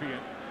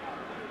recipient,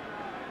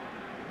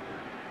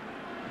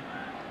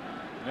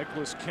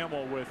 Nicholas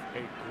Kimmel, with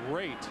a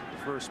great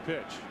first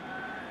pitch.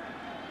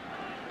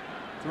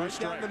 Through a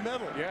strike. Down the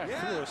middle. Yeah,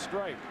 through a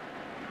strike.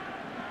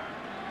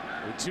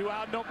 With 2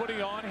 out, nobody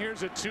on.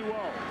 Here's a 2-0.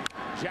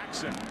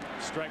 Jackson,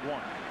 strike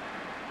 1.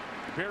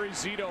 Barry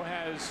Zito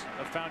has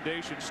a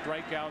foundation,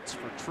 strikeouts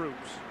for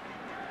troops.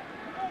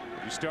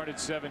 He started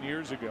 7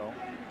 years ago.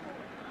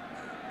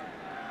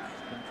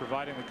 He's been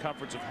providing the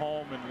comforts of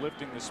home and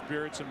lifting the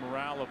spirits and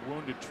morale of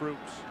wounded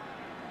troops.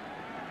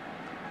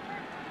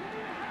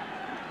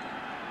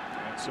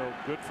 And so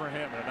good for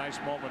him, and a nice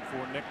moment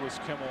for Nicholas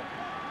Kimmel.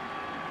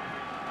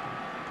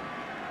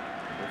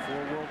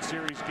 Before World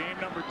Series game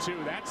number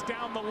 2. That's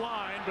down the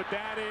line, but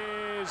that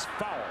is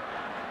foul.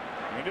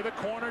 Into the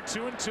corner,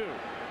 2-2.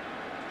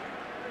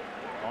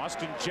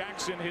 Austin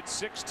Jackson hit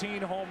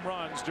 16 home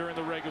runs during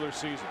the regular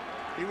season.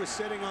 He was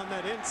sitting on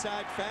that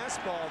inside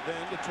fastball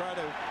then to try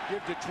to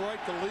give Detroit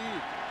the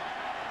lead.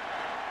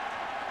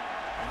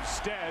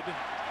 Instead,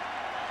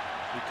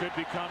 he could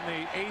become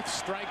the 8th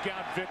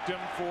strikeout victim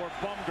for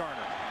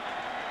Bumgarner.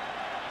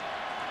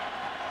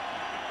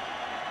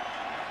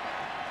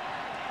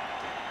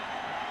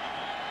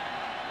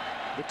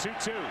 The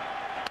 2-2.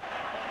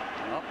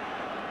 Up.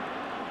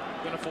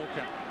 Then a full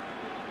count.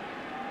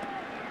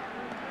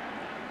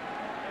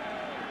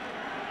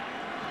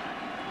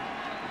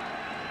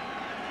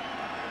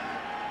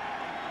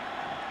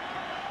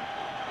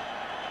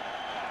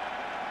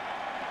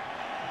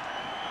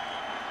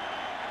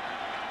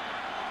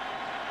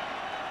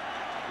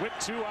 With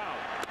 2 out.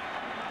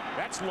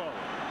 That's low.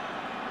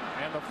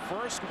 And the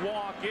first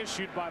walk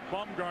issued by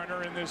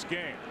Bumgarner in this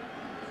game.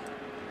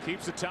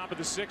 Keeps the top of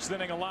the 6th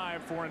inning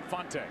alive for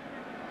Infante.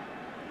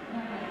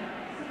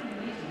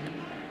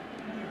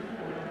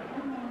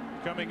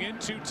 Coming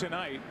into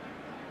tonight,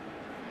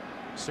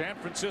 San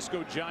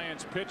Francisco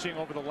Giants pitching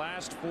over the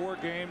last 4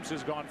 games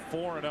has gone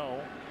 4-0,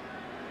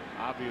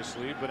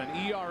 obviously, but an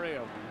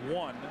ERA of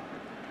 1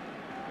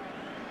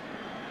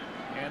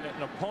 and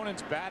an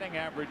opponent's batting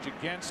average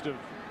against of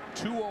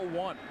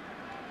 201.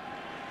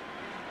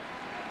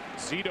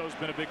 Zito's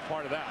been a big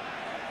part of that.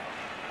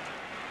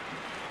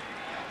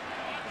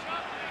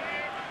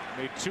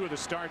 Made 2 of the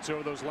starts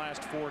over those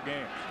last 4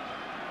 games.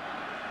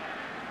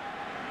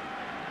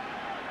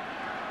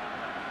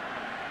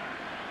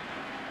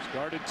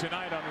 Started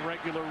tonight on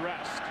regular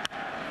rest.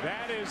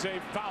 That is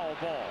a foul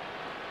ball.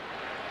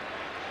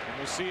 And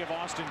we'll see if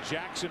Austin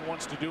Jackson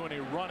wants to do any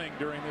running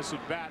during this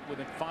at bat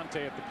with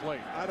Infante at the plate.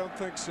 I don't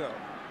think so.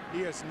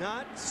 He has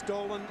not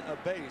stolen a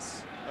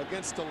base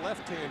against a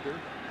left-hander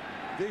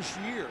this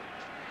year.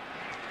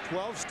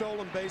 12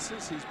 stolen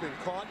bases. He's been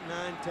caught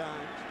 9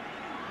 times.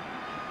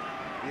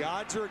 The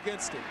odds are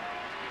against him.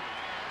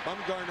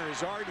 Bumgarner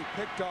has already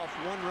picked off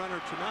 1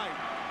 runner tonight,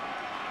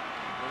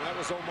 and that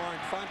was Omar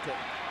Infante.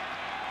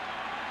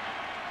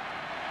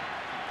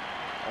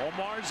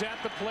 Omar's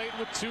at the plate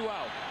with 2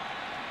 out.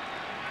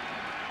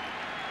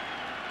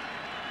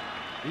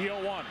 The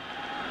 0-1.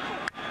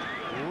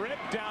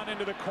 Ripped down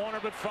into the corner,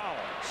 but foul.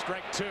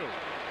 Strike 2.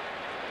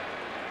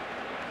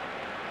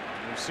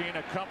 We've seen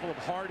a couple of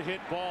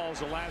hard-hit balls.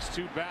 The last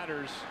 2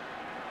 batters,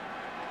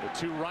 the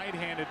 2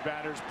 right-handed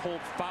batters,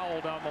 pulled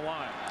foul down the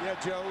line. Yeah,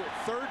 Joe,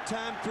 3rd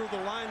time through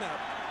the lineup.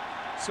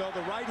 So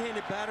the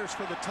right-handed batters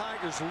for the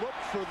Tigers look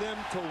for them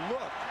to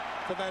look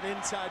for that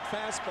inside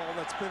fastball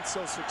that's been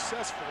so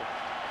successful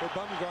for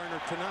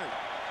Bumgarner tonight.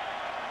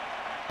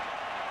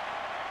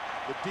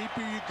 The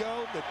deeper you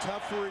go, the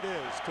tougher it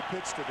is to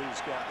pitch to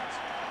these guys.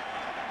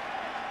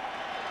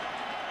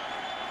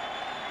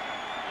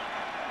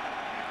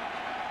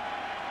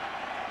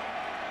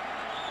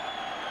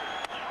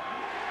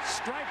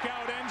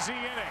 Strikeout ends the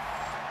inning.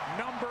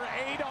 Number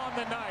 8 on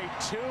the night,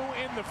 2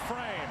 in the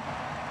frame.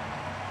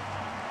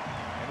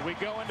 And we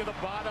go into the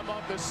bottom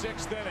of the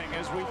 6th inning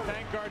as we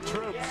thank our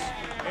troops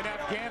in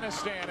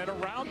Afghanistan and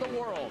around the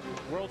world.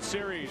 World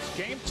Series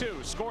Game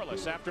 2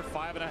 scoreless after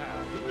 5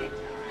 1/2.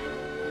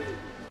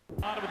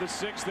 Bottom of the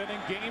 6th inning,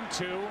 Game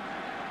 2.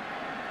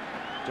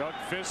 Doug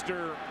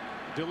Fister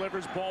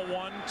delivers ball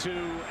 1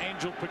 to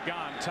Angel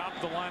Pagan. Top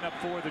of the lineup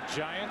for the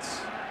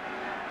Giants.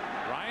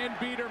 Ryan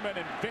Biederman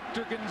and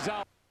Victor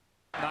Gonzalez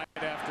night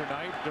after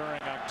night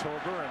during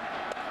October, and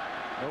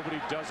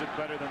nobody does it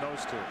better than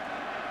those 2.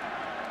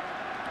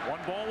 1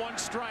 ball, 1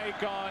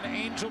 strike on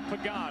Angel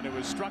Pagan, who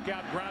was struck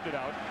out, grounded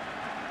out.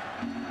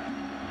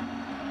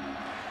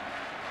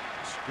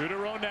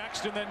 Scudero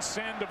next, and then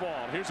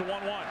Sandoval. Here's a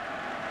 1-1.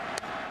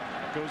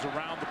 Goes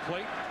around the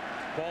plate.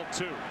 Ball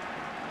 2.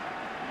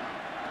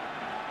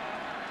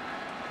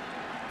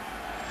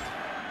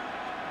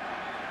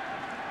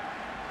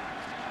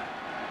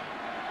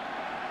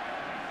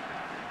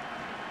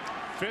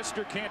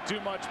 Fister can't do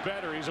much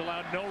better. He's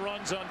allowed no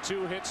runs on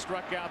 2 hits,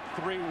 struck out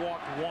 3,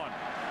 walked 1.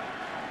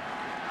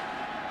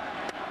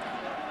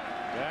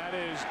 That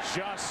is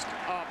just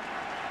up,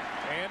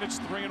 and it's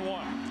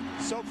 3-1.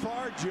 So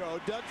far, Joe,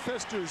 Doug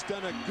Fister's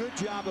done a good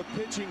job of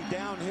pitching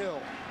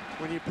downhill.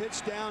 When you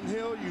pitch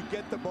downhill, you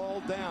get the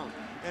ball down.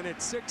 And at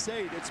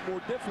 6'8", it's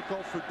more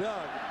difficult for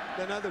Doug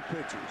than other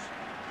pitchers.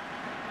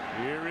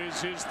 Here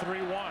is his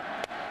 3-1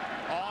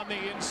 on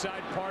the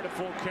inside part of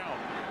full count.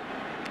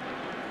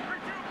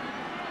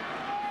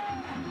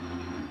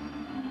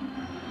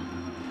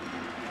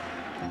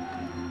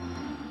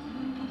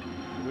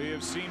 We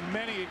have seen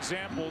many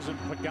examples, and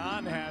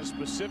Pagan has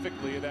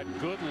specifically, of that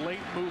good late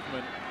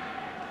movement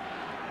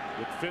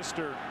that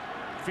Fister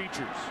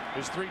features.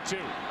 His 3-2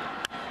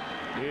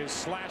 is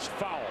slash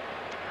foul.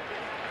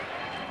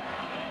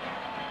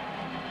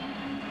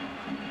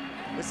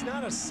 It's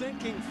not a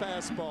sinking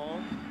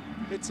fastball.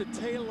 It's a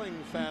tailing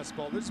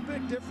fastball. There's a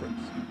big difference.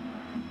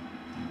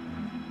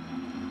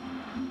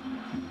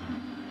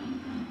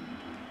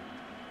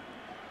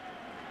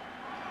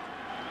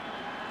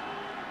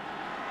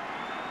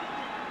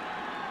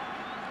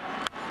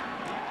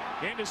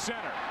 Into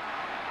center.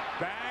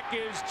 Back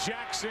is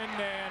Jackson,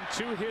 and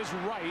to his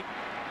right,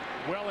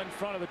 well in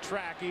front of the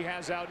track, he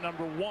has out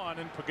number 1,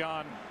 and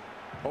Pagan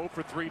 0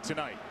 for 3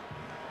 tonight.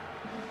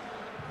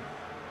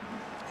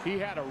 He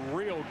had a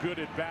real good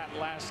at bat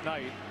last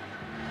night,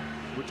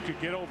 which could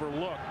get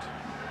overlooked.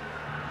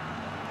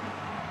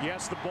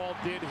 Yes, the ball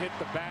did hit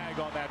the bag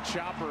on that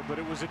chopper, but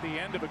it was at the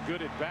end of a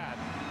good at bat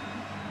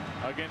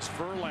against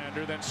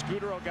Verlander. Then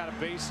Scudero got a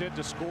base hit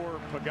to score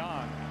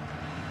Pagan.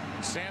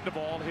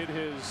 Sandoval hit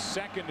his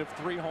second of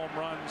 3 home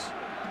runs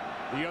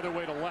the other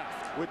way to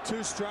left. With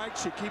 2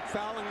 strikes, you keep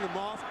fouling them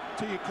off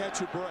till you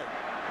catch a break.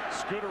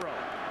 Scudero,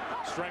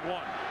 strike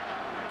 1.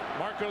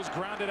 Marcos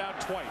grounded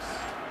out twice.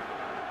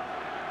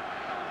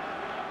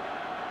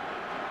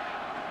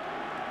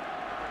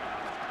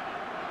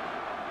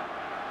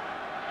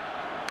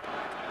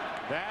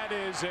 That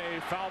is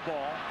a foul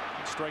ball.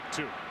 Strike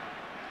 2.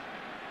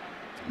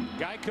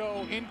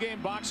 Geico in-game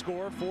box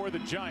score for the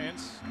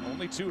Giants.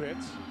 Only 2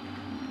 hits.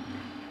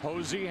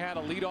 Posey had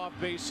a leadoff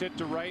base hit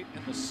to right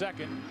in the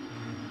second.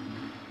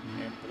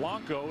 And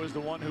Blanco is the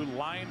one who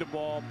lined the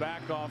ball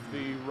back off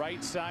the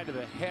right side of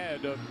the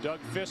head of Doug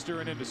Fister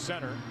and into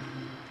center.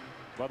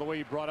 By the way,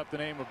 he brought up the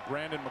name of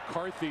Brandon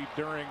McCarthy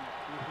during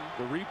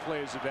the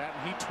replays of that,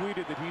 and he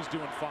tweeted that he's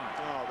doing fine.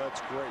 Oh, that's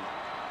great.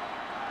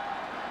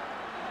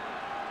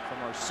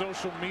 From our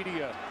social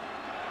media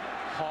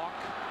hawk,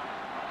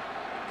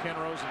 Ken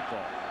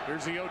Rosenthal.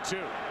 Here's the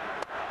 0-2.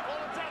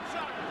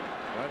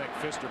 I think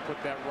Fister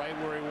put that right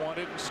where he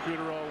wanted, and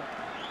Scudero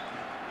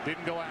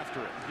didn't go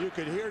after it. You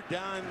could hear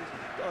Dan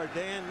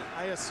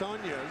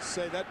Iasonia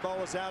say that ball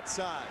was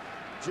outside,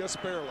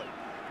 just barely.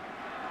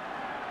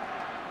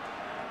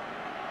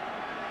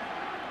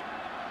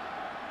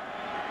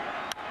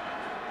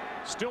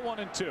 Still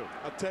 1-2.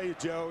 I'll tell you,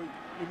 Joe,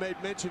 you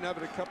made mention of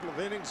it a couple of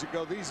innings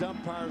ago. These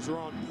umpires are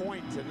on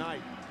point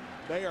tonight.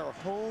 They are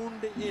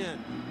honed in.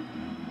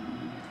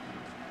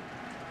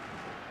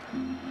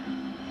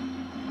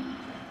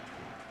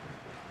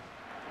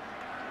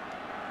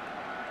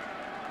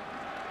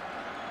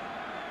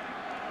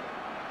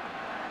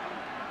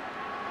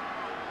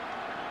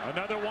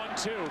 Another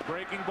 1-2.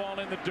 Breaking ball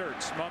in the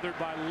dirt. Smothered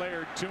by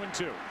Laird.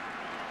 2-2.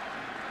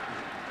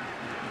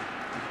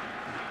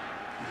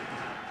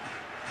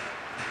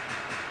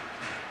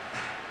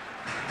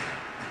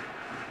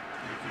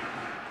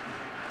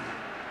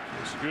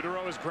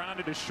 Scudero has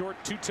grounded a short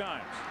 2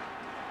 times.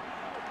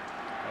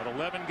 An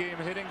 11-game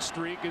hitting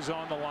streak is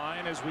on the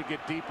line as we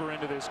get deeper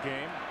into this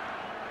game.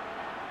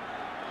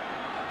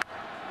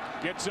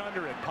 Gets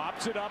under it.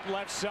 Pops it up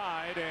left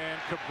side, and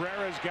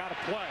Cabrera's got to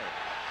play.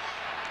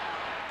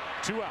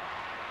 2 out.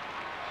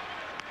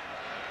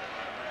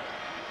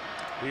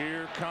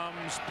 Here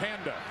comes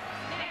Panda.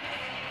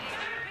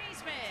 Third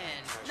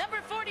baseman,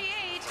 number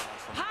 48,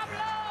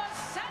 Pablo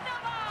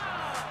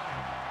Sandoval.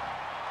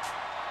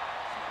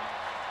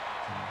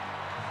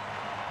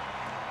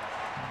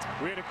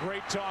 We had a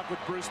great talk with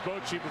Bruce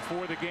Bochy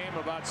before the game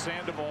about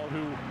Sandoval,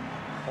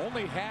 who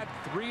only had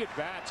 3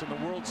 at-bats in the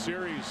World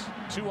Series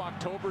 2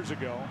 Octobers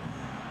ago.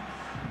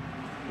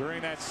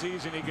 During that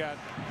season, he got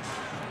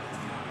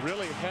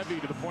really heavy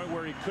to the point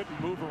where he couldn't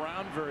move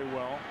around very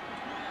well.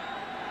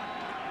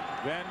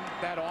 Then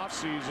that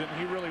offseason,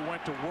 he really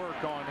went to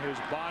work on his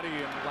body,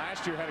 and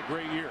last year had a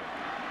great year.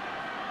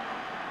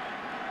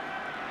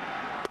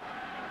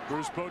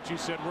 Bruce Bochy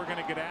said we're going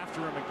to get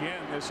after him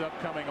again this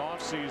upcoming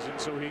offseason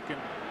so he can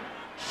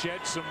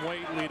shed some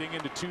weight leading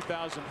into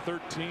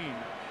 2013.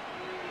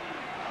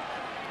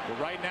 But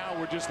right now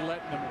we're just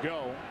letting him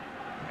go.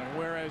 And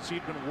whereas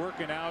he'd been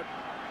working out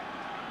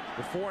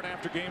before and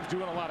after games,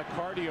 doing a lot of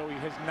cardio, he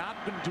has not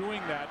been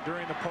doing that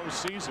during the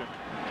postseason.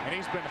 And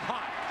he's been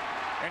hot.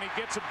 And he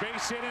gets a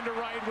base hit into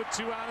right with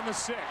 2 out in the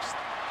 6th.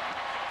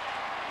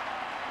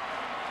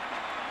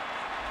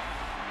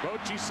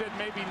 Bochy said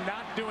maybe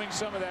not doing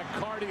some of that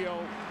cardio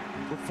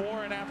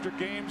before and after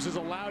games has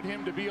allowed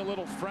him to be a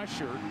little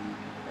fresher.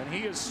 And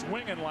he is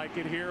swinging like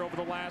it here over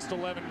the last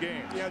 11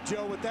 games. Yeah,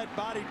 Joe, with that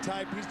body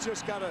type, he's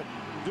just got to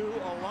do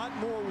a lot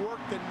more work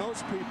than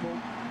most people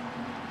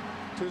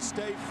to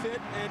stay fit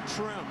and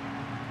trim,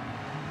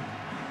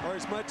 or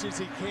as much as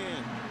he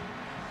can.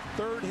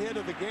 Third hit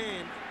of the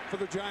game for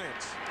the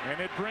Giants. And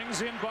it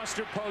brings in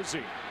Buster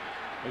Posey.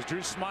 As Drew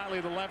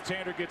Smyly, the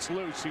left-hander, gets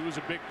loose. He was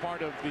a big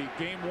part of the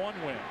Game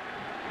 1 win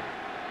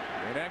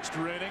in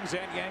extra innings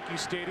at Yankee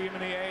Stadium in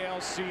the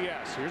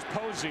ALCS. Here's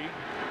Posey.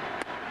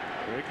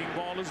 Breaking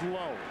ball is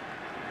low.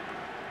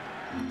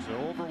 So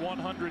over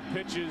 100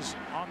 pitches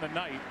on the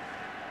night.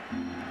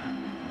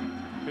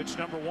 Pitch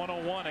number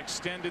 101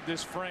 extended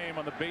this frame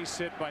on the base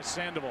hit by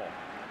Sandoval.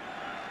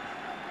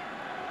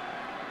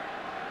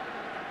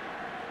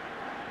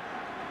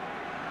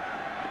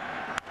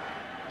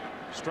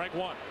 Strike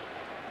one.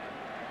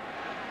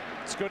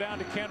 Let's go down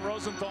to Ken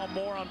Rosenthal.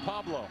 More on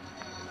Pablo.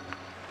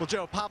 Well,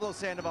 Joe, Pablo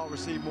Sandoval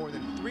received more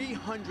than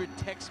 300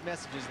 text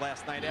messages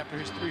last night after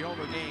his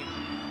 3-homer game.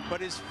 But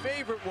his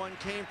favorite one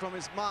came from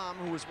his mom,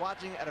 who was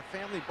watching at a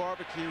family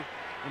barbecue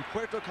in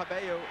Puerto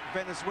Cabello,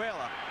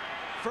 Venezuela.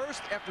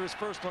 First, after his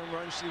first home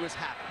run, she was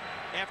happy.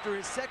 After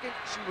his second,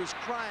 she was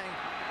crying.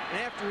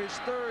 And after his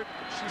third,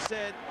 she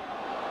said,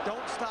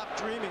 "Don't stop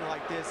dreaming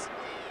like this.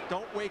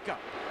 Don't wake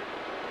up."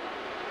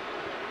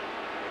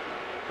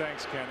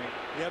 Thanks, Kenny.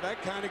 Yeah,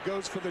 that kind of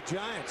goes for the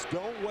Giants.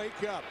 Don't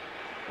wake up.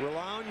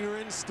 Rely on your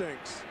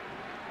instincts.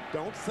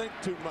 Don't think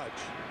too much.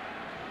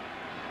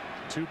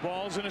 2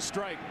 balls and a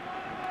strike.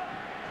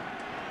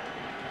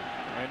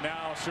 And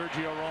now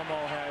Sergio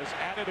Romo has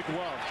added a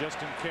glove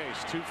just in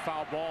case. 2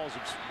 foul balls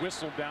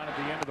whistled down at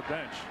the end of the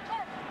bench.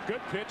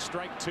 Good pitch,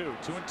 strike 2,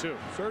 2-2.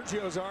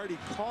 Sergio's already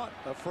caught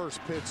a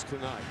first pitch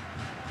tonight.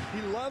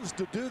 He loves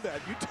to do that.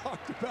 You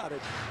talked about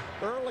it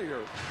earlier.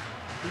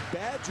 He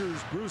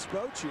badgers Bruce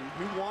Bochy.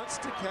 He wants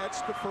to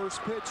catch the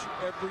first pitch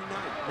every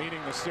night.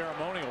 Meaning the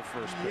ceremonial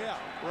first pitch. Yeah,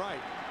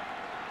 right.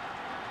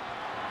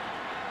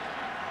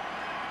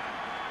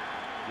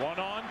 1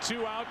 on,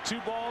 2 out,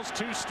 2 balls,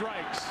 2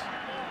 strikes.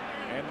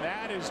 And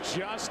that is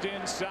just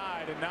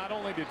inside. And not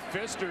only did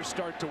Pfister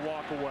start to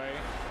walk away,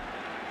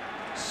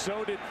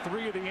 so did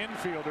 3 of the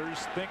infielders,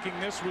 thinking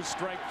this was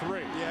strike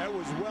 3. Yeah, it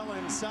was well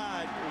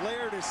inside.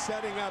 Laird is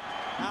setting up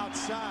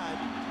outside,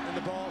 and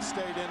the ball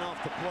stayed in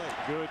off the plate.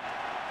 Good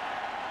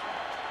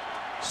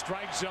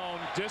strike zone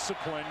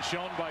discipline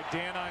shown by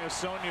Dan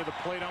Iasonia, the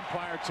plate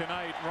umpire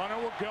tonight. Runner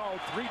will go.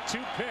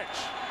 3-2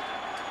 pitch.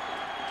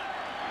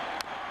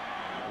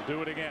 We'll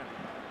do it again.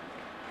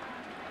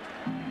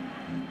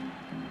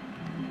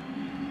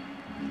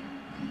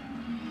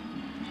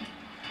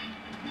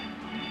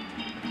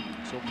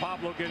 So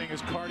Pablo getting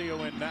his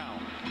cardio in now.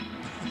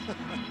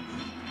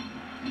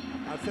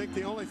 I think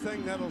the only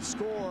thing that'll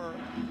score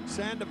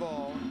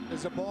Sandoval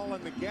is a ball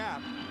in the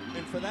gap.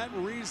 And for that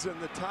reason,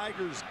 the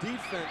Tigers'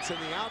 defense in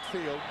the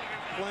outfield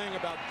playing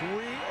about 3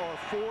 or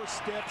 4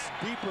 steps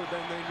deeper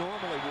than they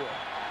normally would.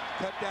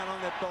 Cut down on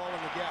that ball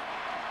in the gap.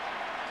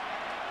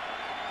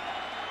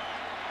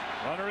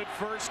 Runner at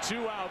first,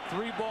 2 out,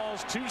 3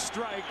 balls, 2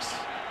 strikes.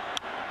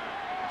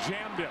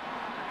 Jammed him.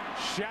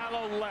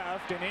 Shallow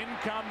left, and in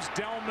comes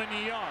Delman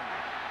Young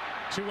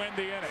to end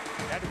the inning.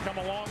 Had to come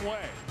a long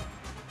way.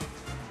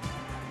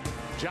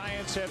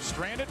 Giants have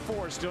stranded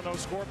 4. Still no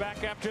score.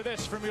 Back after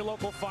this from your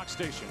local Fox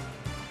station.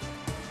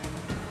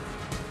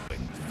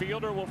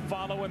 Fielder will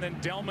follow, and then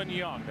Delman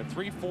Young, the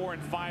 3, 4,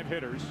 and 5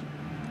 hitters.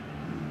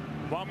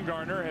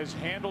 Bumgarner has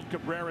handled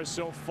Cabrera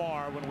so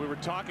far. When we were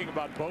talking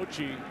about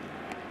Bochy,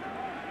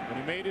 when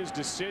he made his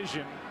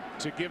decision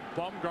to give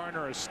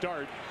Bumgarner a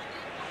start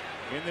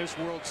in this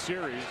World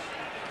Series,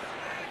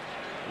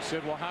 he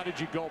said, well, how did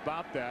you go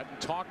about that? And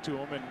talk to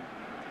him and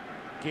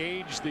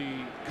gauge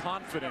the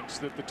confidence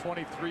that the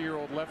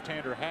 23-year-old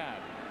left-hander had.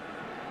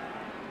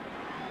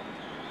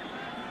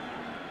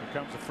 Here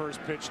comes the first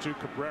pitch to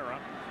Cabrera.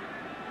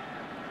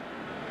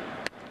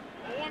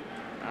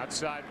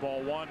 Outside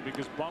ball 1,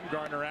 because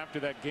Bumgarner, after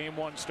that Game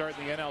 1 start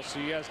in the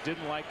NLCS,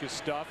 didn't like his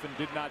stuff and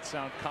did not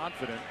sound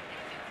confident.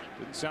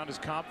 Didn't sound as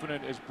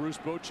confident as Bruce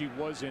Bochy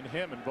was in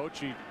him. And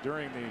Bochy,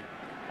 during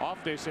the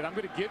off day, said, I'm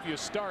going to give you a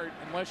start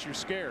unless you're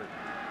scared.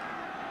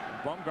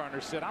 And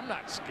Bumgarner said, I'm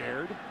not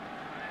scared.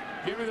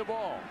 Give me the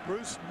ball.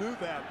 Bruce knew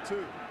that,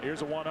 too.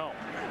 Here's a 1-0.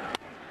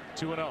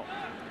 2-0.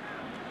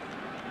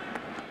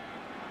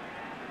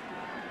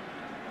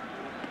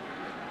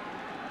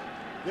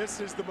 This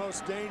is the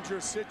most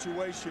dangerous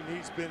situation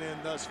he's been in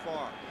thus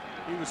far.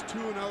 He was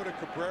 2-0 to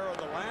Cabrera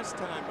the last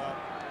time up.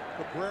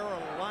 Cabrera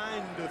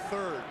lined to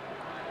third.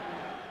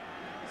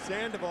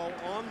 Sandoval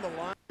on the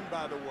line,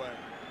 by the way,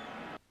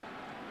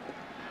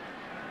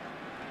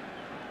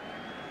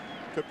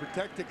 to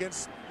protect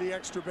against the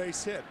extra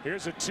base hit.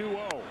 Here's a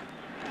 2-0.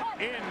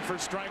 In for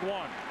strike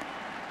 1.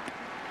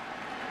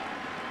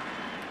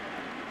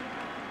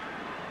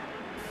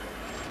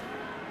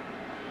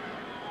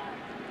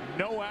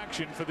 No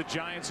action for the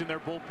Giants in their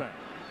bullpen.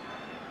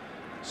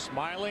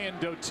 Smyly and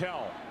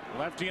Dotel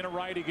Lefty and a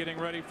righty getting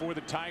ready for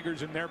the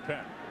Tigers in their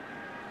pen.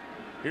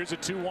 Here's a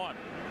 2-1.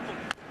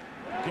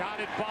 Got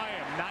it by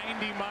him.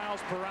 90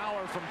 miles per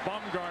hour from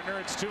Bumgarner.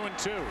 It's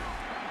 2-2.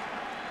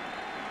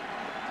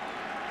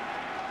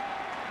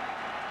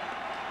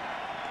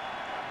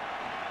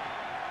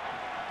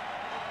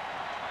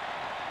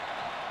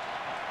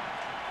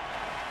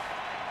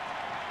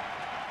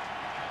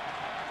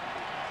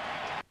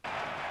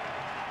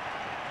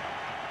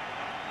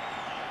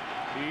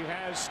 He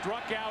has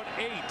struck out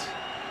 8.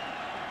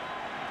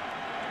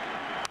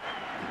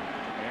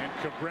 And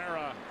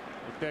Cabrera,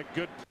 with that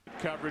good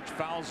coverage,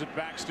 fouls it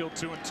back, still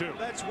 2-2.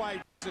 That's why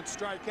he doesn't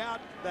strike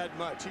out that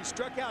much. He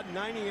struck out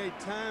 98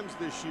 times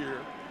this year.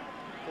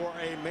 For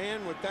a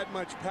man with that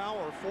much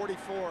power,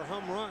 44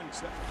 home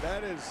runs,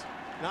 that is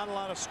not a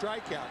lot of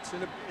strikeouts.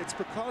 And it's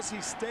because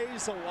he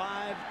stays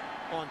alive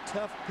on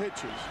tough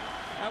pitches.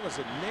 That was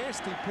a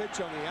nasty pitch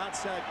on the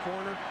outside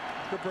corner.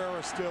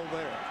 Cabrera's still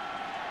there.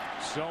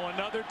 So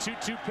another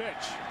 2-2 pitch.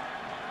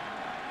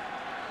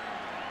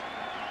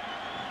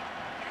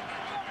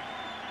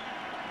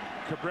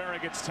 Cabrera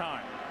gets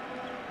time.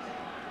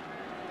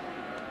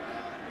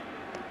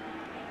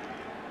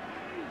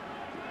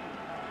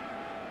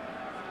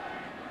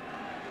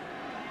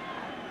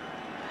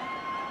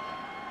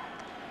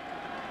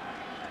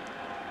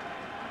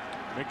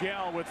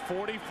 Miguel with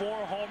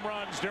 44 home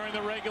runs during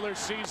the regular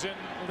season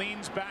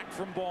leans back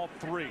from ball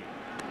 3.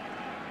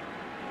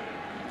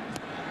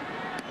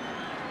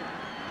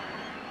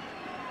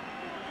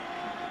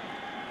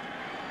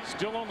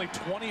 Still only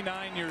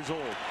 29 years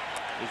old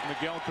is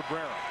Miguel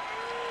Cabrera.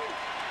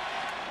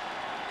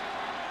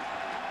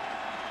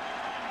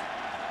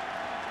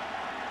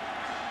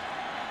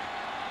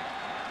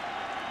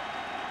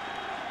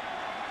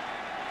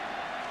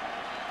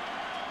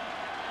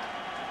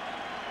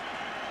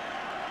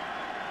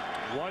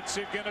 What's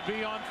it going to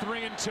be on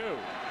 3-2?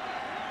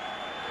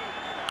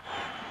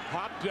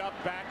 Popped up,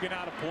 back and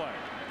out of play.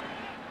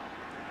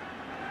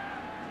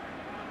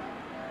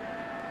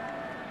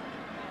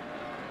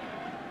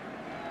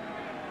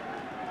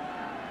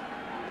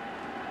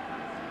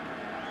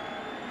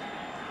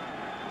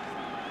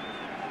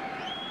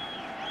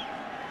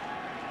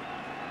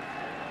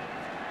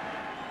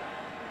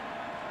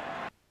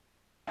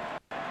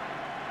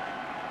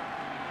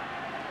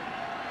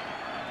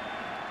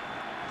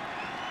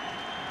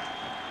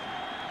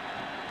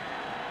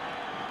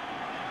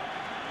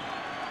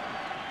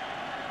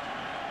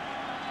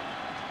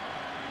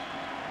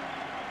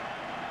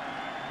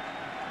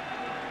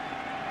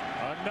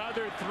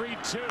 Another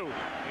 3-2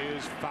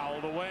 is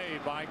fouled away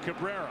by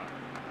Cabrera.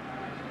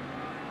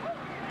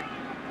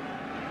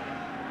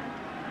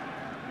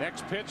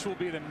 Next pitch will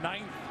be the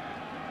 9th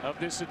of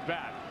this at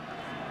bat.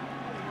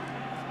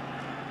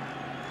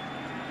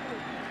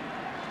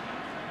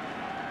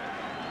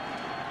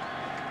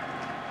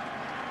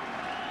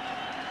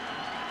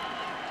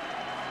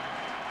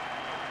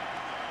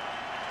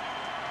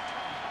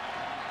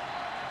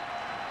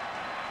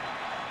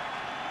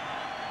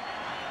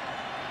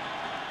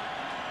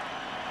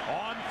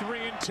 On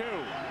 3-2,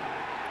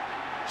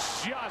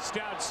 just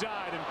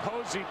outside, and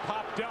Posey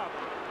popped up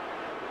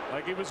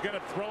like he was going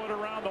to throw it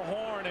around the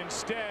horn.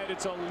 Instead,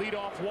 it's a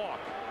leadoff walk.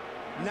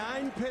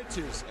 9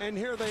 pitches, and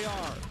here they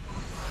are.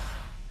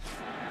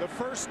 The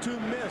first 2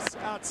 miss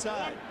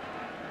outside.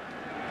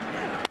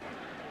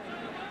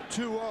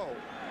 2-0.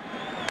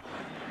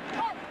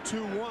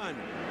 2-1.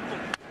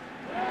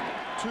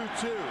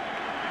 2-2.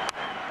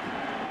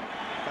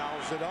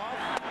 Fouls it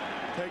off.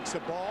 Takes the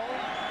ball.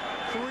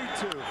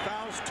 3-2.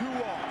 Fouls 2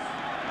 off.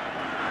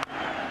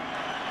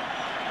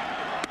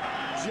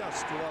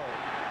 Just low.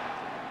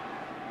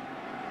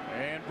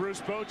 And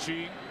Bruce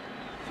Bochy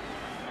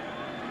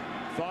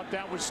thought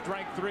that was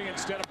strike 3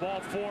 instead of ball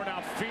 4.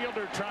 Now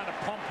Fielder trying to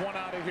pump one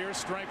out of here.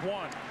 Strike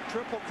 1.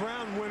 Triple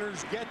Crown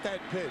winners get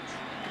that pitch.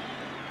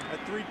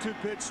 That 3-2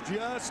 pitch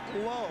just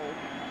low.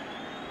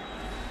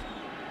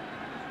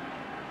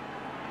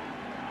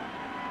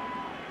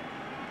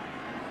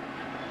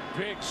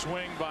 Big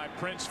swing by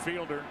Prince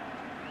Fielder,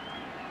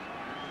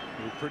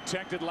 who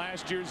protected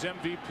last year's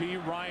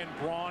MVP Ryan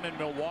Braun in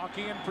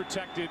Milwaukee and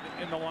protected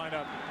in the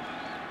lineup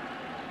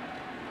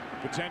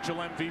potential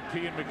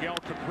MVP in Miguel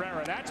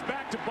Cabrera. That's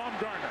back to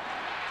Bumgarner.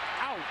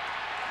 Out.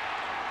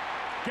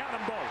 Got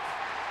them both.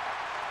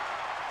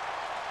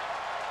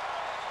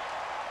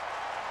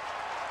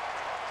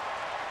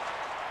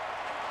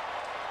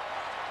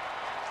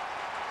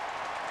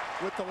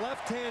 With the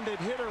left-handed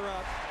hitter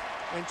up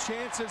and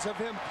chances of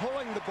him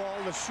pulling the ball,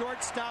 the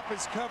shortstop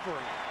is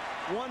covering.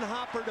 One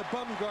hopper to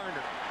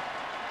Bumgarner.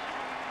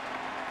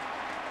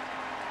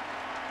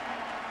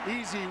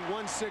 Easy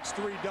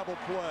 1-6-3 double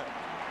play.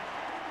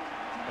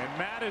 And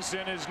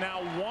Madison is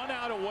now 1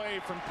 out away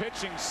from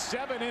pitching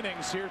 7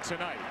 innings here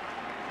tonight.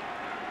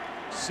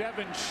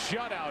 7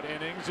 shutout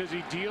innings as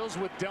he deals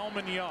with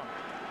Delman Young.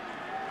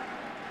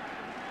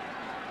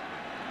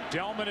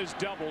 Delman has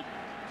doubled.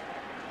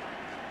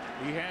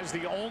 He has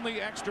the only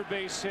extra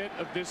base hit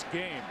of this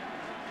game.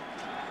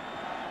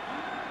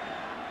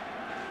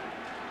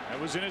 That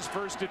was in his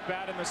first at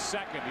bat in the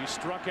second. He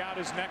struck out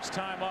his next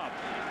time up.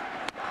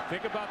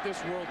 Think about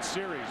this World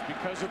Series.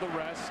 Because of the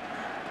rest,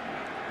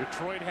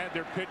 Detroit had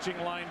their pitching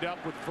lined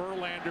up with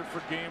Verlander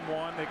for game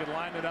 1. They could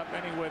line it up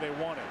any way they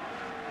wanted.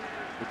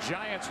 The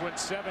Giants went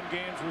 7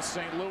 games with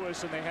St.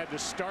 Louis, and they had to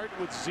start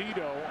with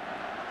Zito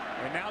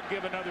and now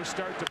give another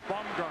start to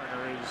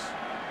Bumgarner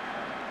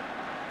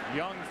as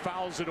Young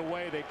fouls it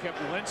away. They kept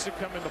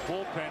Lincecum in the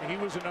bullpen. He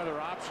was another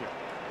option.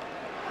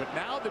 But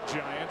now the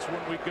Giants,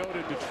 when we go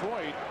to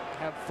Detroit,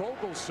 have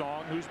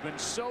Vogelsong, who's been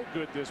so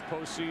good this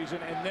postseason,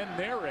 and then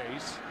their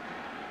ace,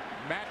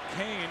 Matt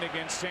Cain,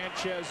 against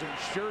Sanchez and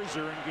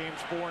Scherzer in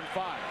games 4 and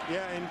 5.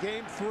 Yeah, in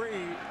game 3,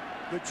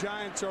 the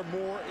Giants are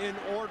more in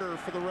order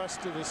for the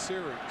rest of the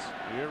series.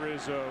 Here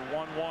is a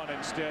 1-1.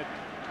 Instead,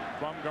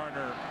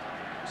 Bumgarner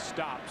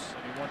stops,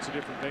 and he wants a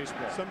different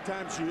baseball.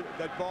 Sometimes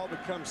that ball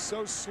becomes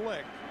so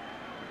slick,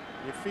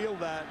 you feel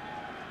that,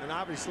 and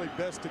obviously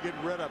best to get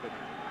rid of it.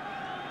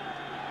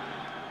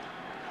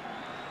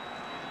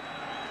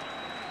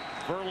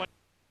 Verlander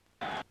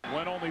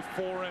went only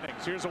 4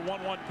 innings. Here's a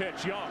 1-1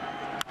 pitch. Young,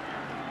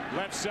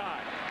 left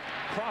side.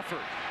 Crawford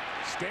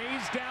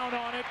stays down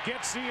on it,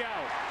 gets the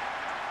out.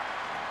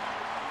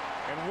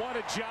 And what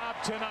a job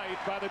tonight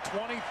by the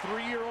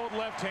 23-year-old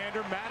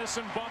left-hander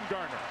Madison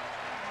Bumgarner.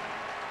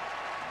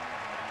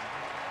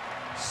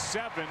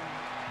 7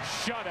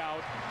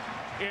 shutout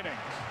innings.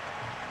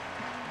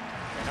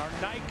 In our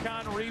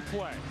Nikon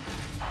replay,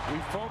 we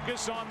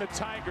focus on the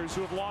Tigers,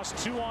 who have lost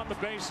 2 on the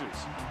bases.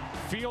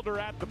 Fielder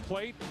at the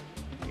plate.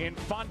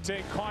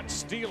 Infante caught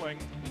stealing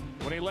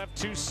when he left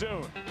too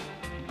soon.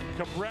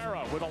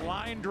 Cabrera with a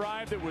line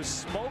drive that was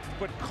smoked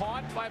but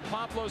caught by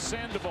Pablo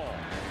Sandoval.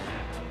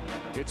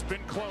 It's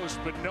been close,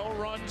 but no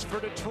runs for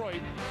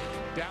Detroit.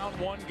 Down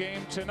 1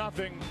 game to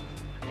nothing.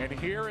 And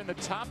here in the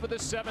top of the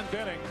 7th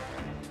inning,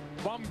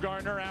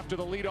 Bumgarner, after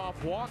the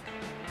leadoff walk,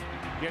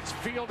 gets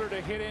Fielder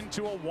to hit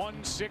into a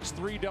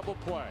 1-6-3 double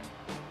play.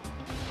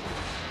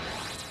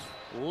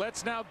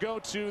 Let's now go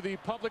to the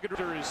public.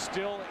 Is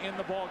still in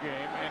the ball game,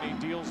 and he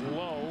deals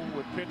low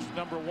with pitch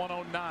number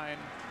 109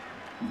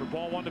 for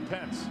ball 1 to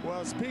Pence.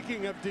 Well,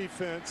 speaking of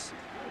defense,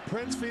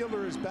 Prince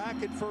Fielder is back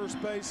at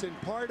first base, and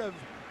part of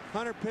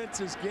Hunter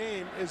Pence's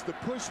game is the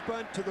push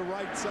bunt to the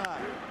right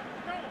side.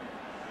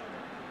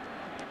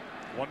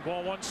 1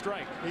 ball, 1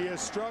 strike. He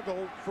has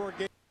struggled for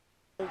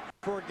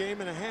a game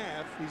and a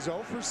half. He's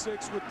 0 for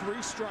 6 with 3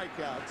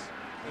 strikeouts,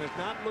 and has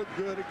not looked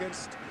good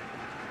against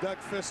Doug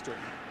Fister.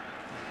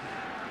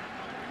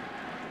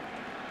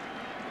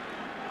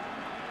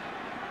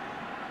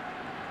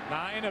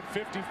 Nine of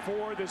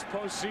 54 this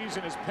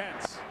postseason is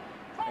Pence,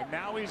 and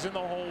now he's in the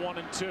hole 1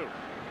 and 2.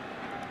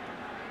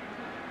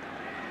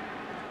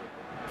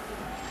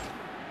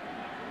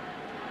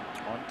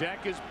 On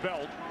deck is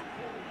Belt.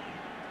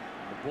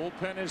 The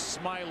bullpen is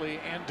Smiley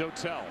and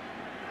Dotel.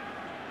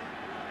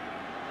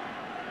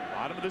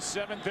 Bottom of the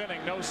 7th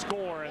inning, no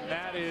score, and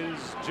that is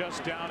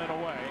just down and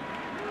away.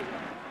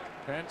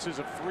 Pence is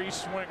a free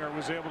swinger,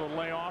 was able to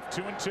lay off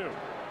 2 and 2.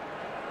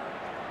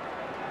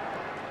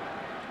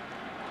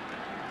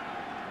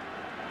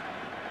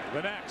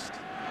 The next.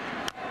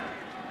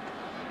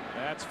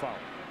 That's foul.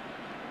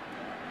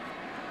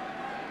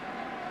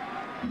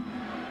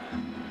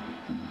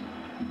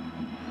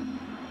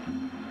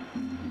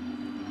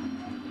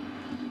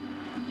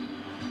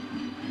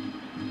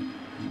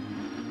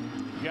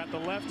 You got the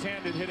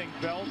left-handed hitting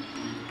Belt,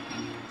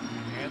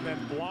 and then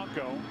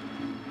Blanco,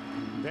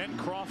 then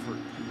Crawford.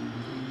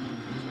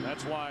 So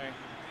that's why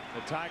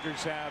the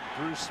Tigers have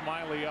Drew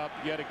Smiley up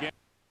yet again.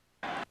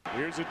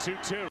 Here's a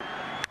 2-2.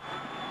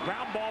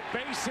 Ground ball,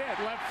 base hit,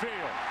 left field.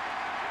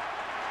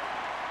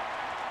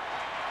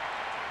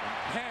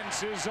 And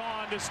Pence is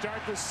on to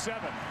start the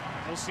 7th.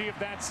 We'll see if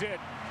that's it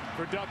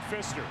for Doug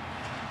Fister.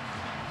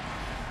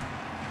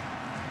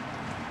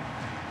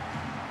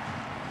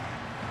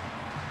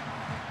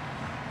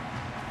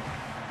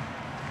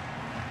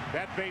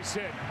 That base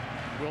hit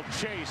will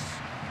chase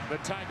the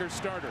Tigers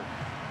starter.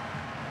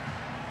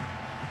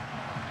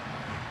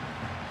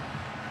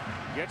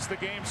 Gets the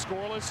game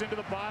scoreless into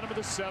the bottom of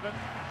the 7th.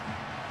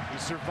 He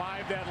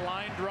survived that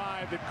line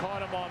drive that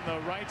caught him on the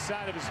right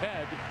side of his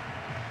head.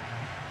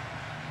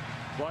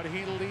 But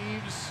he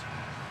leaves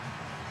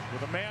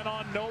with a man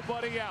on,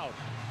 nobody out.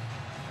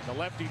 And the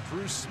lefty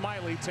Drew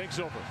Smiley takes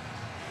over.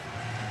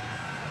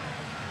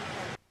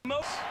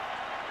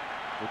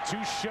 With 2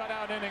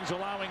 shutout innings,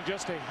 allowing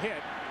just a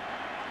hit.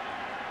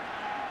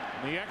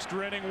 And the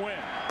extra inning win.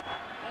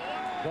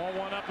 Ball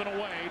 1 up and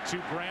away to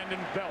Brandon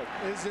Belt.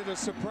 Is it a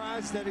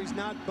surprise that he's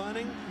not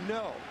bunting?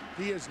 No.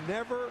 He has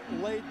never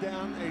laid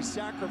down a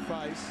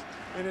sacrifice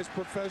in his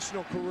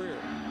professional career.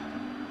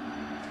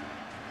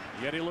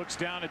 Yet he looks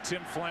down at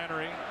Tim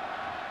Flannery,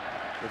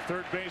 the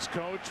third base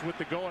coach, with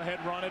the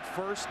go-ahead run at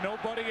first.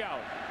 Nobody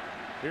out.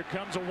 Here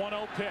comes a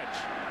 1-0 pitch.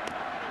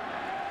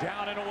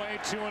 Down and away,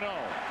 2-0.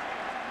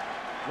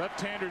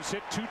 Left-handers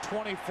hit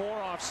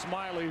 224 off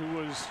Smiley, who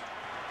was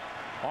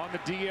on the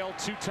DL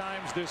 2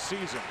 times this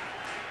season.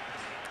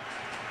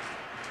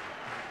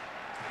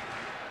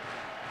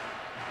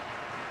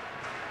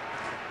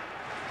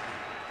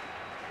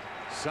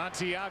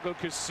 Santiago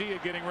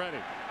Casilla getting ready.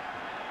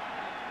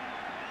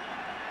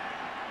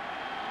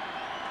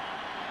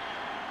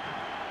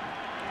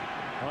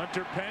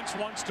 Hunter Pence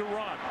wants to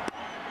run.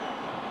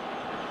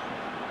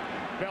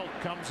 Belt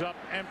comes up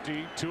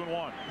empty,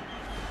 2-1.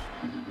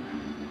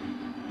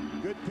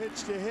 Good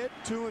pitch to hit,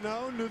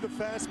 2-0. Knew the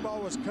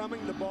fastball was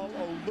coming. The ball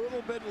a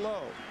little bit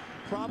low.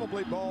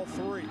 Probably ball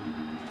 3.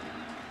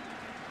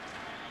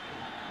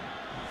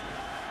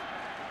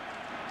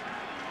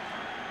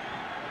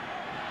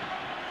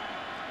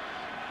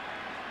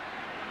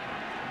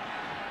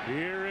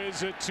 Here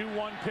is a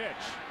 2-1 pitch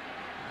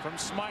from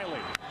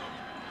Smiley.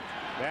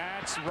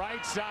 That's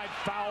right side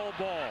foul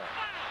ball.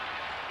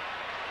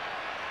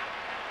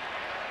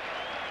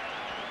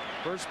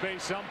 First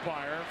base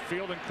umpire,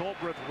 Field and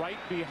Colbreth right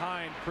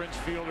behind Prince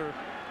Fielder,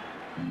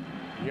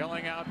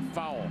 yelling out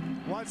foul.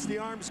 Watch the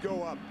arms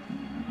go up.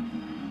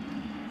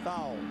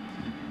 Foul.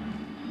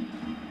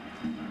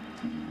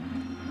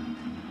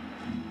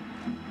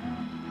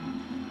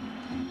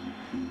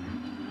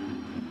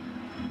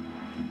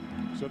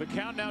 So the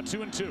count now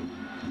 2-2.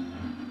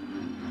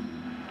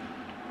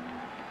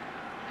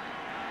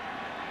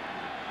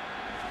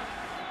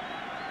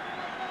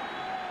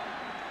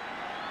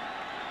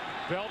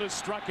 Belt is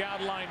struck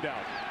out, lined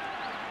out.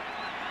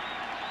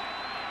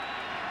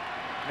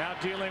 Now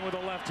dealing with a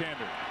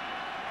left-hander.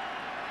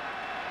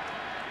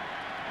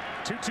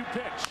 2-2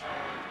 pitch.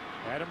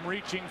 Adam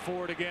reaching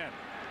for it again.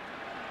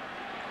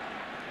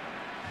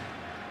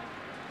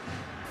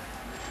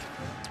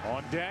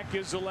 On deck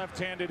is the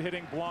left-handed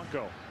hitting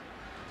Blanco.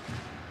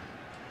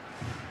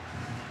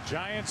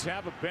 Giants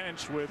have a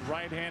bench with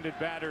right-handed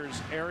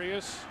batters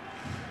Arias,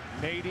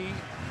 Nady,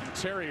 and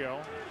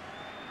Terrio.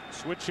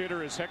 Switch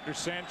hitter is Hector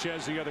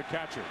Sanchez, the other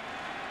catcher.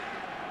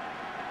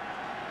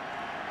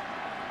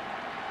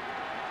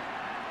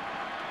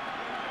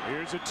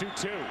 Here's a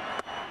 2-2.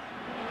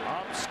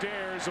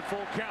 Upstairs, a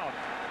full count.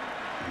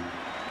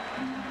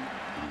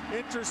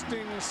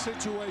 Interesting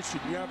situation.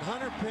 You have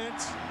Hunter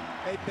Pence,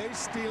 a base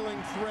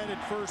stealing threat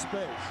at first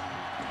base.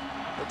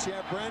 But you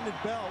have Brandon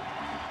Belt,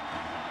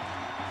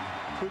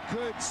 who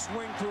could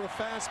swing through a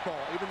fastball,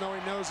 even though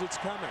he knows it's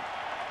coming.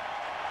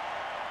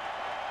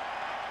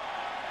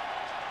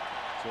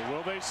 So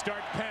will they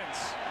start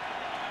Pence?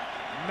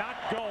 Not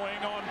going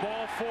on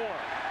ball 4.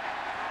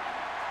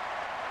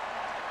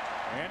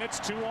 And it's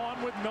 2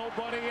 on with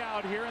nobody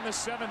out here in the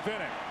 7th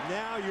inning.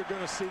 Now you're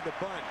going to see the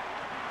bunt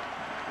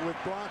with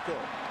Blanco.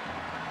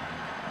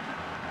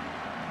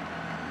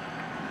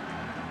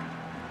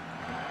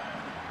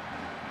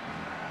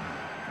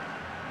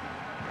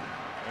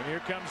 And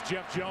here comes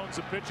Jeff Jones,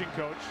 the pitching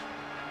coach.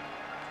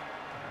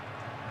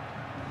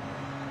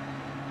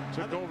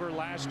 Took over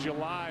last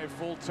July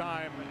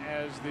full-time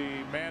as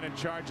the man in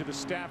charge of the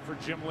staff for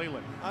Jim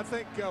Leyland. I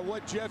think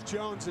what Jeff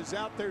Jones is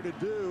out there to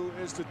do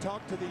is to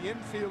talk to the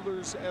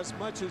infielders as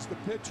much as the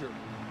pitcher.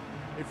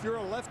 If you're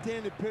a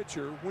left-handed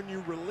pitcher, when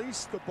you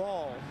release the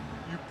ball,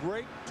 you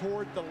break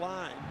toward the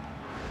line,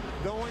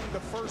 knowing the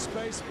first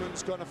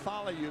baseman's going to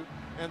follow you,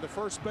 and the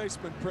first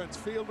baseman, Prince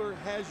Fielder,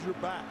 has your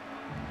back.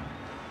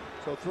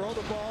 So throw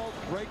the ball,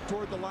 break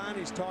toward the line.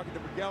 He's talking to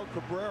Miguel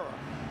Cabrera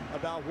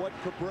about what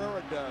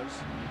Cabrera does,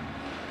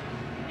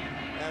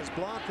 as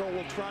Blanco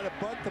will try to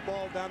bunt the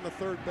ball down the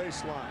third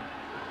baseline.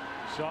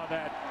 Saw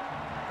that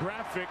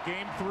graphic,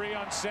 game 3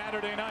 on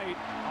Saturday night,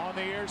 on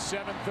the air,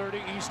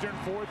 7:30 Eastern,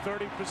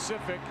 4:30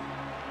 Pacific.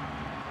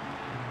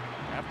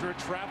 After a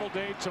travel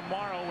day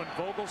tomorrow when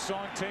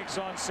Vogelsong takes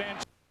on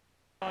Sanchez.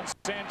 Well,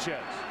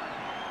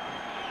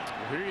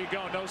 here you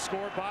go, no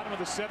score, bottom of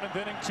the 7th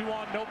inning, 2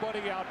 on,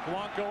 nobody out,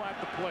 Blanco at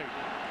the plate.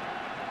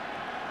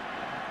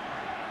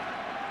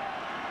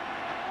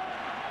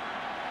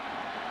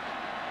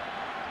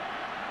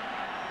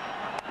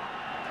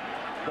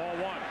 Ball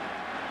 1.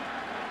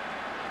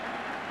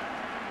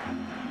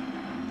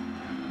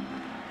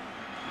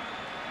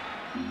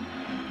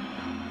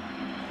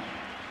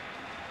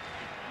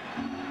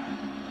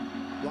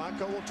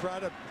 Blanco will try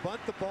to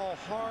bunt the ball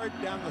hard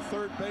down the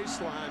third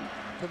baseline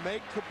to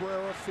make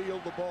Cabrera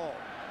field the ball.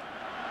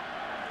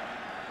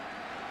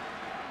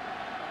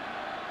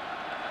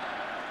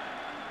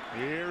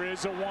 Here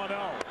is a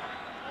 1-0.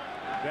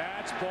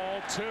 That's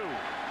ball 2.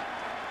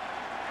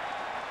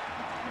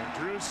 And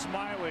Drew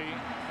Smiley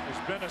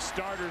has been a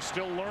starter,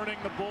 still learning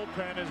the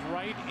bullpen, is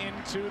right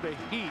into the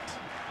heat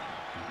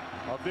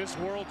of this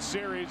World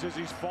Series as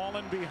he's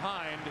fallen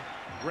behind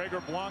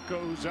Gregor Blanco,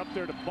 who's up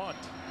there to bunt.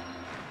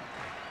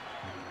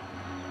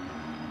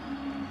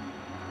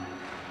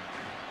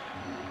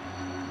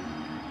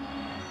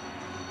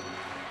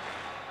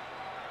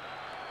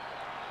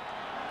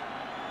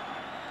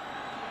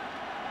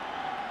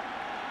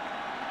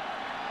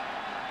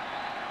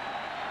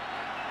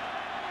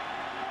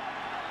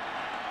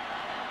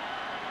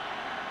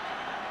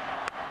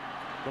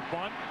 The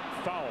bunt,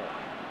 foul.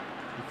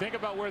 You think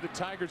about where the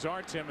Tigers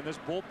are, Tim, in this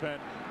bullpen.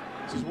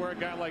 This is where a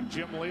guy like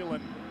Jim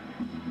Leyland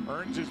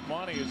earns his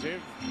money, as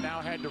they've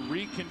now had to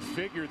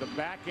reconfigure the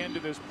back end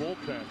of this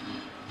bullpen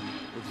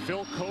with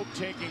Phil Cope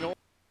taking over.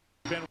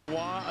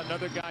 Benoit,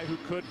 another guy who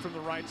could from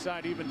the right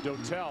side, even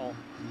Dotel.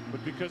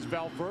 But because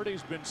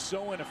Valverde's been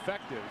so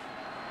ineffective,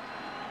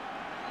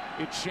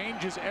 it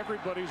changes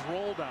everybody's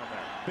role down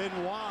there.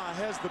 Benoit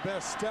has the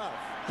best stuff.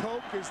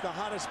 Koch is the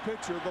hottest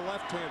pitcher, the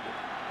left-hander.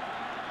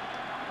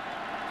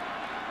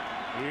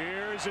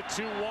 Here's a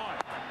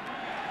 2-1.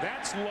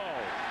 That's low.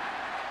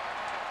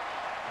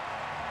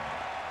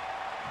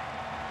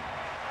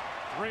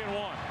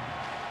 3-1.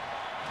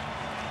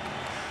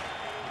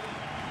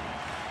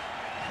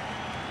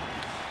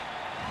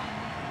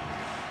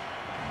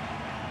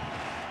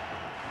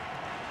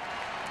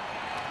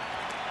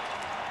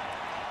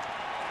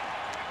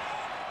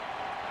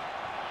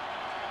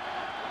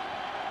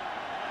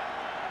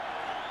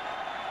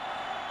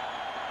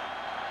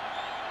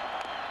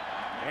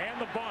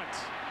 And the bunt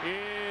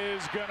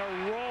is going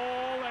to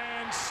roll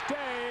and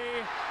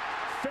stay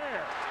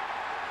fair.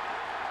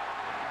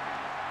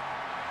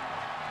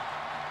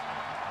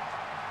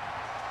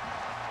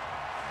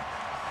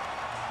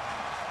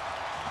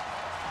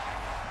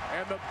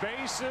 And the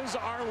bases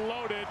are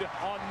loaded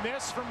on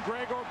this from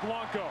Gregor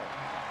Blanco.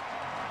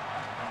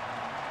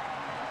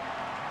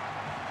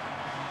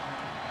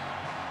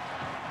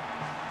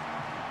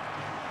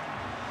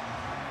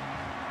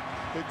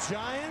 The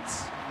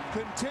Giants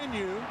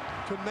continue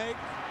to make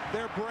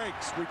their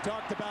breaks. We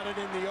talked about it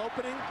in the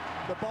opening.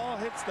 The ball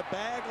hits the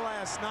bag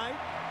last night.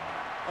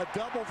 A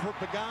double for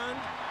Pagan.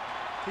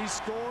 He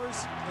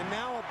scores, and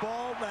now a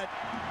ball that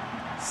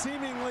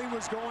seemingly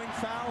was going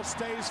foul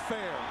stays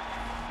fair.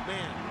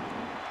 Man.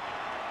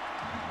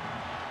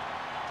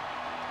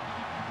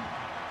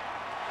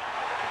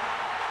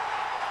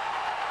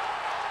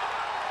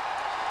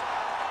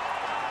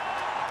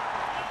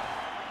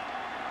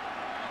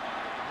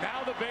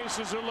 Now the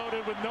bases are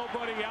loaded with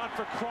nobody out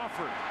for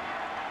Crawford.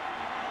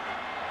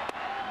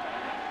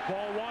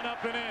 Ball one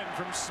up and in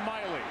from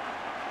Smiley.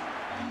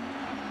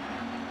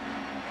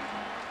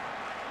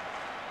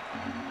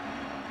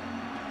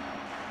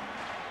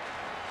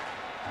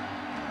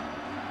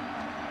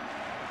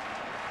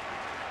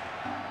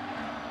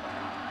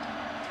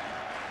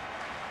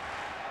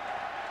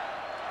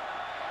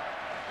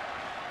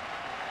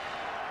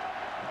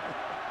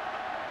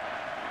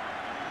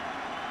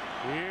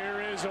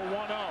 Here is a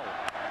 1-0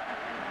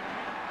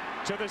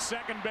 to the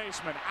second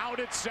baseman. Out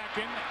at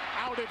second,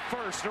 out at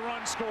first. A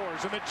run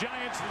scores, and the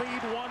Giants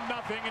lead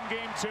 1-0 in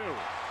game 2.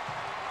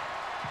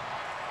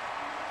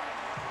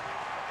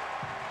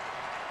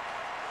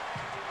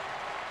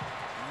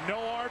 No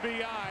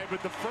RBI,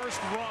 but the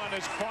first run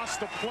has crossed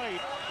the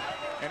plate,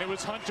 and it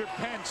was Hunter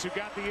Pence who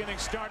got the inning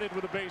started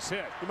with a base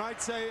hit. You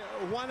might say,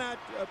 why not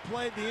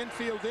play the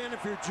infield in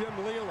if you're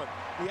Jim Leyland?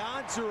 The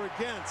odds are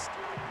against.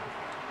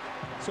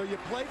 So you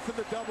play for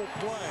the double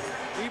play,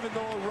 even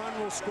though a run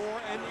will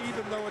score, and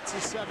even though it's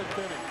the 7th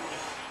inning.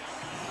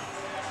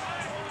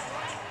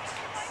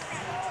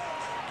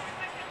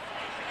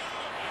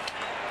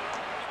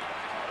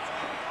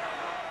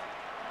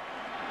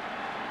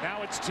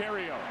 Now it's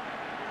Terrio.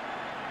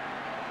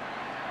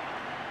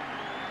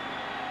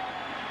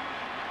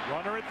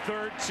 Runner at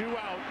third, 2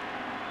 out.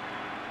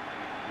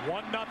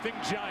 1-0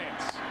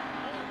 Giants.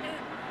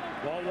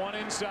 Ball one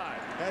inside.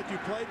 Had you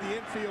played the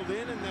infield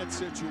in that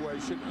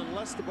situation,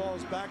 unless the ball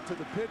is back to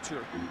the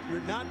pitcher,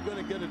 you're not going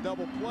to get a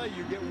double play.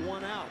 You get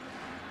 1 out.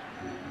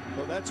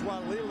 So that's why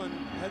Leyland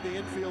had the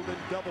infield in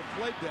double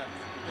play depth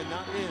and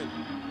not in.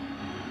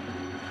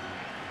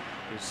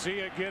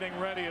 Garcia getting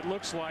ready, it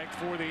looks like,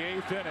 for the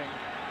 8th inning.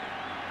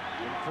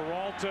 And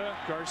Peralta,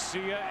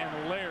 Garcia,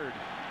 and Laird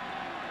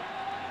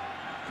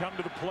come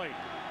to the plate.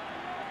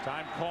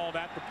 Time called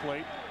at the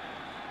plate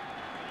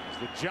as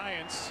the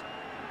Giants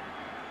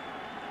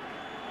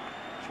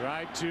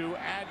tried to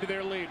add to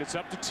their lead. It's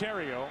up to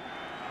Terrio.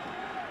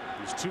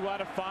 He's 2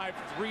 out of 5,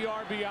 3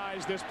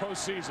 RBIs this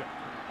postseason.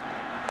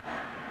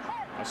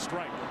 A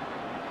strike,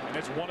 and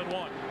it's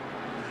 1-1.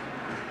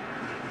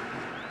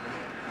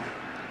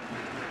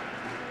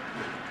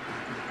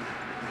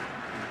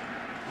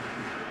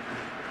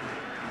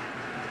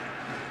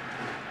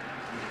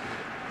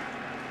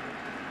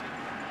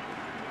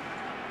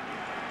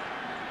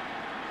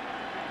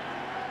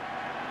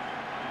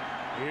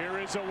 Here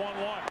is a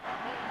 1-1.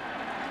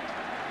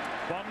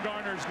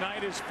 Bumgarner's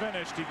night is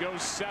finished. He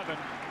goes 7.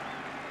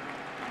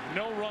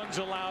 No runs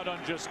allowed on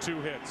just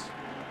 2 hits.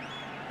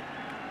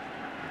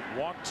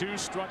 Walked 2,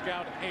 struck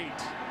out 8.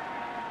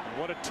 And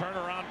what a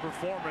turnaround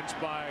performance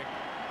by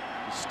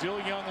the still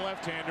young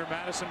left-hander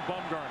Madison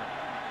Bumgarner.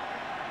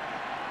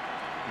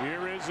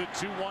 Here is a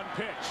 2-1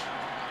 pitch.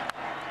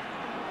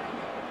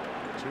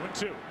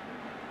 2-2.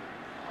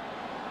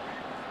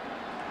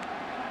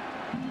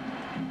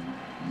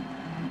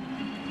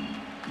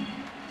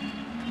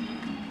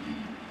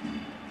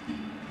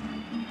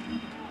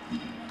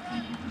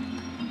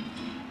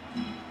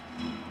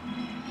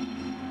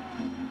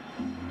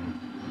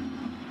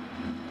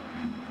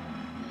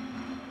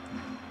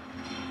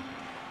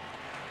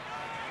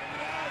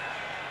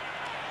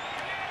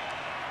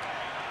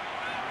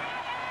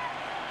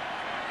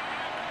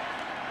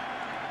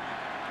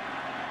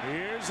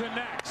 Here's the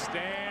next,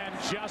 and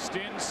just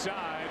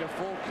inside a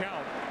full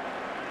count.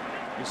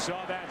 You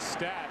saw that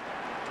stat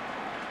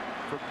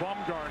for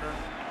Bumgarner.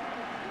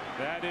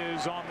 That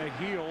is on the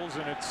heels,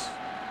 and it's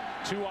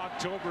 2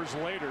 Octobers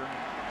later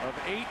of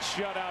 8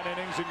 shutout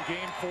innings in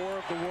Game 4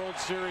 of the World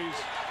Series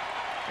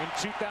in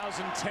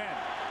 2010.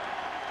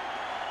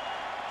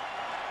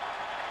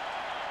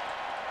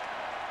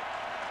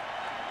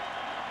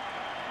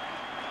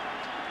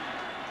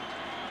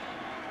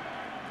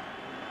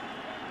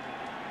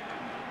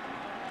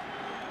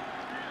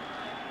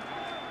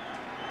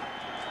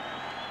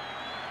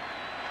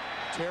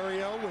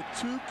 Theriot with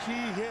 2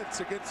 key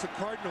hits against the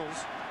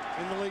Cardinals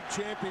in the League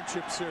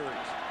Championship Series.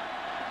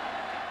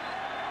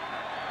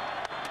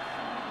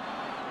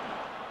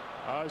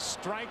 A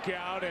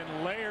strikeout,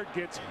 and Laird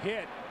gets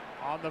hit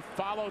on the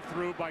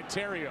follow-through by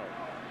Theriot.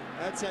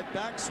 That's that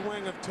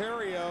backswing of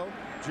Theriot.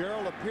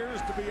 Gerald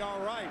appears to be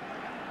all right,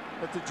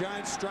 but the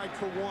Giants strike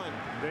for 1.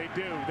 They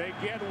do. They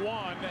get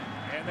 1,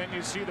 and then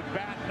you see the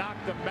bat knock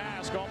the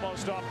mask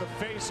almost off the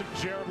face of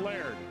Gerald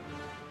Laird.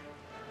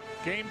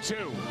 Game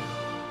 2.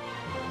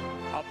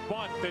 A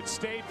bunt that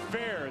stayed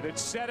fair, that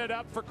set it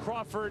up for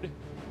Crawford,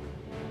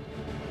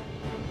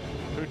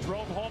 who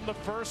drove home the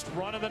first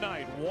run of the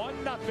night.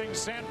 1-0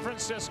 San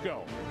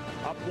Francisco.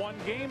 Up 1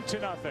 game to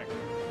nothing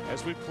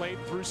as we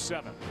played through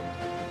 7.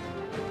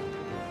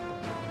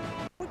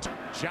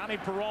 Johnny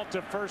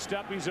Peralta first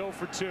up. He's 0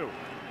 for 2.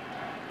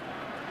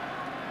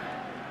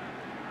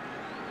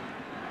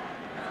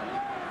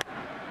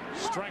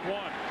 Strike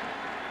 1.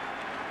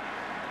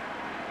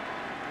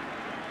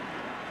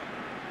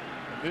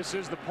 This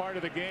is the part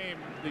of the game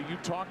that you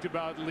talked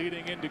about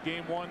leading into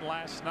Game 1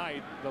 last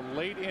night. The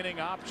late inning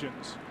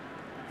options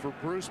for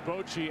Bruce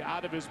Bochy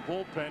out of his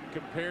bullpen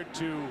compared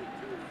to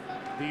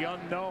the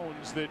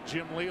unknowns that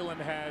Jim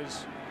Leyland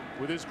has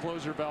with his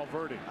closer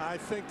Valverde. I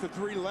think the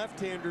 3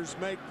 left-handers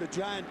make the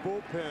Giant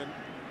bullpen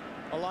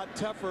a lot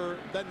tougher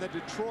than the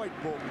Detroit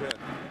bullpen.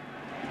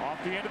 Off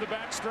the end of the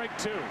bat, strike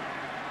 2.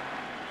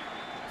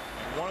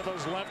 One of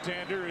those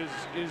left-hander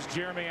is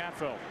Jeremy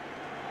Affeldt.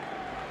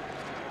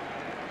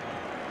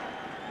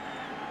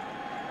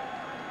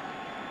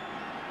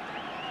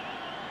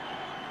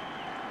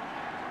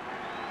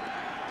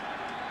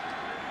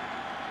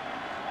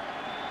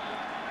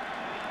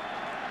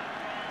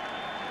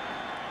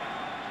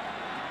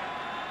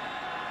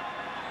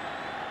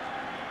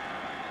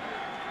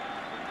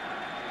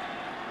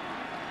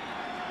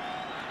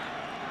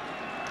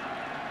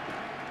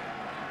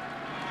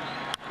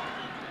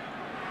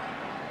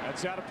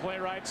 That's out of play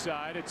right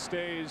side. It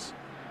stays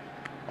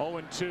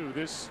 0-2.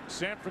 This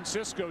San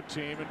Francisco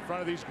team, in front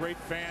of these great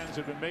fans,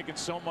 have been making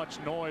so much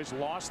noise.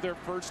 Lost their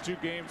first 2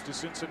 games to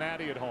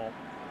Cincinnati at home.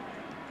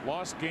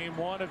 Lost Game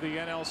 1 of the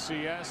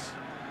NLCS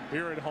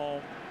here at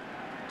home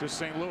to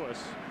St.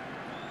 Louis.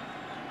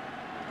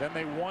 Then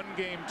they won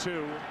Game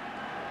 2.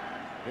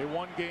 They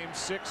won Game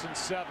 6 and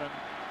 7.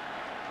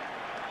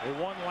 They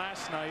won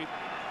last night,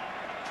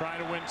 trying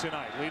to win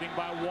tonight. Leading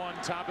by 1,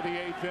 top of the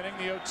 8th inning,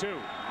 the 0-2.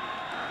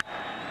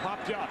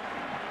 Popped up,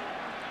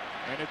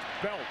 and it's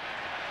Belt.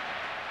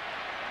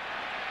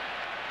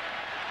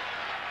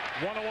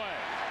 1 away.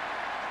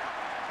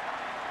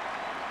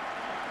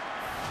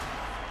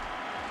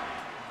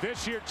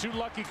 This year, 2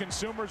 lucky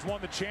consumers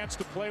won the chance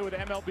to play with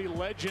MLB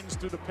legends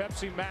through the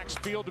Pepsi Max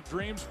Field of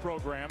Dreams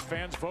program.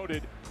 Fans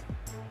voted.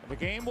 The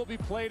game will be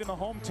played in the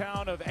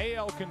hometown of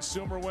AL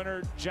consumer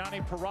winner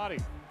Johnny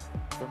Perotti.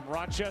 From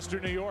Rochester,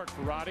 New York,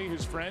 Perotti,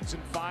 his friends,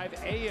 and 5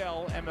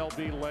 AL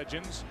MLB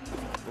legends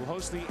will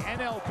host the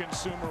NL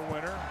consumer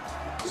winner,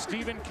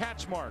 Stephen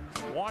Katchmark,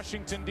 from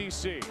Washington,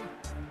 D.C.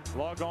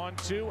 Log on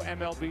to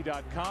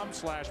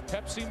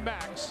MLB.com/Pepsi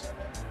Max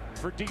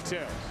for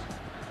details.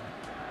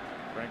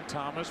 Frank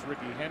Thomas,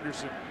 Ricky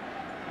Henderson,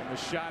 and the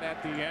shot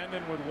at the end,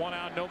 and with 1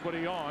 out,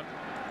 nobody on.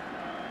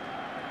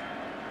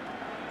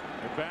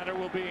 The batter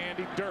will be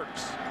Andy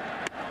Dirks.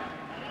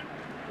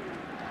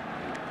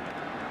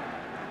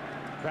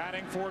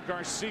 Batting for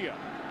Garcia.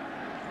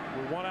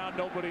 With 1 out,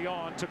 nobody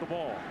on, took a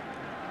ball.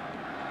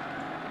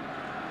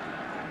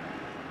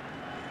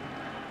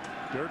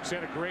 Dirks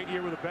had a great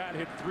year with a bat,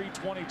 hit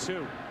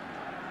 .322.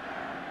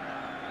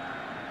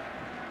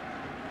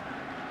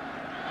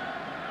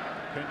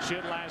 Pinch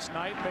hit last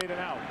night, made it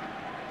out.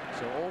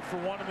 So 0 for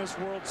 1 in this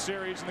World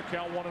Series, and the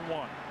count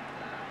 1-1.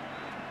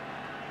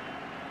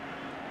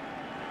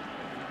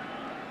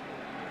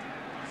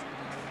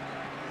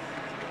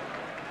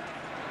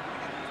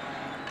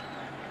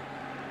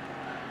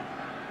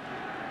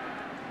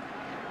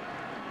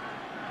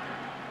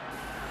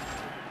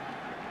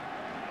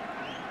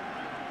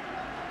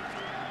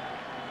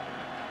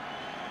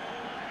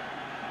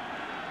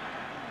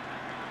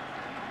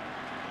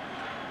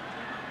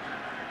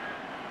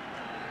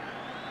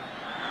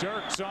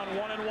 Dirks on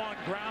 1-1,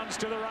 grounds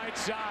to the right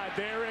side.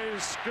 There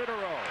is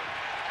Scudero.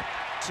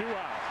 2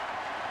 out.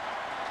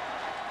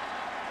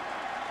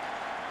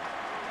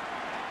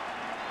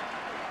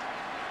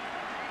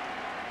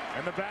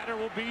 And the batter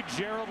will be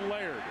Gerald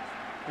Laird,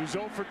 who's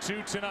 0 for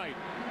 2 tonight.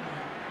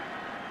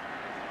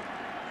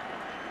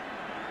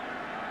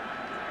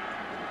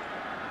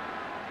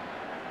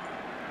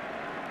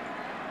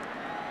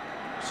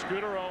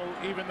 Scutaro,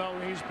 even though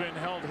he's been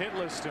held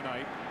hitless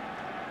tonight,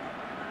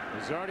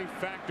 has already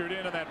factored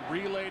in on that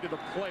relay to the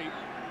plate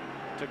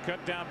to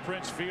cut down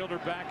Prince Fielder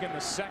back in the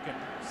second.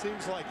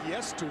 Seems like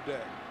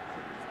yesterday.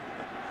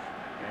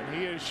 And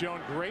he has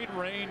shown great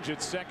range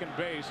at second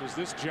base as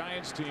this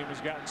Giants team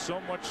has gotten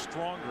so much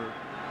stronger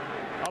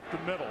up the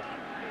middle.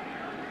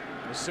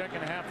 The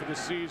second half of the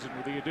season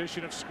with the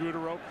addition of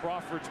Scutaro,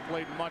 Crawford's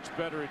played much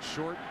better at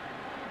short.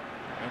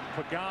 And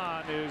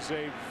Pagan is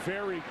a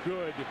very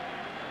good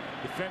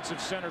defensive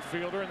center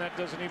fielder, and that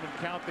doesn't even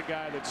count the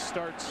guy that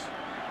starts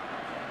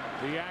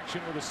the action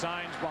with the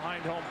signs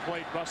behind home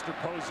plate, Buster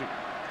Posey.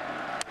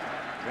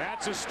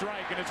 That's a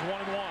strike, and it's 1-1.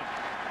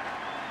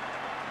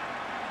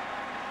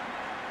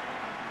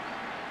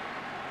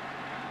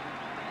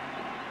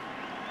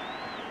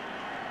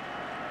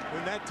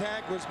 When that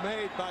tag was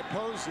made by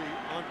Posey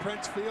on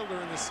Prince Fielder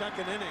in the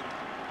second inning,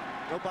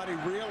 nobody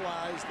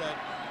realized that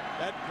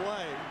that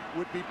play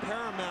would be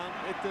paramount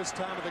at this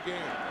time of the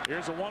game.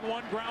 Here's a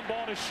 1-1 ground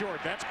ball to short.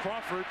 That's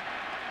Crawford.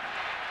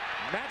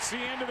 That's the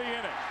end of the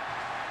inning.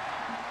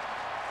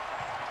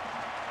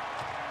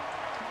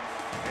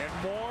 And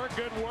more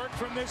good work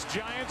from this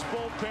Giants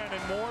bullpen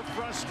and more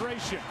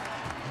frustration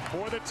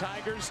for the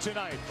Tigers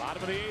tonight.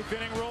 Bottom of the 8th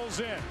inning rolls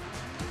in.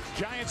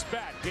 Giants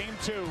bat game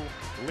 2,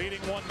 leading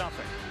 1-0.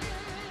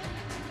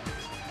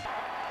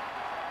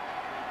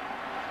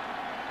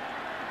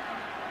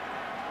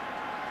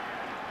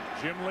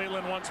 Jim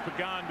Leyland wants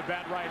Pagan to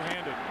bat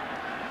right-handed.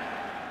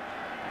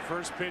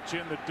 First pitch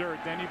in the dirt.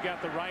 Then you've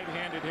got the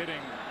right-handed hitting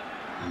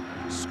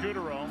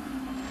Scutaro.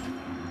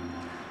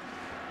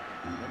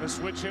 And the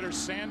switch hitter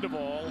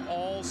Sandoval.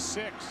 All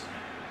 6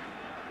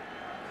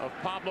 of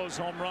Pablo's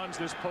home runs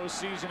this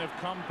postseason have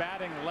come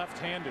batting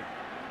left-handed.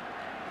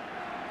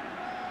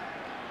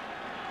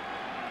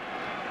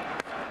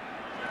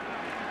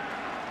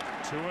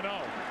 Two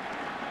 2-0.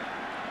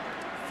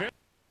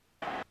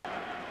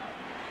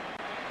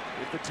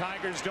 If the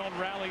Tigers don't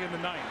rally in the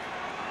 9th.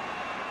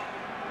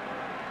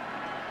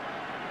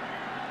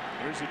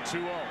 Here's a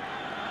 2-0.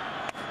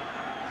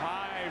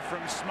 High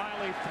from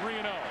Smiley,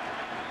 3-0.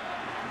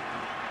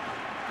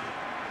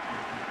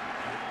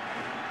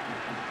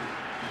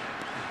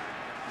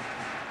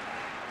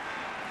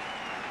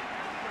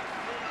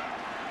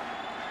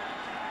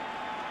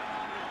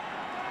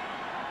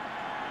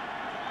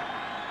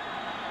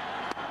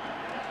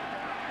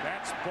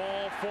 That's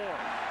ball 4.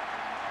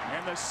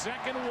 And the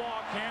second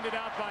walk handed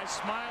out by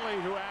Smiley,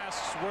 who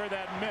asks where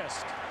that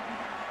missed.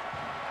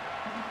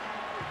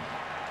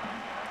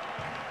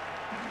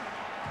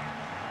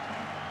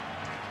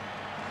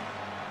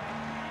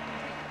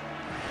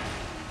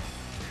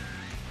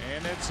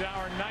 And it's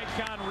our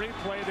Nikon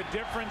replay, the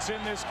difference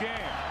in this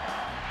game.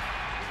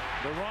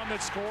 The run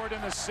that scored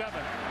in the 7th.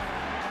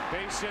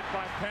 Base hit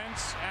by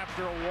Pence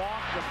after a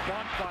walk. The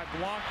bunt by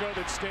Blanco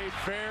that stayed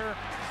fair.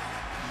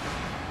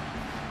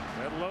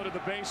 That loaded the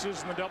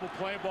bases and the double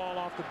play ball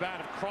off the bat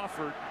of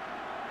Crawford.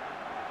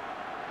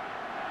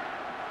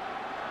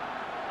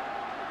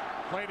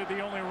 Plated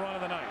the only run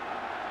of the night.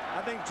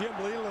 I think Jim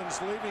Leyland's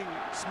leaving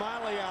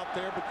Smiley out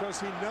there because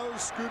he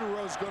knows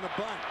Scutaro's going to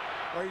bunt,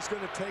 or he's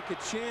going to take a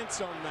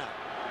chance on that.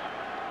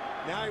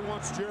 Now he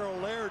wants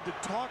Gerald Laird to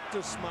talk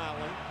to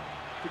Smiley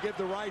to give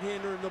the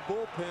right-hander in the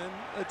bullpen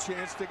a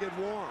chance to get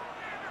warm.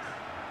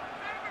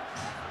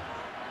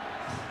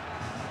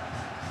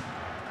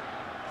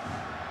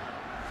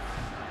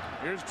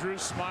 Here's Drew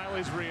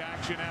Smiley's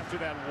reaction after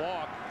that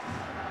walk.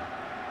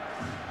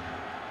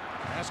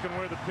 Asking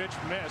where the pitch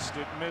missed.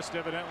 It missed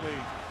evidently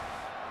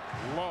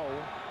low.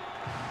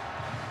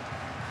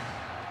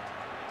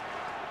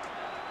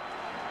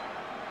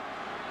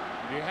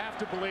 You have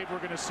to believe we're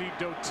going to see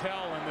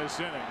Dotel in this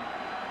inning.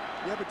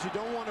 Yeah, but you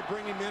don't want to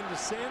bring him into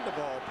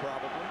Sandoval,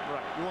 probably.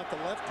 Right. You want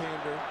the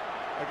left-hander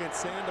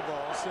against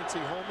Sandoval, since he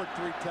homered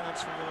 3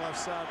 times from the left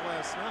side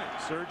last night.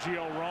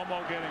 Sergio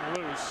Romo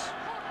getting loose.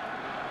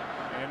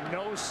 And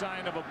no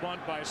sign of a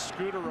bunt by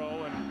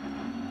Scutaro,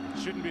 and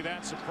shouldn't be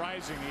that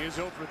surprising. He is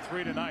 0 for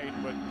 3 tonight,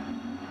 but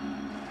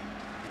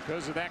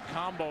because of that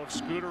combo of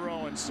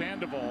Scutaro and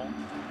Sandoval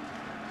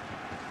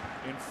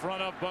in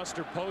front of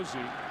Buster Posey,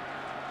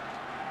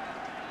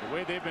 the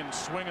way they've been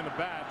swinging the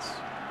bats,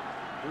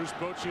 Bruce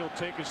Bochy will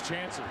take his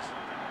chances.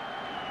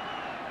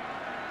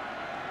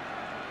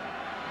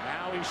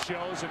 Now he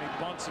shows and he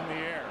bunts in the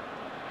air.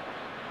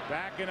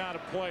 Backing out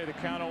of play, the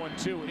count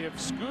 0-2. If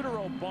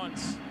Scutaro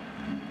bunts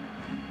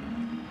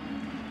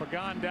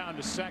Pagan down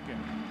to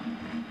second.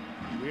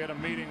 We had a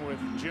meeting with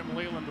Jim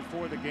Leyland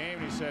before the game.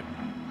 And he said,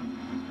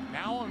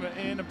 now I'm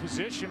in a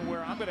position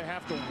where I'm going to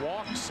have to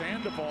walk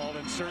Sandoval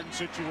in certain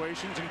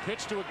situations and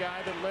pitch to a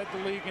guy that led the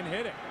league in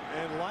hitting.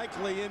 And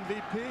likely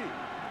MVP.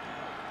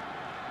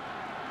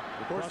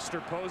 With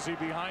Buster Posey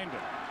behind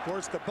him. Of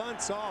course, the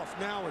bunt's off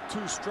now with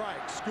 2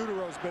 strikes.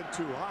 Scutaro's been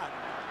too hot.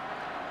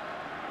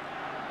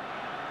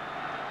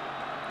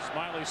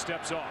 Smiley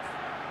steps off.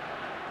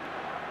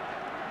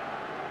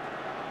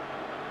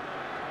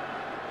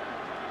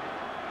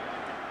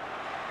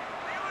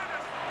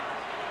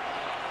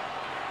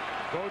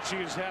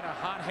 Bochy has had a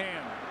hot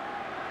hand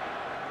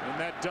in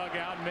that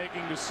dugout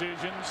making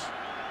decisions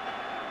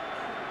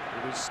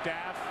with his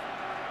staff.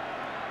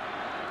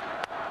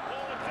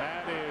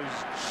 That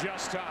is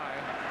just high.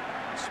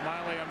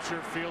 Smiley, I'm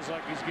sure, feels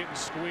like he's getting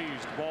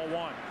squeezed. Ball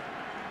one.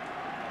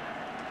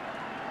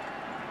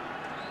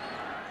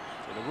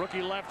 So the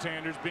rookie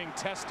left-hander's being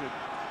tested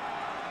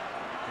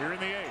here in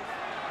the 8th.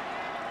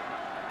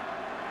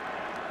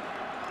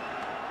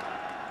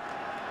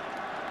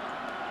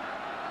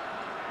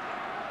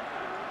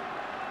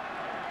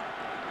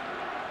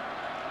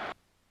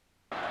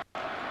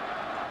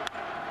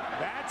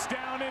 That's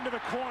down into the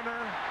corner.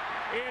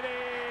 It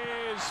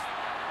is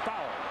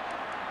foul.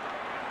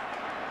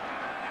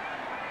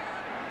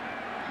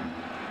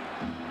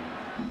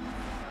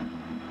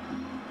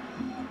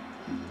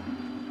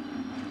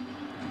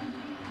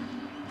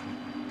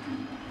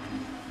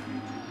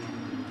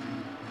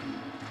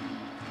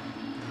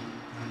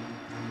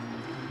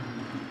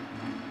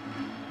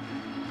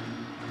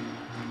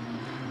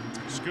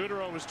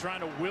 Scudero was trying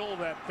to will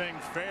that thing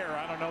fair.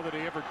 I don't know that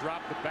he ever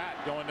dropped the bat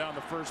going down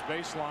the first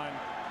baseline.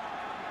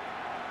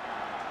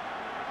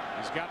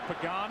 He's got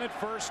Pagan at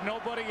first,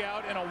 nobody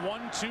out, and a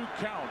 1-2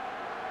 count.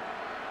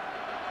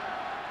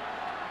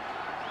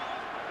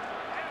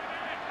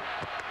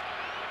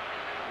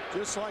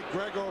 Just like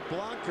Gregor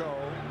Blanco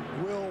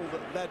willed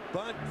that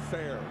bunt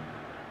fair.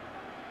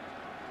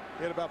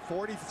 He had about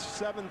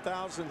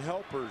 47,000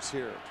 helpers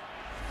here.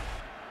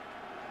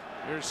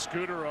 Here's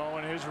Scudero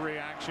and his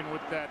reaction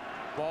with that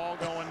ball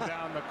going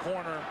down the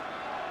corner,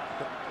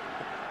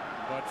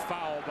 but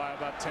foul by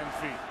about 10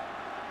 feet.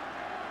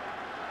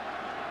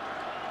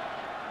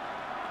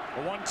 A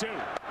 1-2.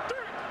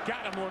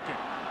 Got him looking.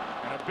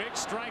 And a big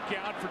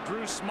strikeout for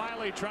Drew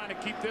Smiley, trying to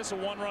keep this a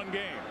one-run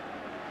game.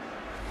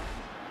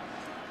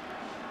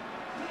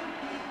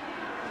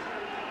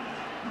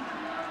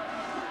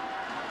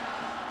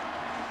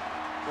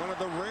 One of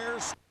the rare.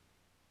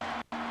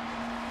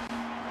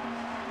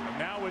 And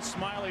now with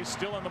Smiley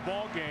still in the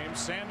ball game,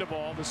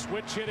 Sandoval, the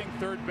switch-hitting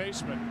third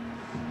baseman,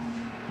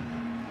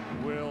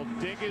 will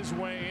dig his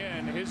way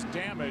in. His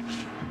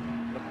damage,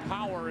 the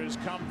power, has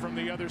come from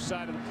the other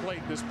side of the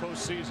plate this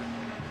postseason.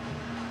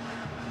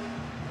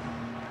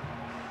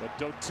 But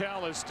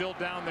Dotel is still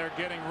down there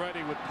getting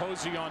ready with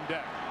Posey on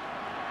deck.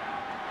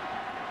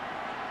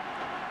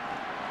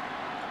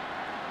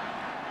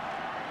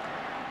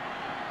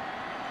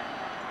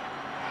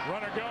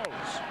 Runner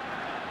goes.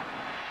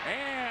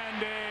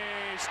 And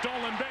a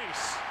stolen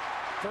base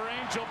for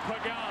Angel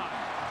Pagan.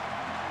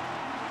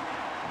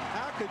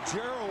 How could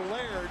Gerald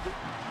Laird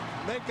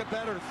make a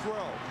better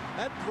throw?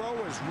 That throw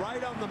is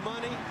right on the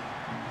money,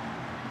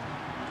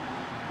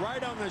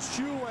 right on the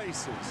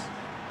shoelaces,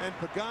 and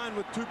Pagan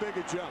with too big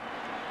a jump.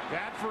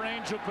 That for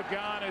Angel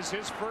Pagan is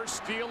his first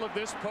steal of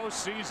this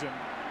postseason.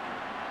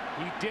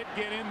 He did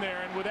get in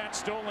there, and with that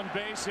stolen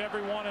base,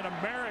 everyone in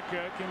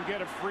America can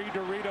get a free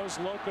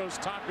Doritos Locos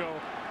Taco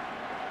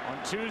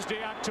on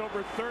Tuesday,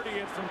 October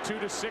 30th from 2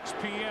 to 6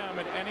 p.m.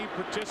 at any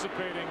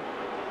participating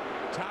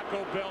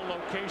Taco Bell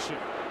location.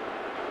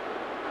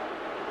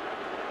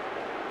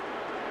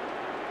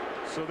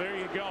 So there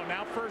you go.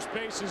 Now first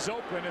base is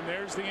open, and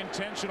there's the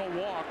intentional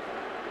walk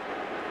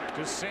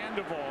to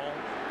Sandoval.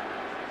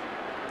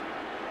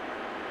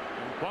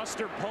 And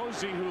Buster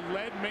Posey, who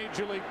led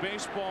Major League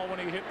Baseball when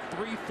he hit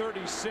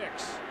 .336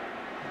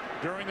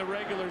 during the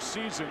regular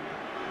season,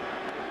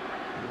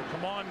 will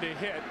come on to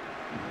hit.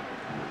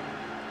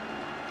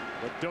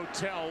 But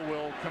Dotel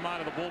will come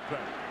out of the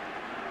bullpen.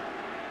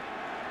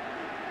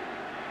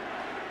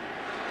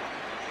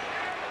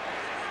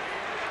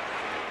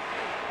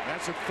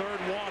 That's a third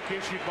walk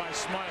issued by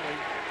Smiley.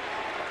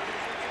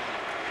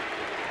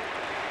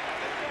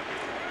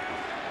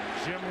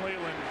 Jim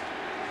Leyland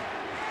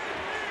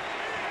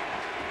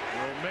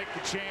will make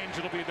the change.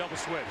 It'll be a double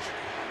switch.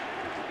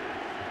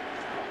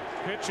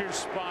 Pitcher's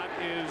spot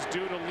is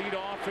due to lead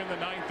off in the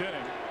 9th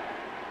inning.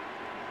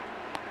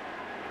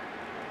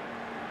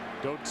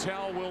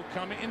 Dotel will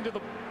come into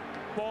the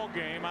ball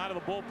game out of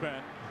the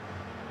bullpen.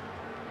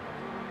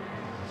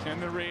 And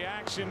the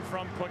reaction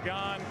from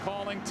Pagan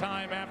calling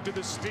time after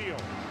the steal.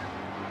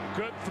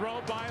 Good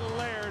throw by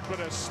Laird, but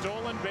a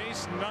stolen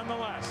base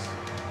nonetheless.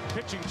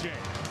 Pitching change.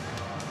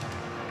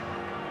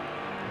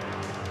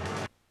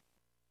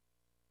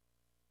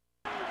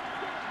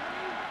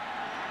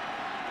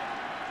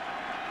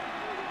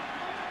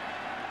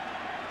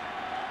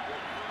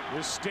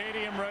 The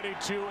stadium ready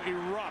to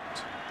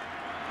erupt.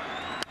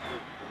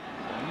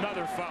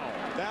 Another foul.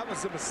 That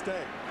was a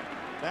mistake.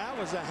 That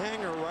was a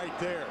hanger right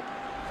there.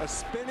 A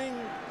spinning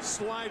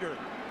slider.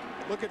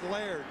 Look at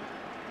Laird.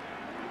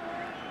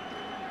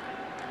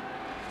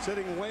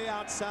 Sitting way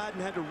outside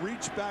and had to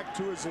reach back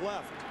to his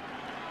left.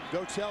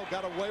 Dotel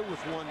got away with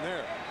one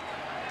there.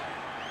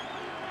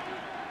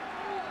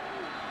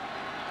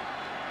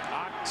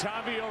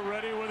 Octavio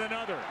ready with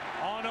another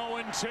on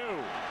 0-2.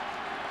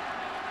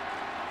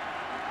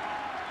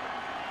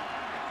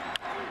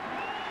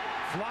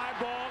 Fly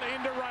ball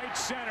into right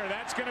center.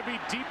 That's going to be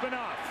deep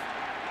enough.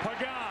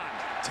 Pagan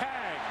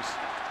tags.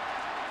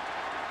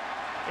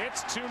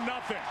 It's 2-0.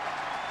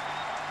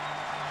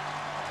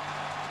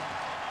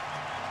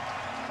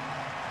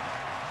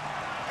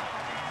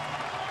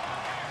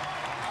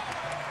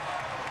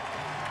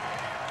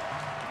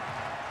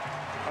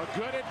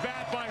 good at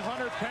bat by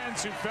Hunter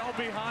Pence, who fell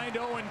behind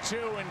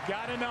 0-2 and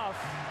got enough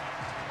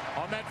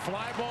on that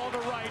fly ball to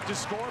right to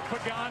score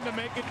Pagan to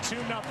make it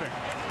 2-0.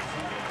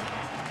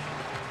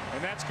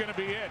 And that's going to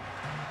be it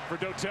for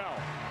Dotel.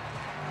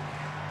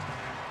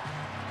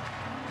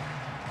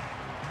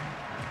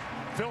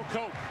 Phil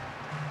Coke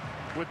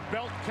with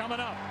Belt coming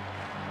up.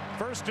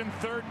 First and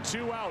third,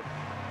 2 out.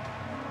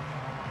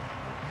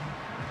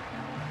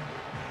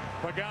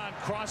 Pagan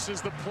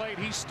crosses the plate.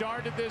 He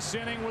started this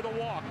inning with a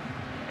walk,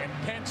 and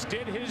Pence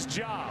did his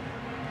job.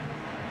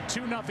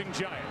 2-0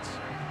 Giants.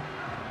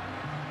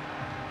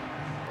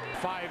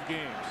 5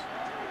 games.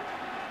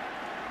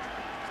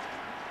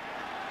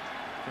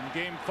 From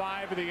Game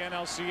 5 of the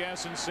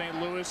NLCS in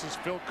St. Louis as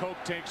Phil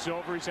Coke takes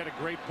over. He's had a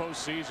great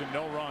postseason,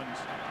 no runs,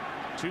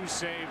 2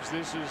 saves.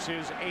 This is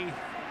his 8th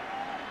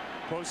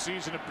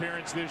postseason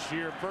appearance this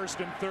year.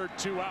 First and third,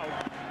 2 out.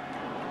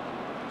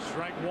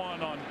 Strike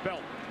 1 on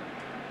Belt.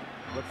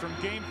 But from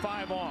Game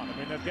 5 on, I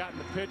mean, they've gotten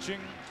the pitching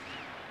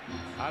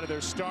out of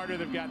their starter.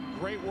 They've gotten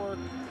great work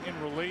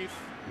in relief.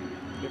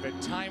 They've had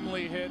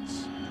timely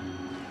hits.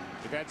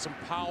 They've had some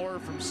power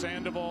from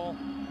Sandoval.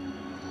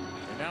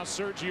 And now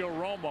Sergio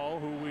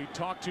Romo, who we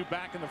talked to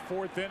back in the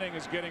 4th inning,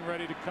 is getting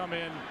ready to come in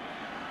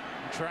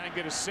and try and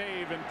get a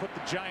save and put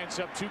the Giants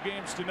up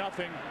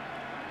 2-0.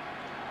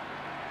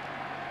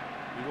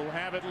 He will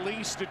have at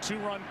least a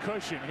 2-run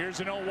cushion.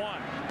 Here's an 0-1.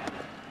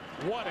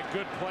 What a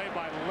good play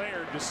by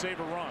Laird to save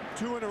a run.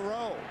 2 in a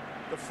row.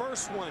 The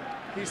first one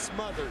he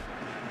smothered.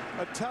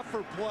 A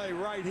tougher play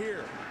right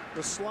here.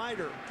 The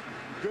slider.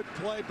 Good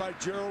play by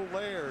Gerald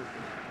Laird.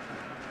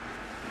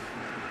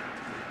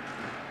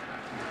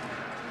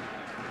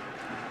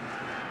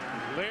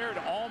 Laird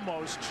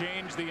almost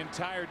changed the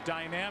entire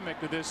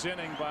dynamic of this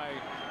inning by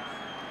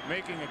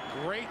making a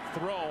great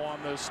throw on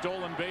the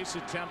stolen base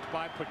attempt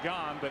by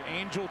Pagan, but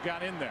Angel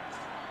got in there.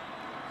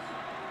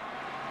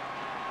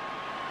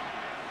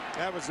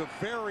 That was a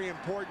very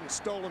important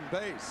stolen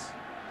base.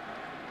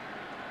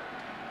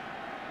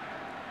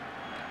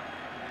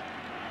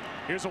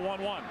 Here's a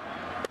 1-1.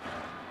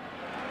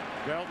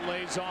 Belt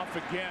lays off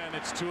again.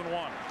 It's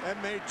 2-1.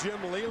 That made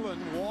Jim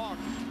Leland walk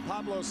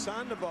Pablo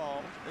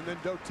Sandoval, and then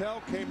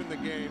Dotel came in the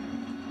game,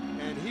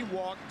 and he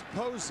walked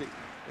Posey,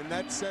 and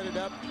that set it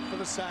up for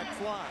the sac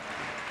fly.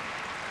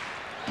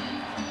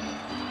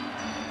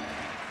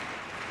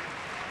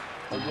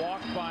 A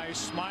walk by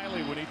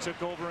Smiley when he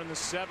took over in the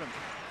 7th.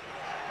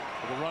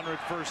 With a runner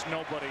at first,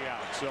 nobody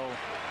out. So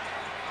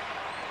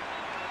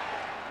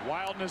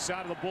wildness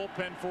out of the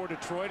bullpen for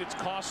Detroit. It's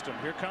cost him.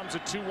 Here comes a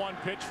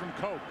 2-1 pitch from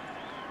Coke.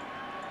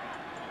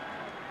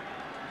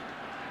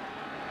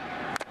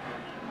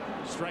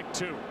 Strike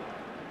 2.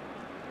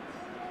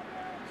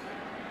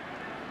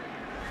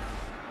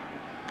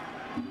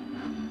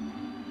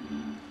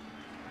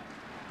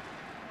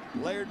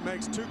 Laird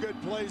makes 2 good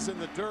plays in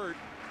the dirt,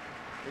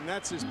 and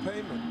that's his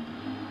payment.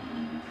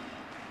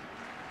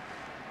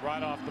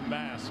 Right off the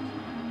mask.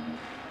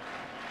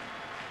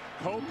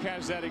 Coke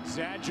has that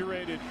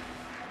exaggerated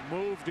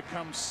move to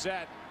come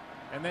set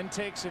and then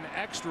takes an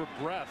extra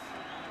breath.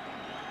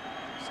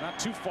 It's not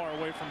too far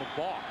away from a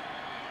balk.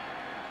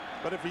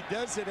 But if he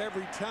does it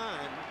every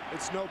time,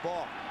 it's no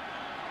balk.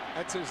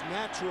 That's his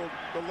natural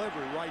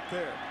delivery right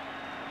there.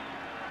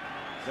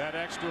 That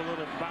extra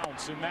little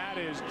bounce, and that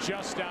is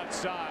just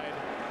outside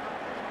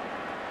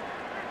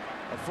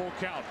a full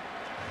count.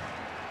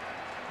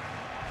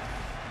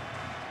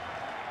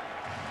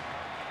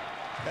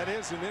 That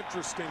is an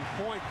interesting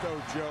point,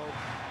 though, Joe.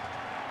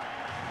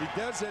 He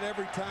does it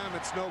every time,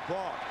 it's no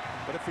ball.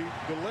 But if he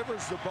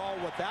delivers the ball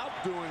without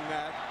doing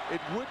that,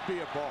 it would be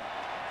a ball.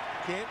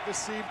 Can't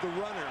deceive the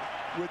runner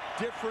with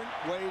different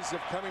ways of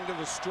coming to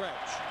the stretch.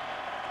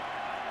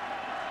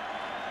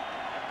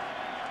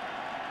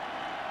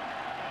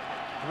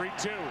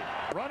 (3-2).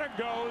 Runner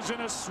goes,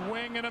 and a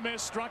swing and a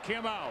miss struck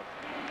him out.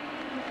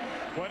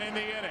 But in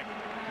the inning,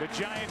 the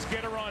Giants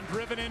get a run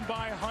driven in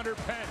by Hunter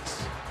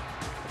Pence.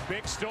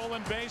 Big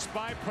stolen base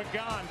by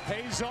Pagan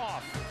pays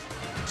off.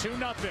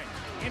 2-0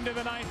 into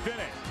the 9th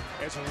inning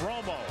as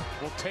Romo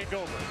will take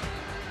over.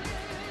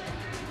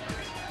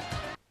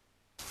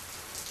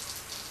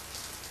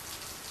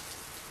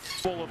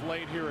 Full of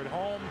late here at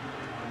home.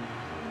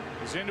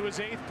 Is into his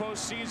 8th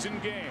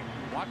postseason game.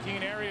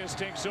 Joaquin Arias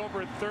takes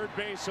over at third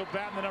base. He'll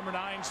bat in the number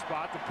 9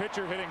 spot. The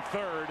pitcher hitting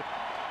third.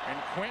 And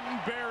Quentin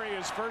Berry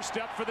is first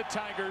up for the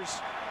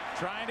Tigers,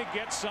 trying to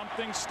get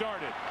something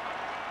started.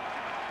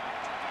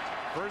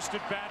 First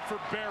at bat for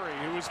Berry,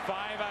 who is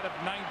 5 out of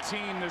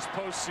 19 this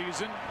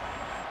postseason.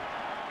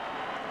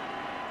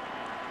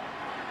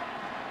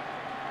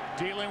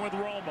 Dealing with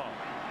Romo,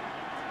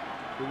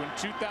 who in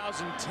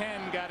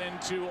 2010 got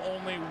into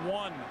only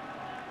 1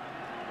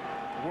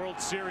 World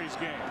Series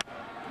game.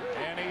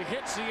 And he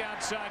hits the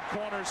outside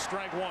corner,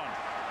 strike 1.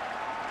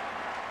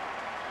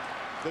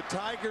 The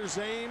Tigers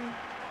aim,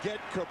 get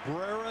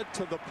Cabrera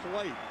to the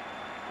plate,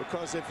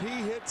 because if he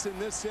hits in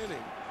this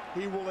inning,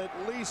 he will at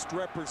least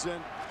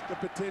represent the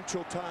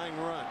potential tying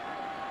run.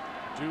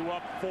 2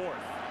 up 4th.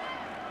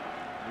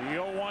 The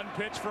 0-1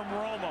 pitch from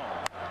Romo.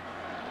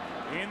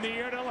 in the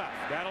air to left.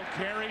 That'll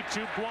carry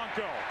to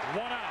Blanco.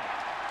 1 out.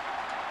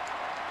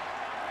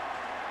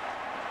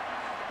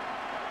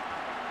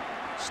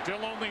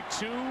 Still only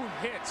 2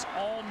 hits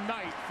all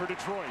night for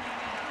Detroit.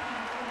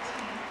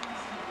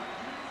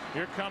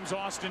 Here comes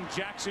Austin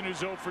Jackson, who's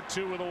 0 for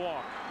 2 with a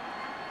walk.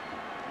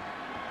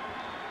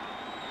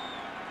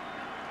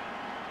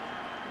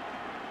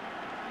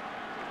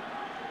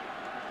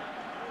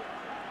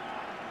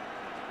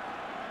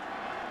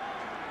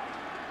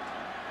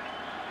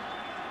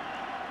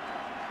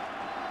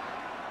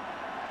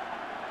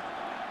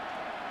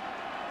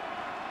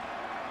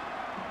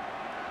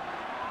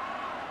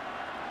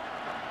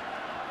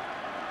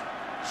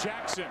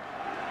 Jackson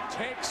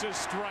takes a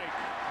strike.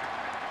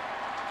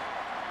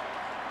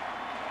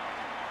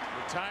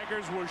 The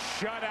Tigers were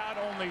shut out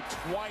only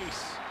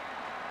twice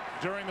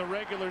during the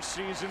regular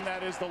season.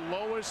 That is the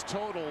lowest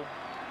total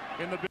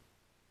in the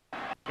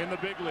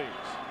big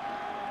leagues.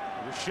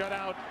 They were shut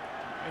out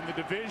in the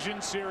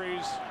division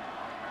series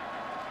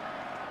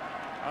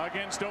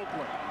against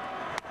Oakland.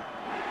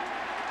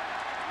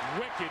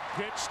 Wicked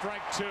pitch,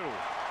 strike 2.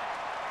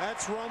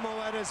 That's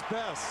Romo at his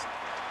best.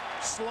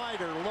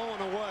 Slider low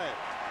and away.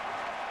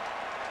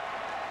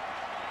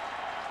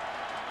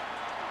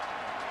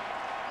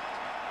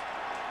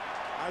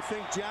 I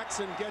think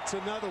Jackson gets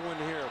another one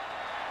here.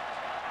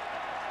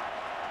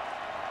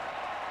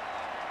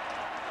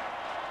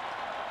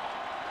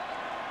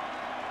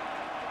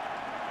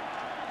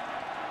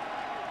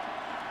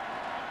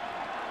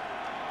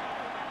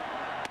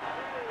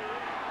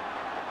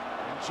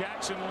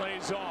 Jackson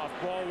lays off,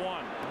 ball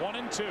 1.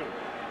 1-2.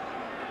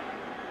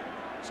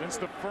 Since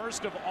the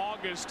 1st of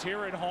August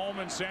here at home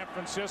in San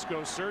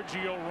Francisco,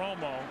 Sergio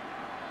Romo,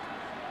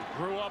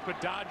 who grew up a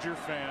Dodger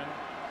fan,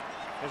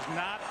 has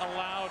not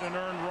allowed an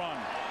earned run.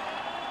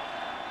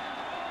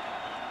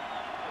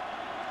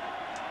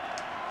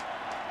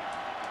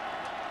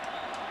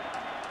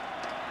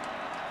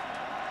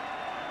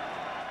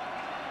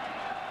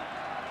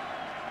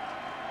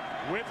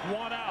 With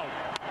 1 out.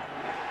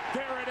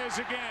 There it is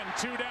again,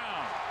 2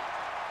 down.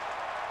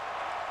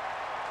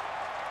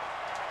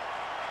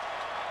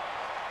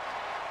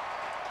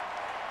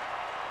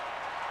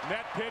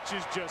 That pitch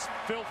is just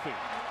filthy.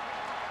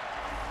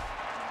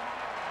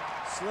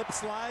 Slip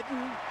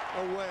sliding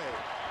away.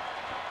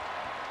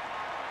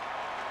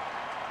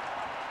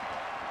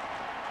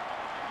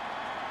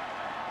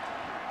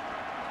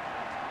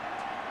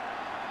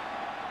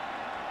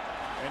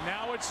 And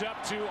now it's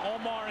up to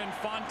Omar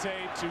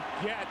Infante to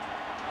get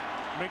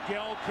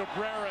Miguel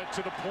Cabrera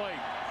to the plate.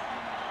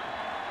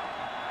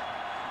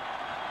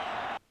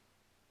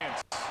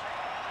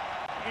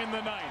 In the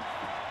 9th.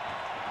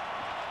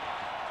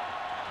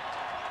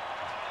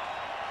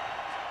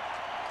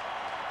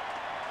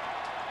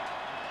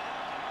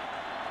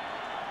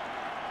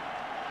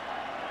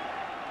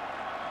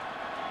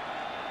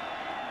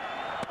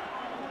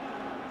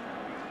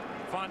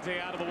 Infante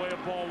out of the way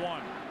of ball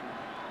 1.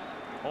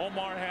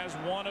 Omar has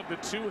 1 of the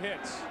 2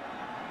 hits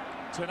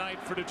tonight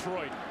for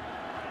Detroit.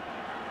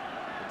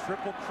 The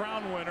Triple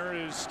Crown winner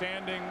is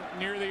standing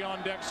near the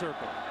on-deck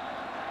circle.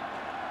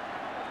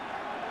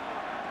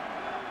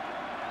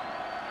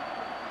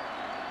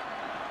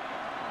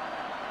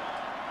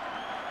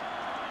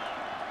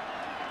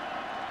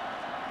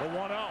 The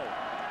 1-0.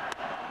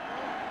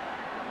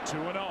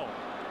 2-0.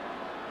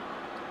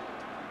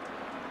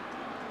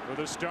 For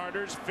the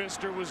starters,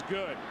 Pfister was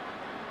good.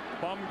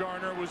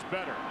 Bumgarner was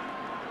better.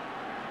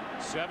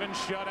 7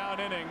 shutout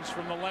innings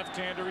from the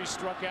left-hander. He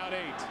struck out 8.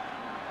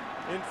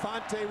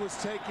 Infante was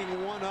taking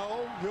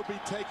 1-0. He'll be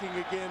taking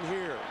again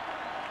here.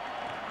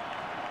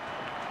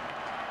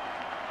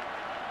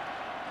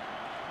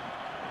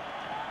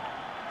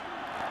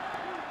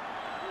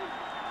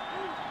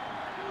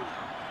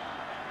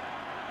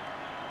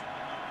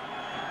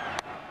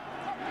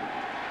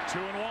 Two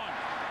and 1.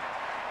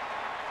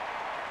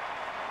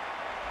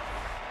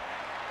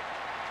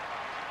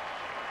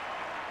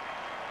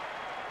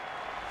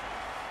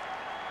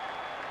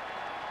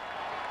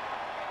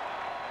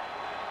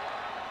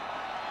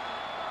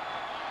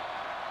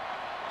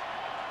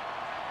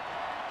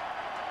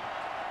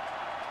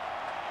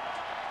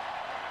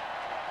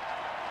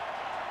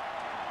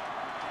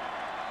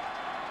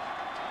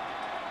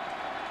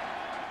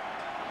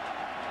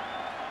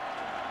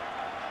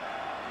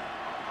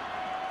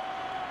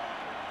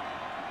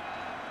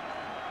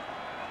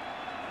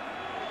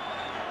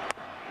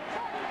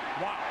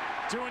 Wow,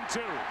 2-2.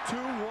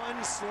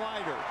 2-1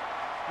 slider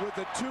with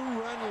a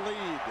 2-run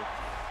lead.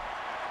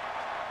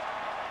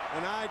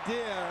 An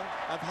idea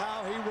of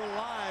how he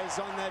relies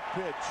on that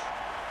pitch.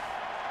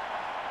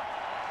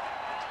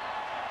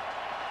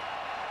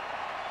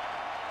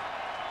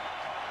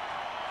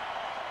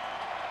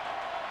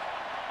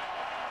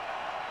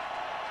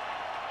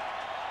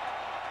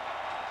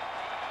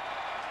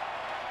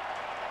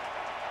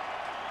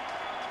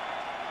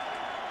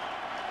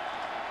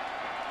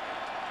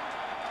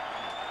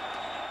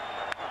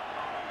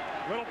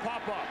 Little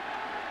pop-up.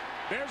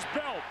 There's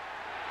Belt.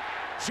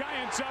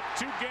 Giants up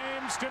 2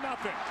 games to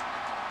nothing.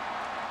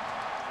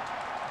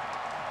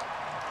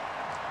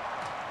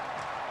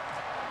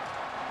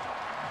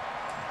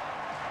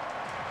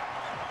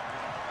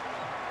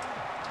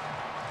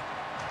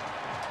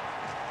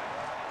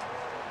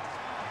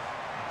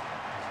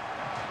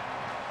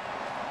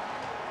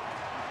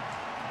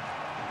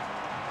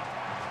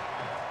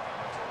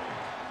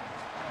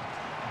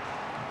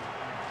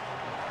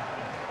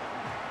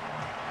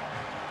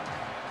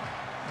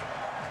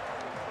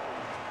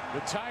 The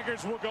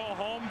Tigers will go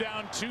home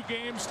down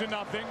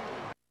 2-0.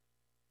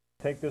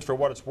 Take this for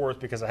what it's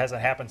worth because it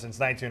hasn't happened since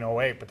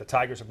 1908, but the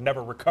Tigers have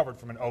never recovered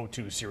from an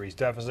 0-2 series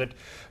deficit.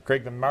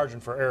 Craig, the margin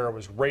for error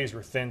was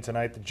razor thin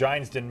tonight. The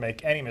Giants didn't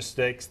make any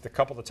mistakes. The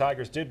couple the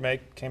Tigers did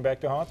make came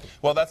back to haunt them.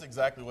 Well, that's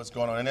exactly what's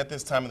going on. And at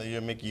this time of the year,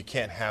 Mickey, you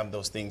can't have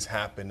those things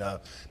happen.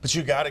 But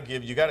you got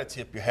to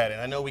tip your hat. And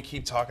I know we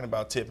keep talking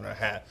about tipping our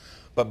hat,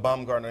 but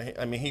Bumgarner,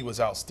 I mean, he was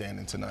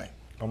outstanding tonight.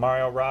 Well,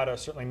 Mario Rada,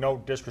 certainly no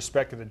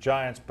disrespect to the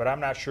Giants, but I'm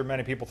not sure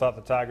many people thought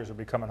the Tigers would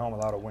be coming home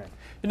without a win.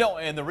 No,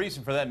 and the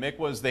reason for that, Mick,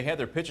 was they had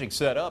their pitching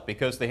set up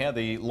because they had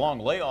the long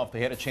layoff.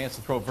 They had a chance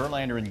to throw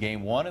Verlander in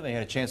Game 1, and they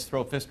had a chance to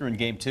throw Fister in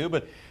Game 2.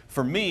 But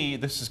for me,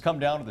 this has come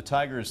down to the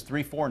Tigers'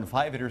 3, 4, and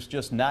 5 hitters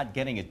just not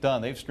getting it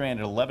done. They've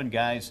stranded 11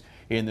 guys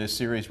in this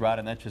series, Rod,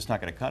 and that's just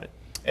not going to cut it.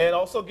 And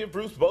also give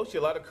Bruce Bochy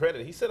a lot of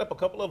credit. He set up a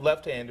couple of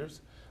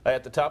left-handers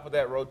at the top of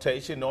that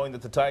rotation, knowing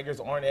that the Tigers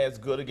aren't as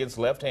good against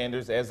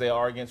left-handers as they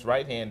are against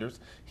right-handers.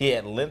 He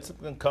had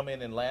Lincecum come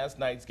in last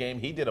night's game.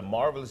 He did a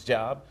marvelous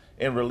job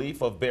in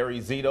relief of Barry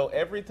Zito.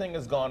 Everything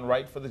has gone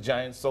right for the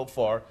Giants so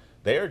far.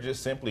 They're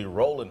just simply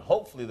rolling.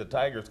 Hopefully the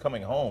Tigers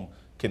coming home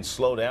can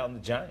slow down the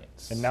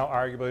Giants. And now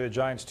arguably the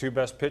Giants' 2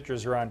 best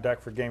pitchers are on deck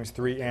for games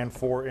 3 and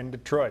 4 in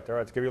Detroit. All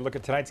right, let's give you a look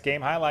at tonight's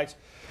game highlights.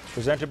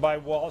 Presented by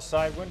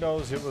Wallside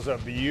Windows. It was a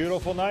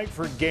beautiful night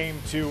for Game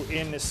 2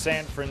 in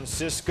San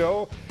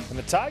Francisco. And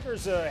the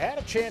Tigers had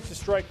a chance to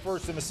strike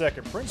first in the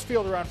second. Prince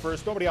Fielder on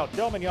first, nobody out.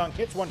 Delman Young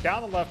hits one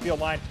down the left field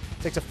line,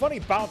 takes a funny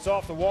bounce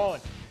off the wall,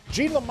 and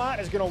Gene Lamont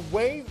is going to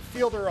wave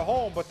Fielder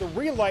home, but the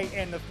relight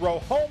and the throw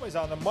home is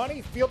on the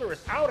money. Fielder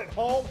is out at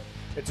home.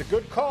 It's a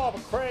good call,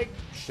 but Craig,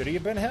 should he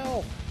have been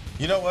held?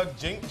 You know what?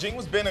 Gene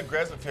was being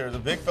aggressive here. The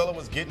big fella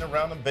was getting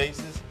around the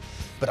bases,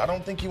 but I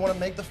don't think you want to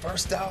make the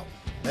first out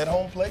at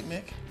home plate,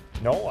 Mick.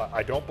 No,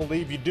 I don't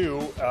believe you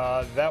do.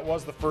 That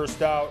was the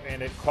first out,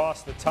 and it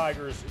cost the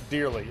Tigers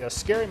dearly. A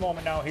scary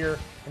moment now here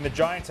in the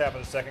Giants half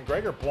of the second.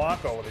 Gregor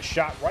Blanco with a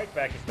shot right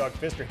back at Doug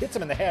Fister. Hits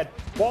him in the head.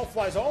 Ball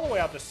flies all the way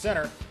out to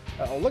center.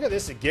 Look at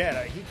this again.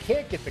 He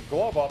can't get the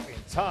glove up in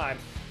time.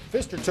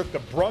 Fister took the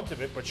brunt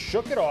of it, but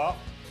shook it off.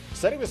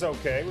 Said he was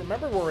okay.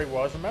 Remember where he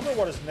was. Remember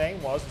what his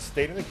name was and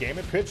stayed in the game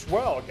and pitched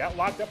well. Got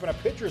locked up in a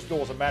pitcher's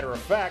duel, as a matter of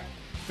fact.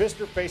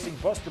 Fister facing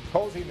Buster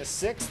Posey in the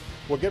 6th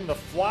will give him the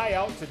fly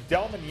out to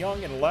Delman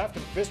Young in left,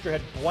 and Fister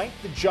had blanked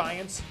the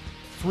Giants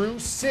through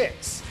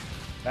 6.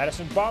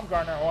 Madison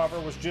Bumgarner, however,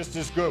 was just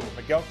as good. With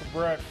Miguel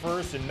Cabrera at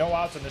first and no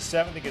outs in the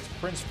 7th, he gets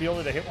Prince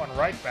Fielder to hit one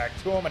right back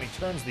to him, and he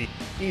turns the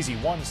easy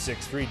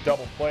 1-6-3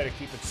 double play to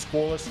keep it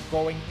scoreless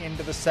going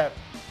into the 7th.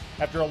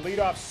 After a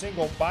leadoff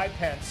single by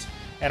Pence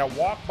and a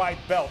walk by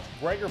Belt,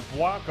 Gregor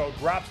Blanco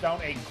drops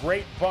down a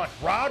great bunt.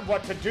 Rod,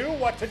 what to do?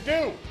 What to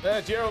do?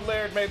 Gerald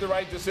Laird made the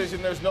right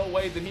decision. There's no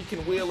way that he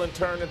can wheel and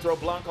turn and throw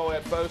Blanco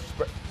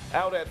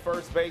out at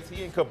first base.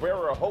 He and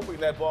Cabrera are hoping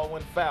that ball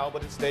went foul,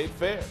 but it stayed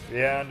fair.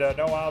 Yeah, and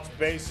no outs,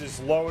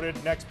 bases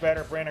loaded. Next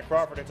batter, Brandon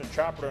Crawford hits a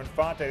chopper to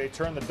Infante. They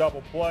turn the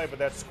double play, but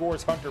that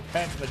scores Hunter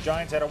Pence, and the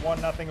Giants had a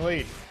 1-0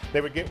 lead. They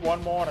would get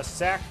one more on a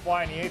sac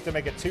fly in the 8th to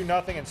make it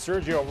 2-0, and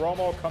Sergio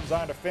Romo comes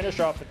on to finish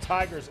off the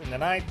Tigers in the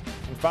 9th.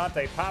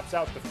 Infante pops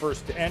out the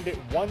first to end it.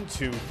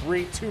 1-2-3,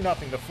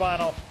 2-0 the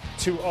final.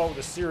 2-0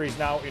 the series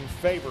now in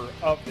favor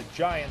of the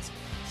Giants.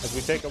 As we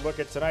take a look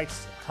at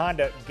tonight's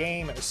Honda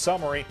game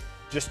summary,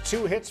 just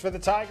 2 hits for the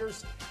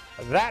Tigers.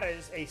 That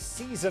is a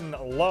season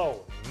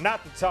low.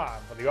 Not the time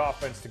for the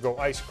offense to go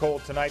ice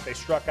cold tonight. They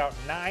struck out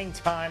 9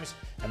 times,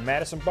 and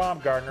Madison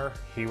Bumgarner,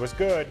 he was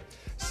good.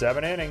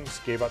 7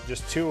 innings, gave up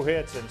just 2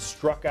 hits, and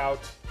struck out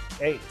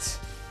 8.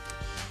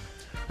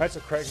 All right, so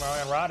Craig,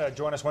 Mario, and Rada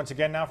join us once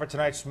again now for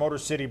tonight's Motor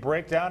City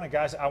Breakdown. And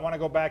guys, I want to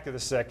go back to the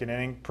 2nd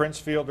inning. Prince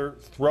Fielder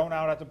thrown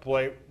out at the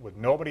plate with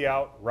nobody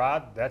out.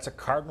 Rod, that's a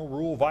Cardinal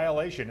rule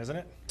violation, isn't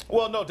it?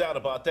 Well, no doubt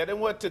about that. And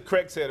what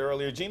Craig said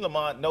earlier, Gene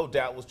Lamont, no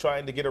doubt, was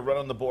trying to get a run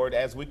on the board.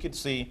 As we could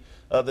see,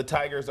 the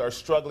Tigers are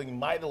struggling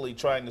mightily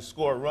trying to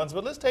score runs.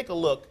 But let's take a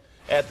look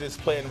at this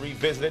play and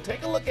revisit it.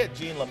 Take a look at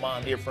Gene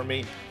Lamont here for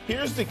me.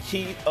 Here's the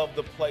key of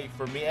the play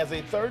for me. As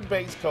a third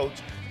base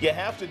coach, you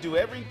have to do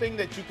everything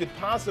that you could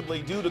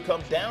possibly do to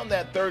come down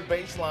that third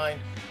baseline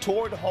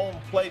toward home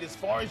plate as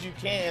far as you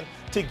can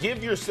to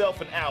give yourself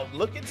an out.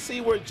 Look and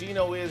see where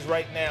Gino is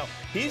right now.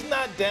 He's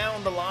not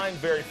down the line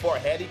very far.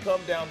 Had he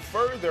come down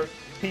further,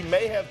 he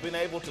may have been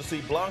able to see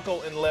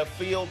Blanco in left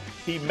field.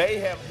 He may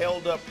have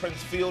held up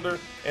Prince Fielder,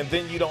 and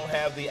then you don't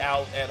have the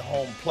out at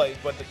home plate.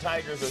 But the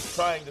Tigers are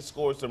trying to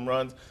score some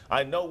runs.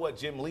 I know what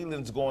Jim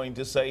Leyland's going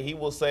to say. He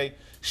will say,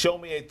 show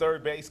me a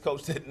third base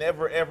coach that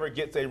never, ever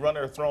gets a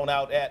runner thrown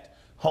out at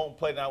home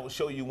plate, and I will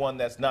show you one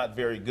that's not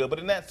very good. But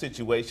in that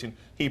situation,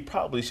 he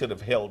probably should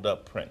have held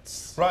up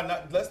Prince. Right,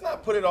 now, let's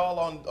not put it all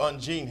on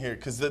Gene here,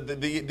 because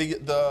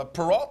the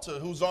Peralta,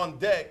 who's on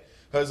deck,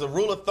 there's a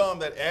rule of thumb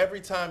that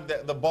every time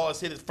that the ball is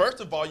hit, first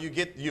of all,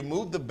 you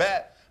move the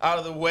bat out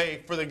of the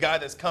way for the guy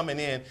that's coming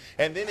in,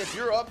 and then if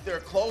you're up there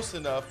close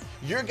enough,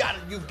 you've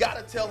got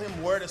to tell him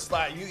where to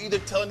slide. You either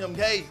telling him,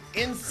 hey,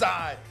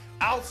 inside,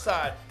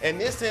 outside. In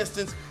this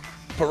instance,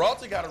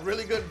 Peralta got a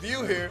really good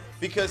view here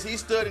because he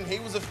stood and he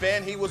was a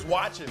fan. He was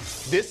watching.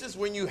 This is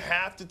when you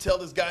have to tell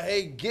this guy,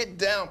 hey, get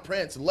down,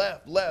 Prince,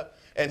 left, left.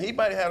 And he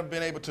might have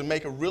been able to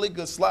make a really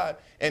good slide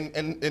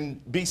and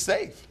be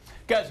safe.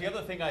 Guys, the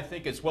other thing I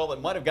think as well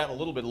that might have gotten a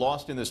little bit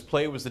lost in this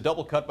play was the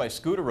double cut by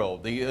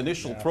Scutaro. The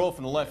initial throw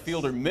from the left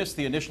fielder missed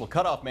the initial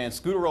cutoff man.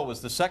 Scutaro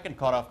was the second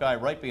cutoff guy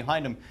right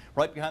behind him,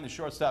 right behind the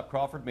shortstop.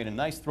 Crawford made a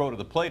nice throw to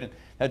the plate, and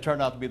that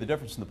turned out to be the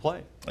difference in the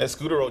play. And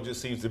Scutaro just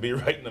seems to be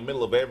right in the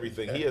middle of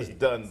everything. He has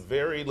done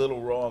very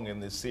little wrong in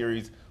this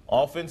series,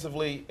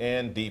 offensively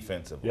and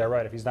defensively. Yeah,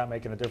 right. If he's not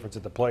making a difference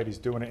at the plate, he's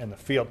doing it in the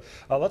field.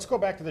 Let's go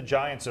back to the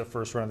Giants'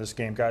 first run of this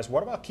game, guys.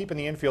 What about keeping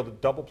the infield at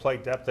double play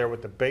depth there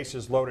with the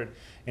bases loaded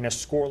in a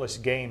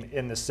scoreless game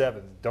in the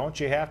seventh? Don't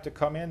you have to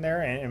come in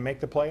there and make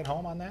the play at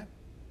home on that?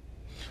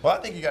 Well,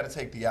 I think you got to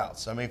take the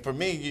outs. I mean, for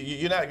me,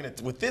 you're not going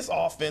to, with this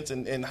offense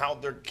and how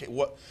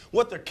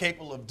what they're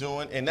capable of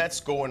doing and that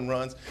scoring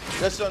runs.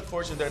 That's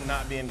unfortunate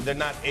they're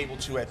not able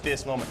to at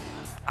this moment.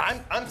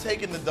 I'm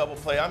taking the double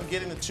play. I'm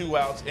getting the 2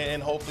 outs,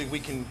 and hopefully we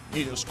can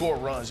score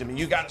runs. I mean,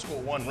 you got to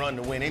score 1 run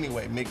to win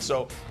anyway, Mick.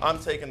 So I'm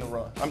taking the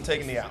run. I'm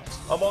taking the outs.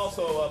 I'm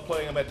also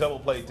playing them at double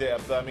play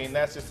depth. I mean,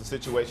 that's just a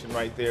situation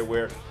right there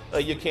where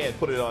you can't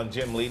put it on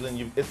Jim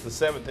Leyland. It's the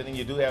 7th inning.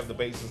 You do have the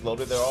bases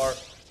loaded. There are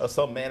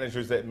some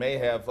managers that may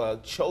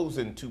have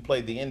chosen to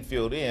play the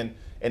infield in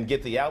and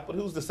get the out, but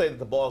who's to say that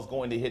the ball is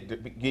going to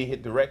get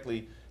hit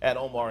directly at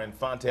Omar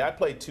Infante? I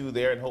play 2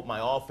 there and hope my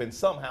offense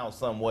somehow,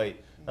 some way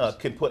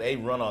can put a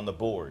run on the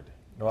board.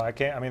 Well,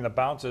 I mean, the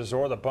bounces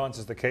or the bunts,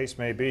 as the case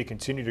may be,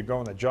 continue to go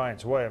in the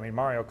Giants' way. I mean,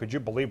 Mario, could you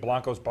believe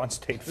Blanco's bunt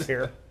stayed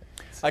fair?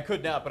 I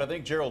could not, but I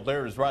think Gerald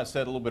Laird, as Rod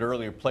said a little bit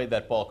earlier, played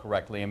that ball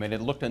correctly. I mean,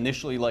 it looked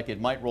initially like it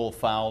might roll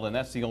foul, and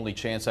that's the only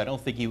chance. I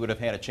don't think he would have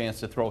had a chance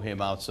to throw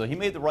him out. So he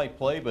made the right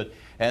play, but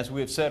as we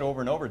have said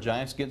over and over,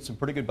 Giants getting some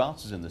pretty good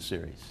bounces in this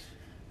series.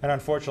 And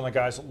unfortunately,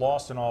 guys,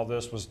 lost in all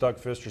this was Doug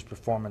Fister's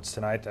performance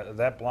tonight.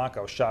 That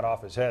Blanco shot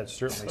off his head,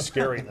 certainly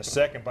scary in the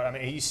second. But, I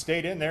mean, he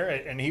stayed in there,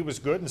 and he was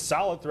good and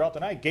solid throughout the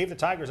night. Gave the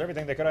Tigers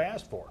everything they could have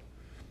asked for.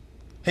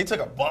 He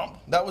took a bump.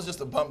 That was just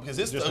a bump because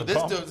this dude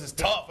is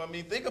tough. I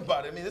mean, think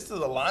about it. I mean, this is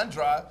a line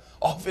drive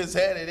off his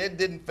head, and it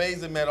didn't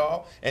faze him at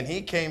all. And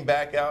he came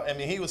back out. I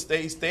mean,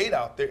 he stayed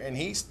out there, and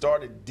he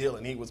started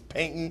dealing. He was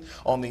painting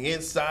on the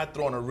inside,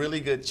 throwing a really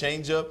good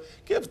changeup.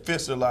 Give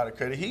Fister a lot of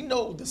credit. He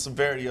knows the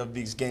severity of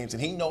these games,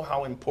 and he knows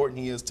how important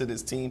he is to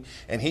this team.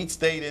 And he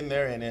stayed in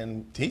there,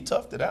 and he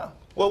toughed it out.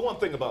 Well, one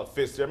thing about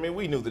Fister, I mean,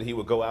 we knew that he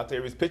would go out there.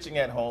 He was pitching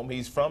at home.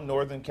 He's from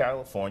Northern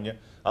California.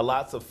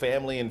 Lots of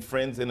family and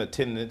friends in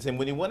attendance. And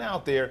when he went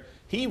out there,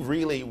 he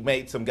really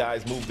made some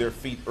guys move their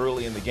feet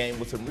early in the game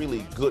with some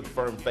really good,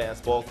 firm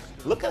fastballs.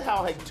 Look at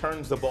how he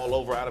turns the ball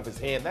over out of his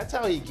hand. That's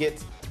how he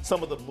gets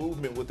some of the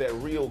movement with that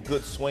real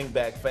good swing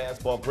back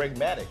fastball. Greg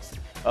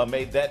Maddux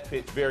made that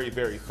pitch very,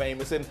 very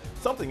famous. And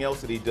something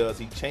else that he does,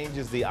 he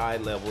changes the eye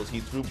levels.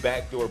 He threw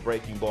backdoor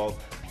breaking balls,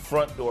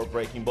 front door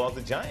breaking balls.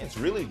 The Giants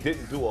really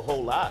didn't do a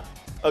whole lot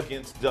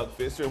against Doug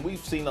Fister, and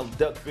we've seen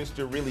Doug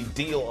Fister really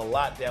deal a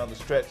lot down the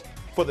stretch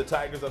for the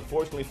Tigers.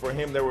 Unfortunately for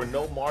him, there were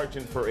no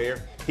margin for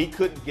error. He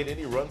couldn't get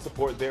any run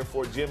support,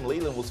 therefore Jim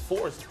Leyland was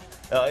forced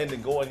into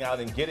going out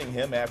and getting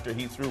him after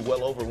he threw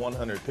well over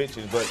 100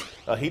 pitches,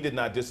 but he did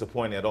not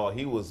disappoint at all.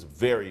 He was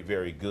very,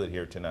 very good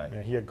here tonight.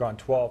 Yeah, he had gone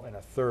 12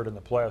 1/3 in the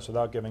playoffs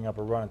without giving up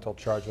a run until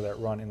charged with that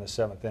run in the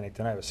 7th inning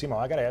tonight. But, Simo,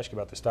 I got to ask you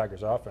about this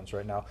Tigers offense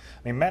right now.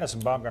 I mean,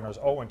 Madison Bumgarner was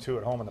 0-2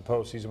 at home in the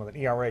postseason with an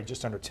ERA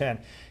just under 10.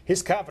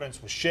 His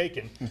confidence was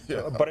shaken,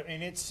 but I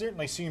mean, it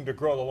certainly seemed to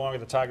grow the longer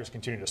the Tigers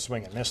continued to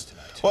swing and miss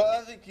tonight. Well,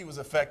 I think he was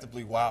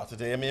effectively wild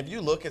today. I mean, if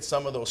you look at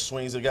some of those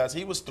swings of guys,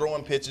 he was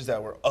throwing pitches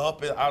that were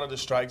up and out of the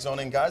strike zone,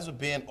 and guys were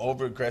being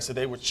over-aggressive.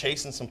 They were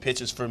chasing some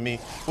pitches for me.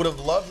 Would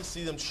have loved to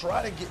see them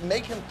try to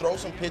make him throw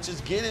some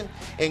pitches, get him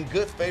in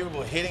good,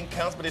 favorable hitting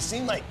counts, but it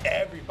seemed like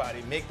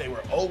everybody, Mick, they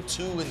were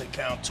 0-2 in the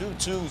count,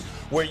 2-2s,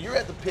 where you're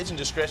at the pitching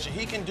discretion.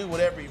 He can do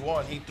whatever he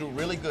wants. He threw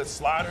really good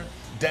slider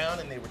down,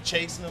 and they were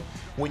chasing him.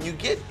 When you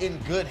get in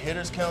good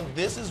hitters count,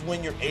 this is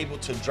when you're able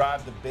to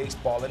drive the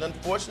baseball. And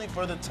unfortunately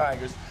for the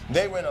Tigers,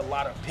 they were in a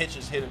lot of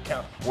pitches hitter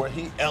count where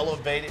he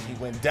elevated, he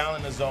went down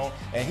in the zone,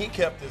 and he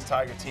kept this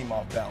Tiger team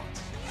off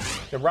balance.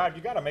 Yeah, Rod,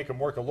 you got to make him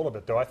work a little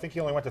bit, though. I think he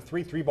only went to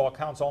 3 3-ball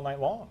counts all night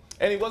long.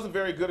 And he wasn't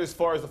very good as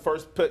far as the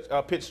first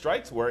pitch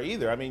strikes were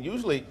either. I mean,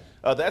 usually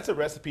that's a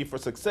recipe for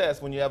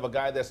success when you have a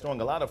guy that's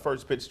throwing a lot of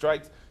first pitch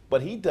strikes.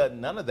 But he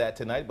done none of that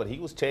tonight, but he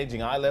was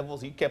changing eye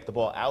levels. He kept the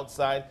ball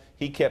outside.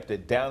 He kept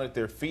it down at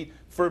their feet.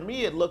 For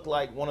me, it looked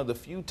like one of the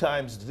few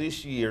times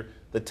this year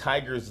the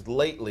Tigers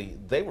lately,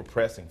 they were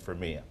pressing for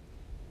me.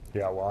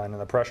 Yeah, well, and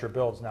the pressure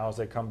builds now as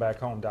they come back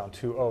home down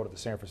 2-0 to the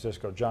San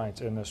Francisco Giants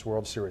in this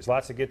World Series.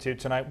 Lots to get to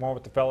tonight. More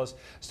with the fellas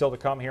still to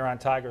come here on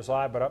Tigers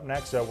Live. But up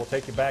next, we'll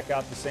take you back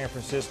out to San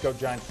Francisco.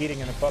 John Keating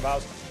in the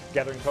clubhouse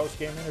gathering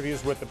post-game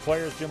interviews with the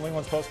players. Jim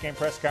Leyland's post-game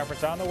press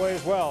conference on the way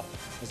as well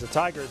as the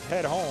Tigers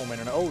head home in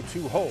an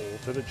 0-2 hole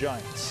to the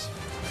Giants.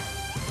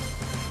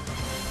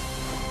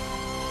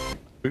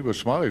 But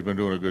Smiley's been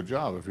doing a good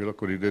job. If you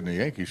look what he did in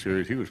the Yankee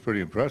series, he was pretty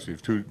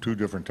impressive. Two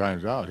different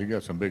times out. He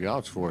got some big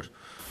outs for us.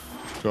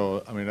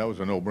 So, I mean, that was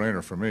a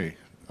no-brainer for me.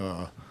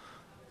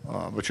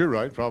 But you're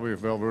right. Probably if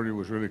Valverde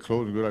was really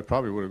close and good, I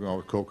probably would have gone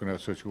with Coke in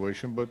that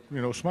situation. But,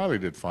 you know, Smiley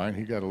did fine.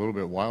 He got a little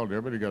bit wild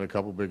there, but he got a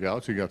couple big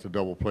outs. He got the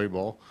double play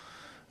ball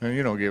and,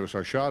 you know, gave us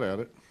our shot at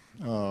it.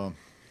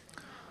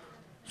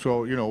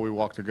 So, you know, we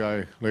walked the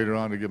guy later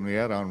on to give him the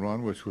add-on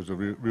run, which was a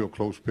real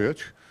close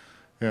pitch.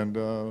 And,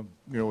 you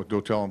know, with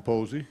Dotel and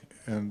Posey.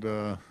 And,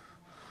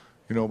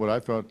 you know, but I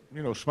thought,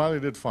 you know, Smiley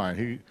did fine.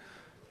 He, you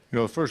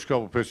know, the first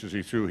couple pitches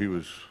he threw, he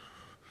was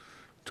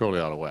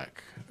totally out of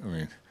whack. I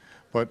mean,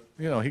 but,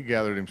 you know, he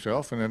gathered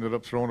himself and ended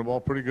up throwing the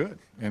ball pretty good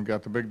and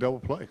got the big double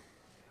play.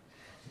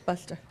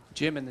 Buster.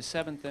 Jim, in the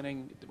 7th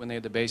inning, when they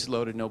had the bases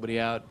loaded, nobody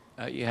out,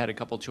 you had a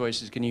couple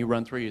choices. Can you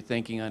run through your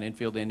thinking on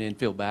infield and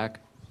infield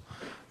back?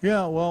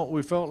 Yeah, well,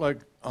 we felt like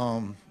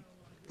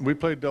we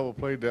played double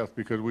play death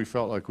because we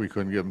felt like we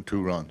couldn't give them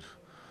 2 runs.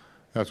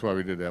 That's why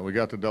we did that. We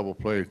got the double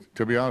play.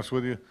 To be honest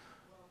with you,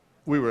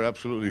 we were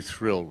absolutely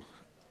thrilled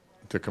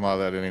to come out of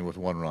that inning with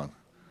 1 run.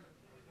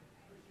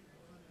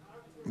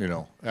 You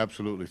know,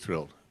 absolutely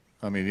thrilled.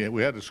 I mean, yeah,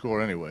 we had to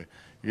score anyway.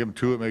 You give them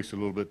 2, it makes it a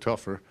little bit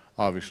tougher,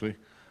 obviously.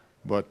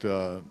 But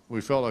we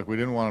felt like we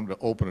didn't want them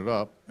to open it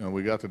up, and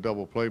we got the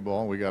double play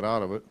ball, and we got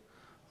out of it.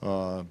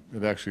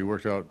 It actually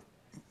worked out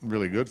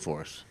really good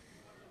for us.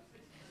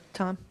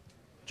 Tom?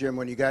 Jim,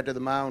 when you got to the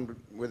mound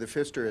with the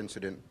Pfister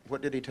incident,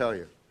 what did he tell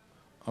you?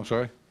 I'm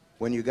sorry?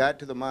 When you got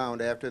to the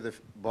mound after the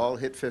ball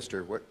hit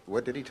Pfister,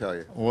 what did he tell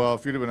you? Well,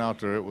 if you'd have been out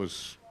there, it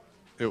was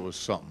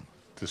something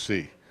to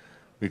see.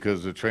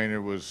 Because the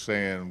trainer was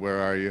saying, where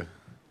are you?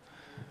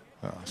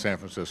 San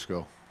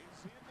Francisco.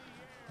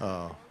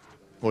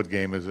 What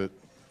game is it?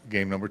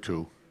 Game number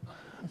 2.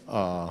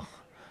 On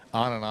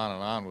and on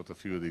and on with a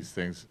few of these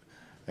things.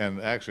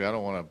 And actually, I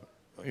don't want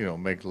to, you know,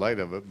 make light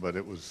of it, but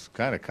it was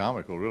kind of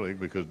comical, really,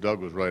 because Doug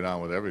was right on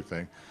with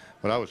everything.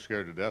 But I was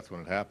scared to death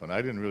when it happened.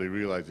 I didn't really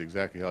realize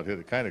exactly how it hit.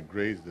 It kind of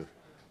grazed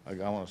I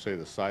want to say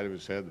the side of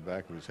his head, the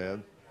back of his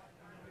head.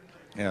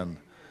 And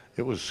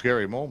it was a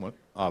scary moment,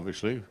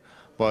 obviously.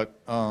 But,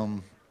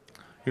 you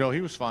know, he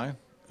was fine.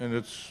 And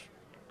it's,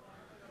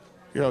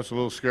 you know, it's a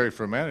little scary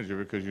for a manager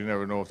because you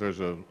never know if there's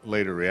a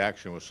later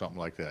reaction with something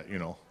like that, you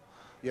know.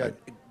 Yeah.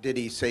 Did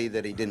he say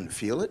that he didn't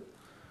feel it?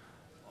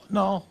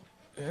 No.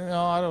 You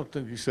know, I don't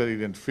think he said he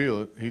didn't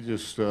feel it. He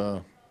just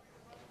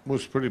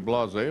was pretty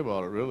blasé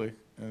about it, really,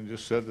 and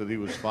just said that he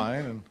was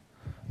fine. And,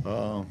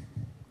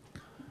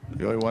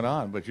 you know, he went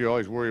on. But you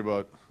always worry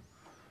about,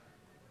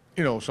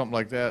 you know, something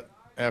like that.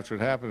 After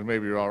it happens,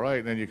 maybe you're all right,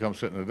 and then you come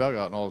sit in the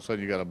dugout, and all of a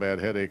sudden you got a bad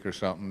headache or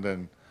something,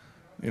 then,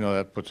 you know,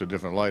 that puts a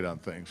different light on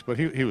things. But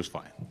he was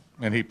fine,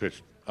 and he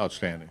pitched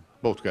outstanding.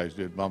 Both guys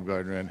did,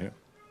 Baumgartner and him.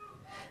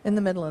 In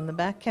the middle, in the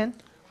back, Ken?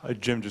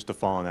 Jim, just to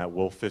follow on that,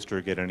 will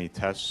Pfister get any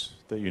tests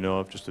that you know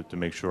of, just to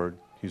make sure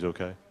he's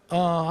okay?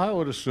 I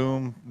would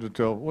assume that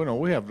you know,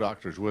 we have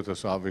doctors with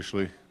us,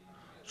 obviously,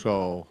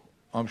 so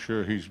I'm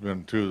sure he's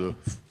been through the,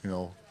 you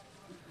know,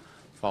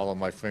 follow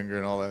my finger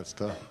and all that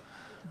stuff.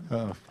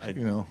 You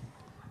know.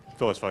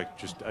 Phyllis, if I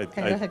just, go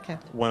ahead, Ken.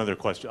 One other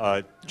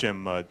question,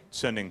 Jim,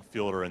 sending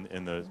Fielder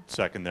in the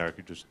 2nd there,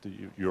 could just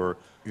you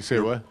say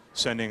what?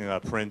 Sending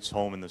Prince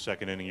home in the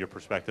 2nd inning, your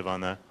perspective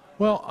on that?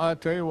 Well, I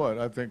tell you what,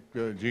 I think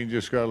Gene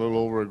just got a little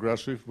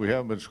over-aggressive. We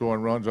haven't been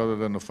scoring runs other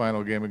than the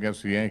final game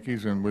against the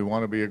Yankees, and we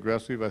want to be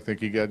aggressive. I think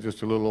he got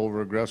just a little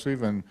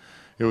over-aggressive, and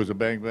it was a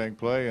bang-bang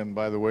play. And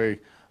by the way,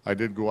 I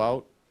did go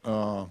out.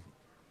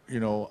 You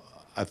know,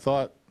 I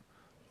thought,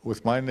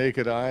 with my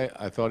naked eye,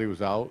 I thought he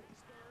was out.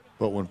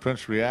 But when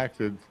Prince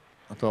reacted,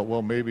 I thought,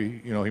 well,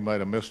 maybe, you know, he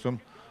might have missed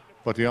him.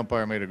 But the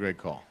umpire made a great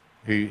call.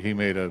 He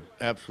made an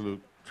absolute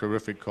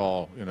terrific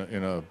call in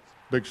a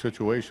big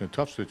situation,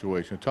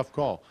 a tough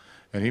call.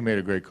 And he made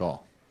a great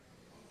call.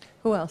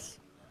 Who else?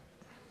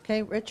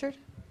 Okay, Richard?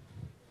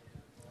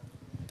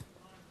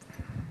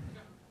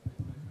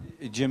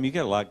 Jim, you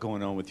got a lot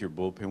going on with your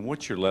bullpen.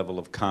 What's your level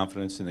of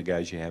confidence in the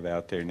guys you have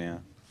out there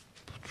now?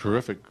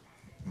 Terrific.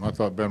 I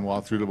thought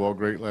Benoit threw the ball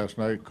great last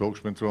night.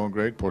 Koch's been throwing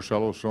great.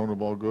 Porcello's thrown the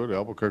ball good.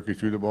 Albuquerque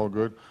threw the ball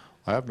good.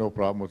 I have no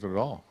problem with it at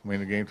all. I mean,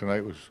 the game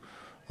tonight was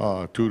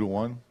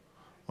 2-1.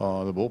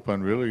 The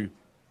bullpen really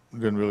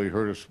didn't really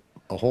hurt us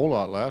a whole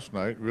lot last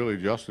night. Really,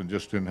 Justin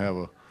just didn't have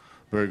a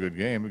very good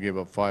game. He gave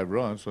up 5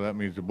 runs, so that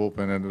means the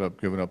bullpen ended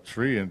up giving up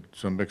 3 in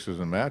some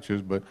mixes and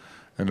matches. But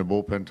in the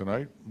bullpen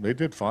tonight, they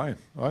did fine.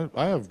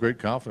 I have great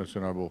confidence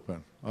in our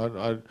bullpen.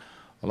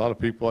 A lot of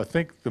people, I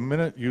think the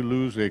minute you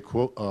lose a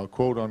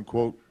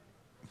quote-unquote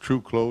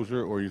true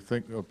closer,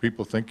 or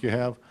people think you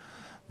have,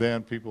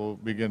 then people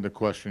begin to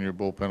question your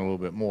bullpen a little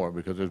bit more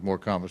because there's more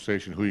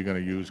conversation, who you're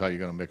going to use, how you're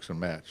going to mix and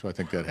match. So I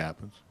think that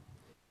happens.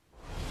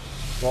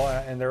 Well,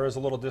 and there is a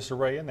little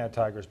disarray in that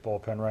Tigers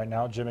bullpen right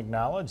now. Jim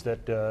acknowledged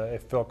that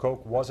if Phil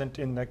Koch wasn't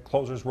in the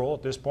closer's role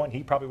at this point,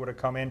 he probably would have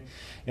come in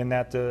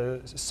that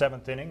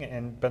 7th inning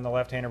and been the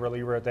left-handed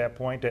reliever at that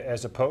point,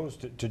 as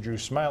opposed to Drew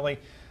Smiley.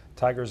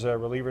 Tigers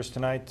relievers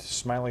tonight,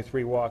 Smiley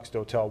 3 walks,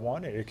 Dotel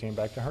 1. It came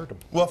back to hurt him.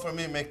 Well, for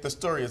me, Mick, the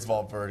story is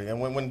Valverde. And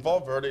when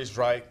Valverde is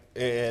right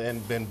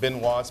and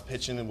Benoit's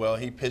pitching well,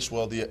 he pitched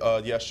well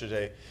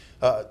yesterday,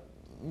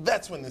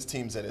 that's when this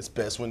team's at its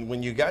best.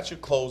 When you got your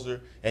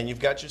closer and you've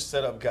got your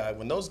setup guy,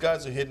 when those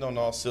guys are hitting on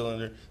all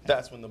cylinder,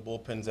 that's when the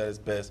bullpen's at its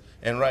best.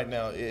 And right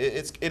now,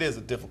 it is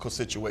a difficult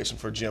situation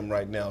for Jim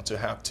right now to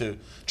have to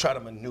try to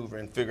maneuver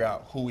and figure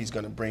out who he's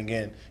going to bring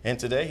in. And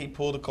today he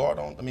pulled a card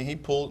on. I mean, he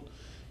pulled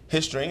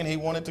his string, and he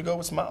wanted to go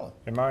with Smiley.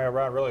 And Mario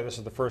Rod, really, this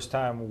is the first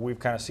time we've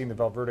kind of seen the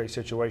Valverde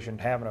situation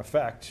have an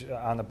effect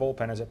on the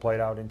bullpen as it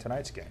played out in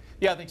tonight's game.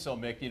 Yeah, I think so,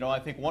 Mick. You know, I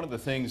think one of the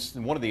things,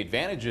 one of the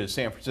advantages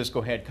San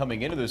Francisco had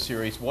coming into this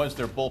series was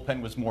their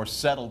bullpen was more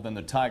settled than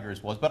the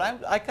Tigers was. But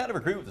I kind of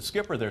agree with the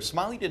skipper there.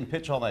 Smiley didn't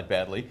pitch all that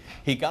badly.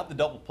 He got the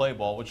double play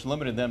ball, which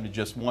limited them to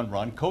just one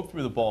run. Coke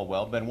threw the ball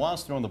well.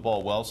 Benoit's throwing the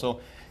ball well.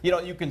 So, you know,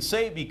 you can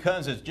say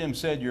because, as Jim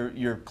said,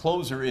 your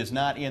closer is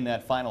not in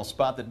that final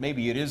spot that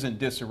maybe it is in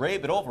disarray.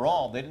 But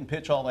overall, they didn't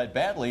pitch all that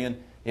badly,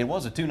 and it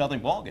was a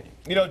 2-0 ball game.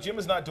 You know, Jim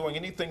is not doing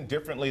anything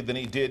differently than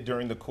he did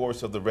during the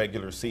course of the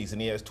regular season.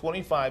 He has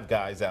 25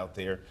 guys out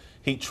there.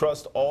 He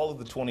trusts all of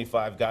the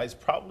 25 guys,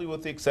 probably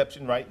with the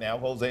exception right now,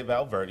 Jose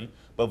Valverde.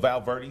 But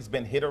Valverde's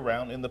been hit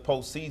around in the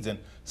postseason.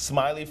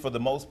 Smiley, for the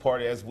most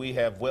part, as we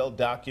have well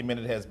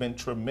documented, has been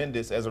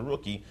tremendous as a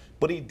rookie.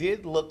 But he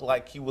did look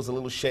like he was a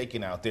little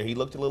shaken out there. He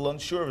looked a little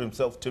unsure of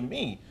himself to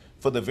me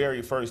for the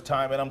very first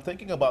time. And I'm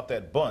thinking about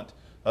that bunt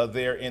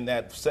there in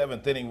that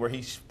 7th inning where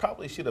he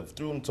probably should have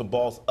thrown some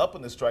balls up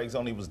in the strike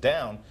zone. He was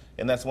down,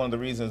 and that's one of the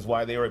reasons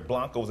why Eric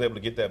Blanco was able to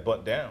get that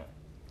bunt down.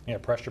 Yeah,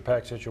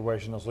 pressure-packed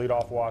situation. Those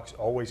leadoff walks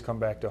always come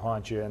back to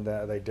haunt you, and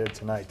they did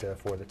tonight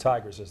for the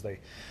Tigers as they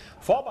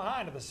fall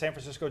behind to the San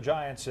Francisco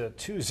Giants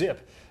 2-0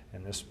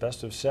 in this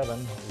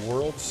best-of-7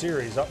 World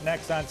Series. Up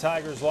next on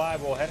Tigers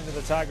Live, we'll head into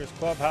the Tigers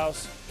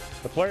clubhouse.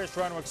 The players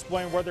trying to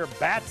explain where their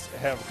bats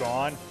have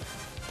gone.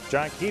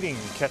 John Keating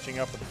catching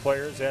up with the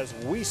players as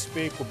we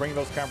speak. We'll bring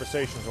those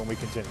conversations when we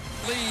continue.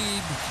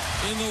 Lead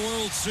in the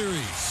World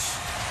Series.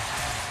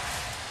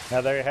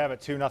 Now there you have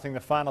it, 2-0 the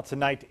final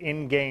tonight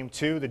in Game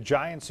 2. The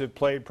Giants have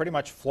played pretty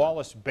much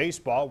flawless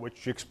baseball,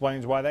 which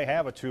explains why they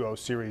have a 2-0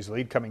 series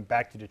lead coming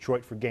back to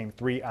Detroit for Game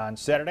 3 on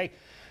Saturday.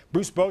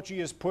 Bruce Bochy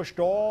has pushed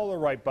all the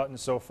right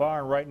buttons so far,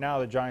 and right now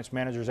the Giants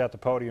manager is at the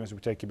podium as we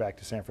take you back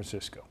to San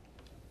Francisco.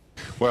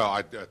 Well,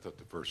 I thought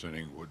the first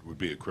inning would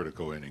be a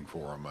critical inning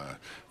for him,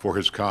 for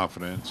his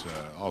confidence.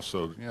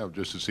 Also, you know,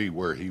 just to see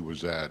where he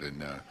was at,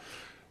 and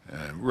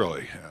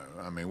really,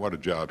 I mean, what a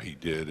job he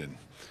did. And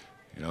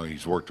you know,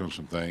 he's worked on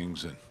some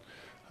things, and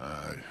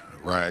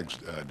Rags,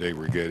 Dave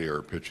Righetti,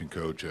 our pitching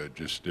coach,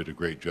 just did a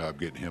great job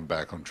getting him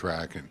back on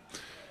track, and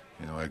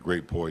you know, had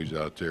great poise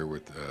out there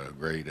with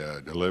great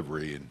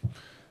delivery,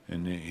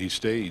 and he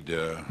stayed,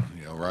 you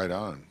know, right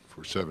on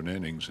for 7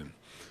 innings, and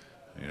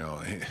you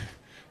know.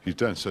 He's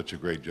done such a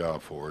great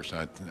job for us.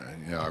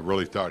 You know, I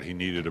really thought he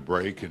needed a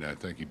break, and I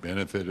think he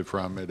benefited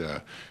from it,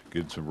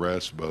 getting some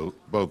rest,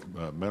 both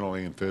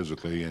mentally and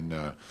physically, and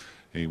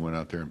he went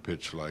out there and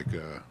pitched like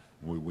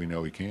we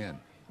know he can.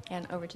 And over to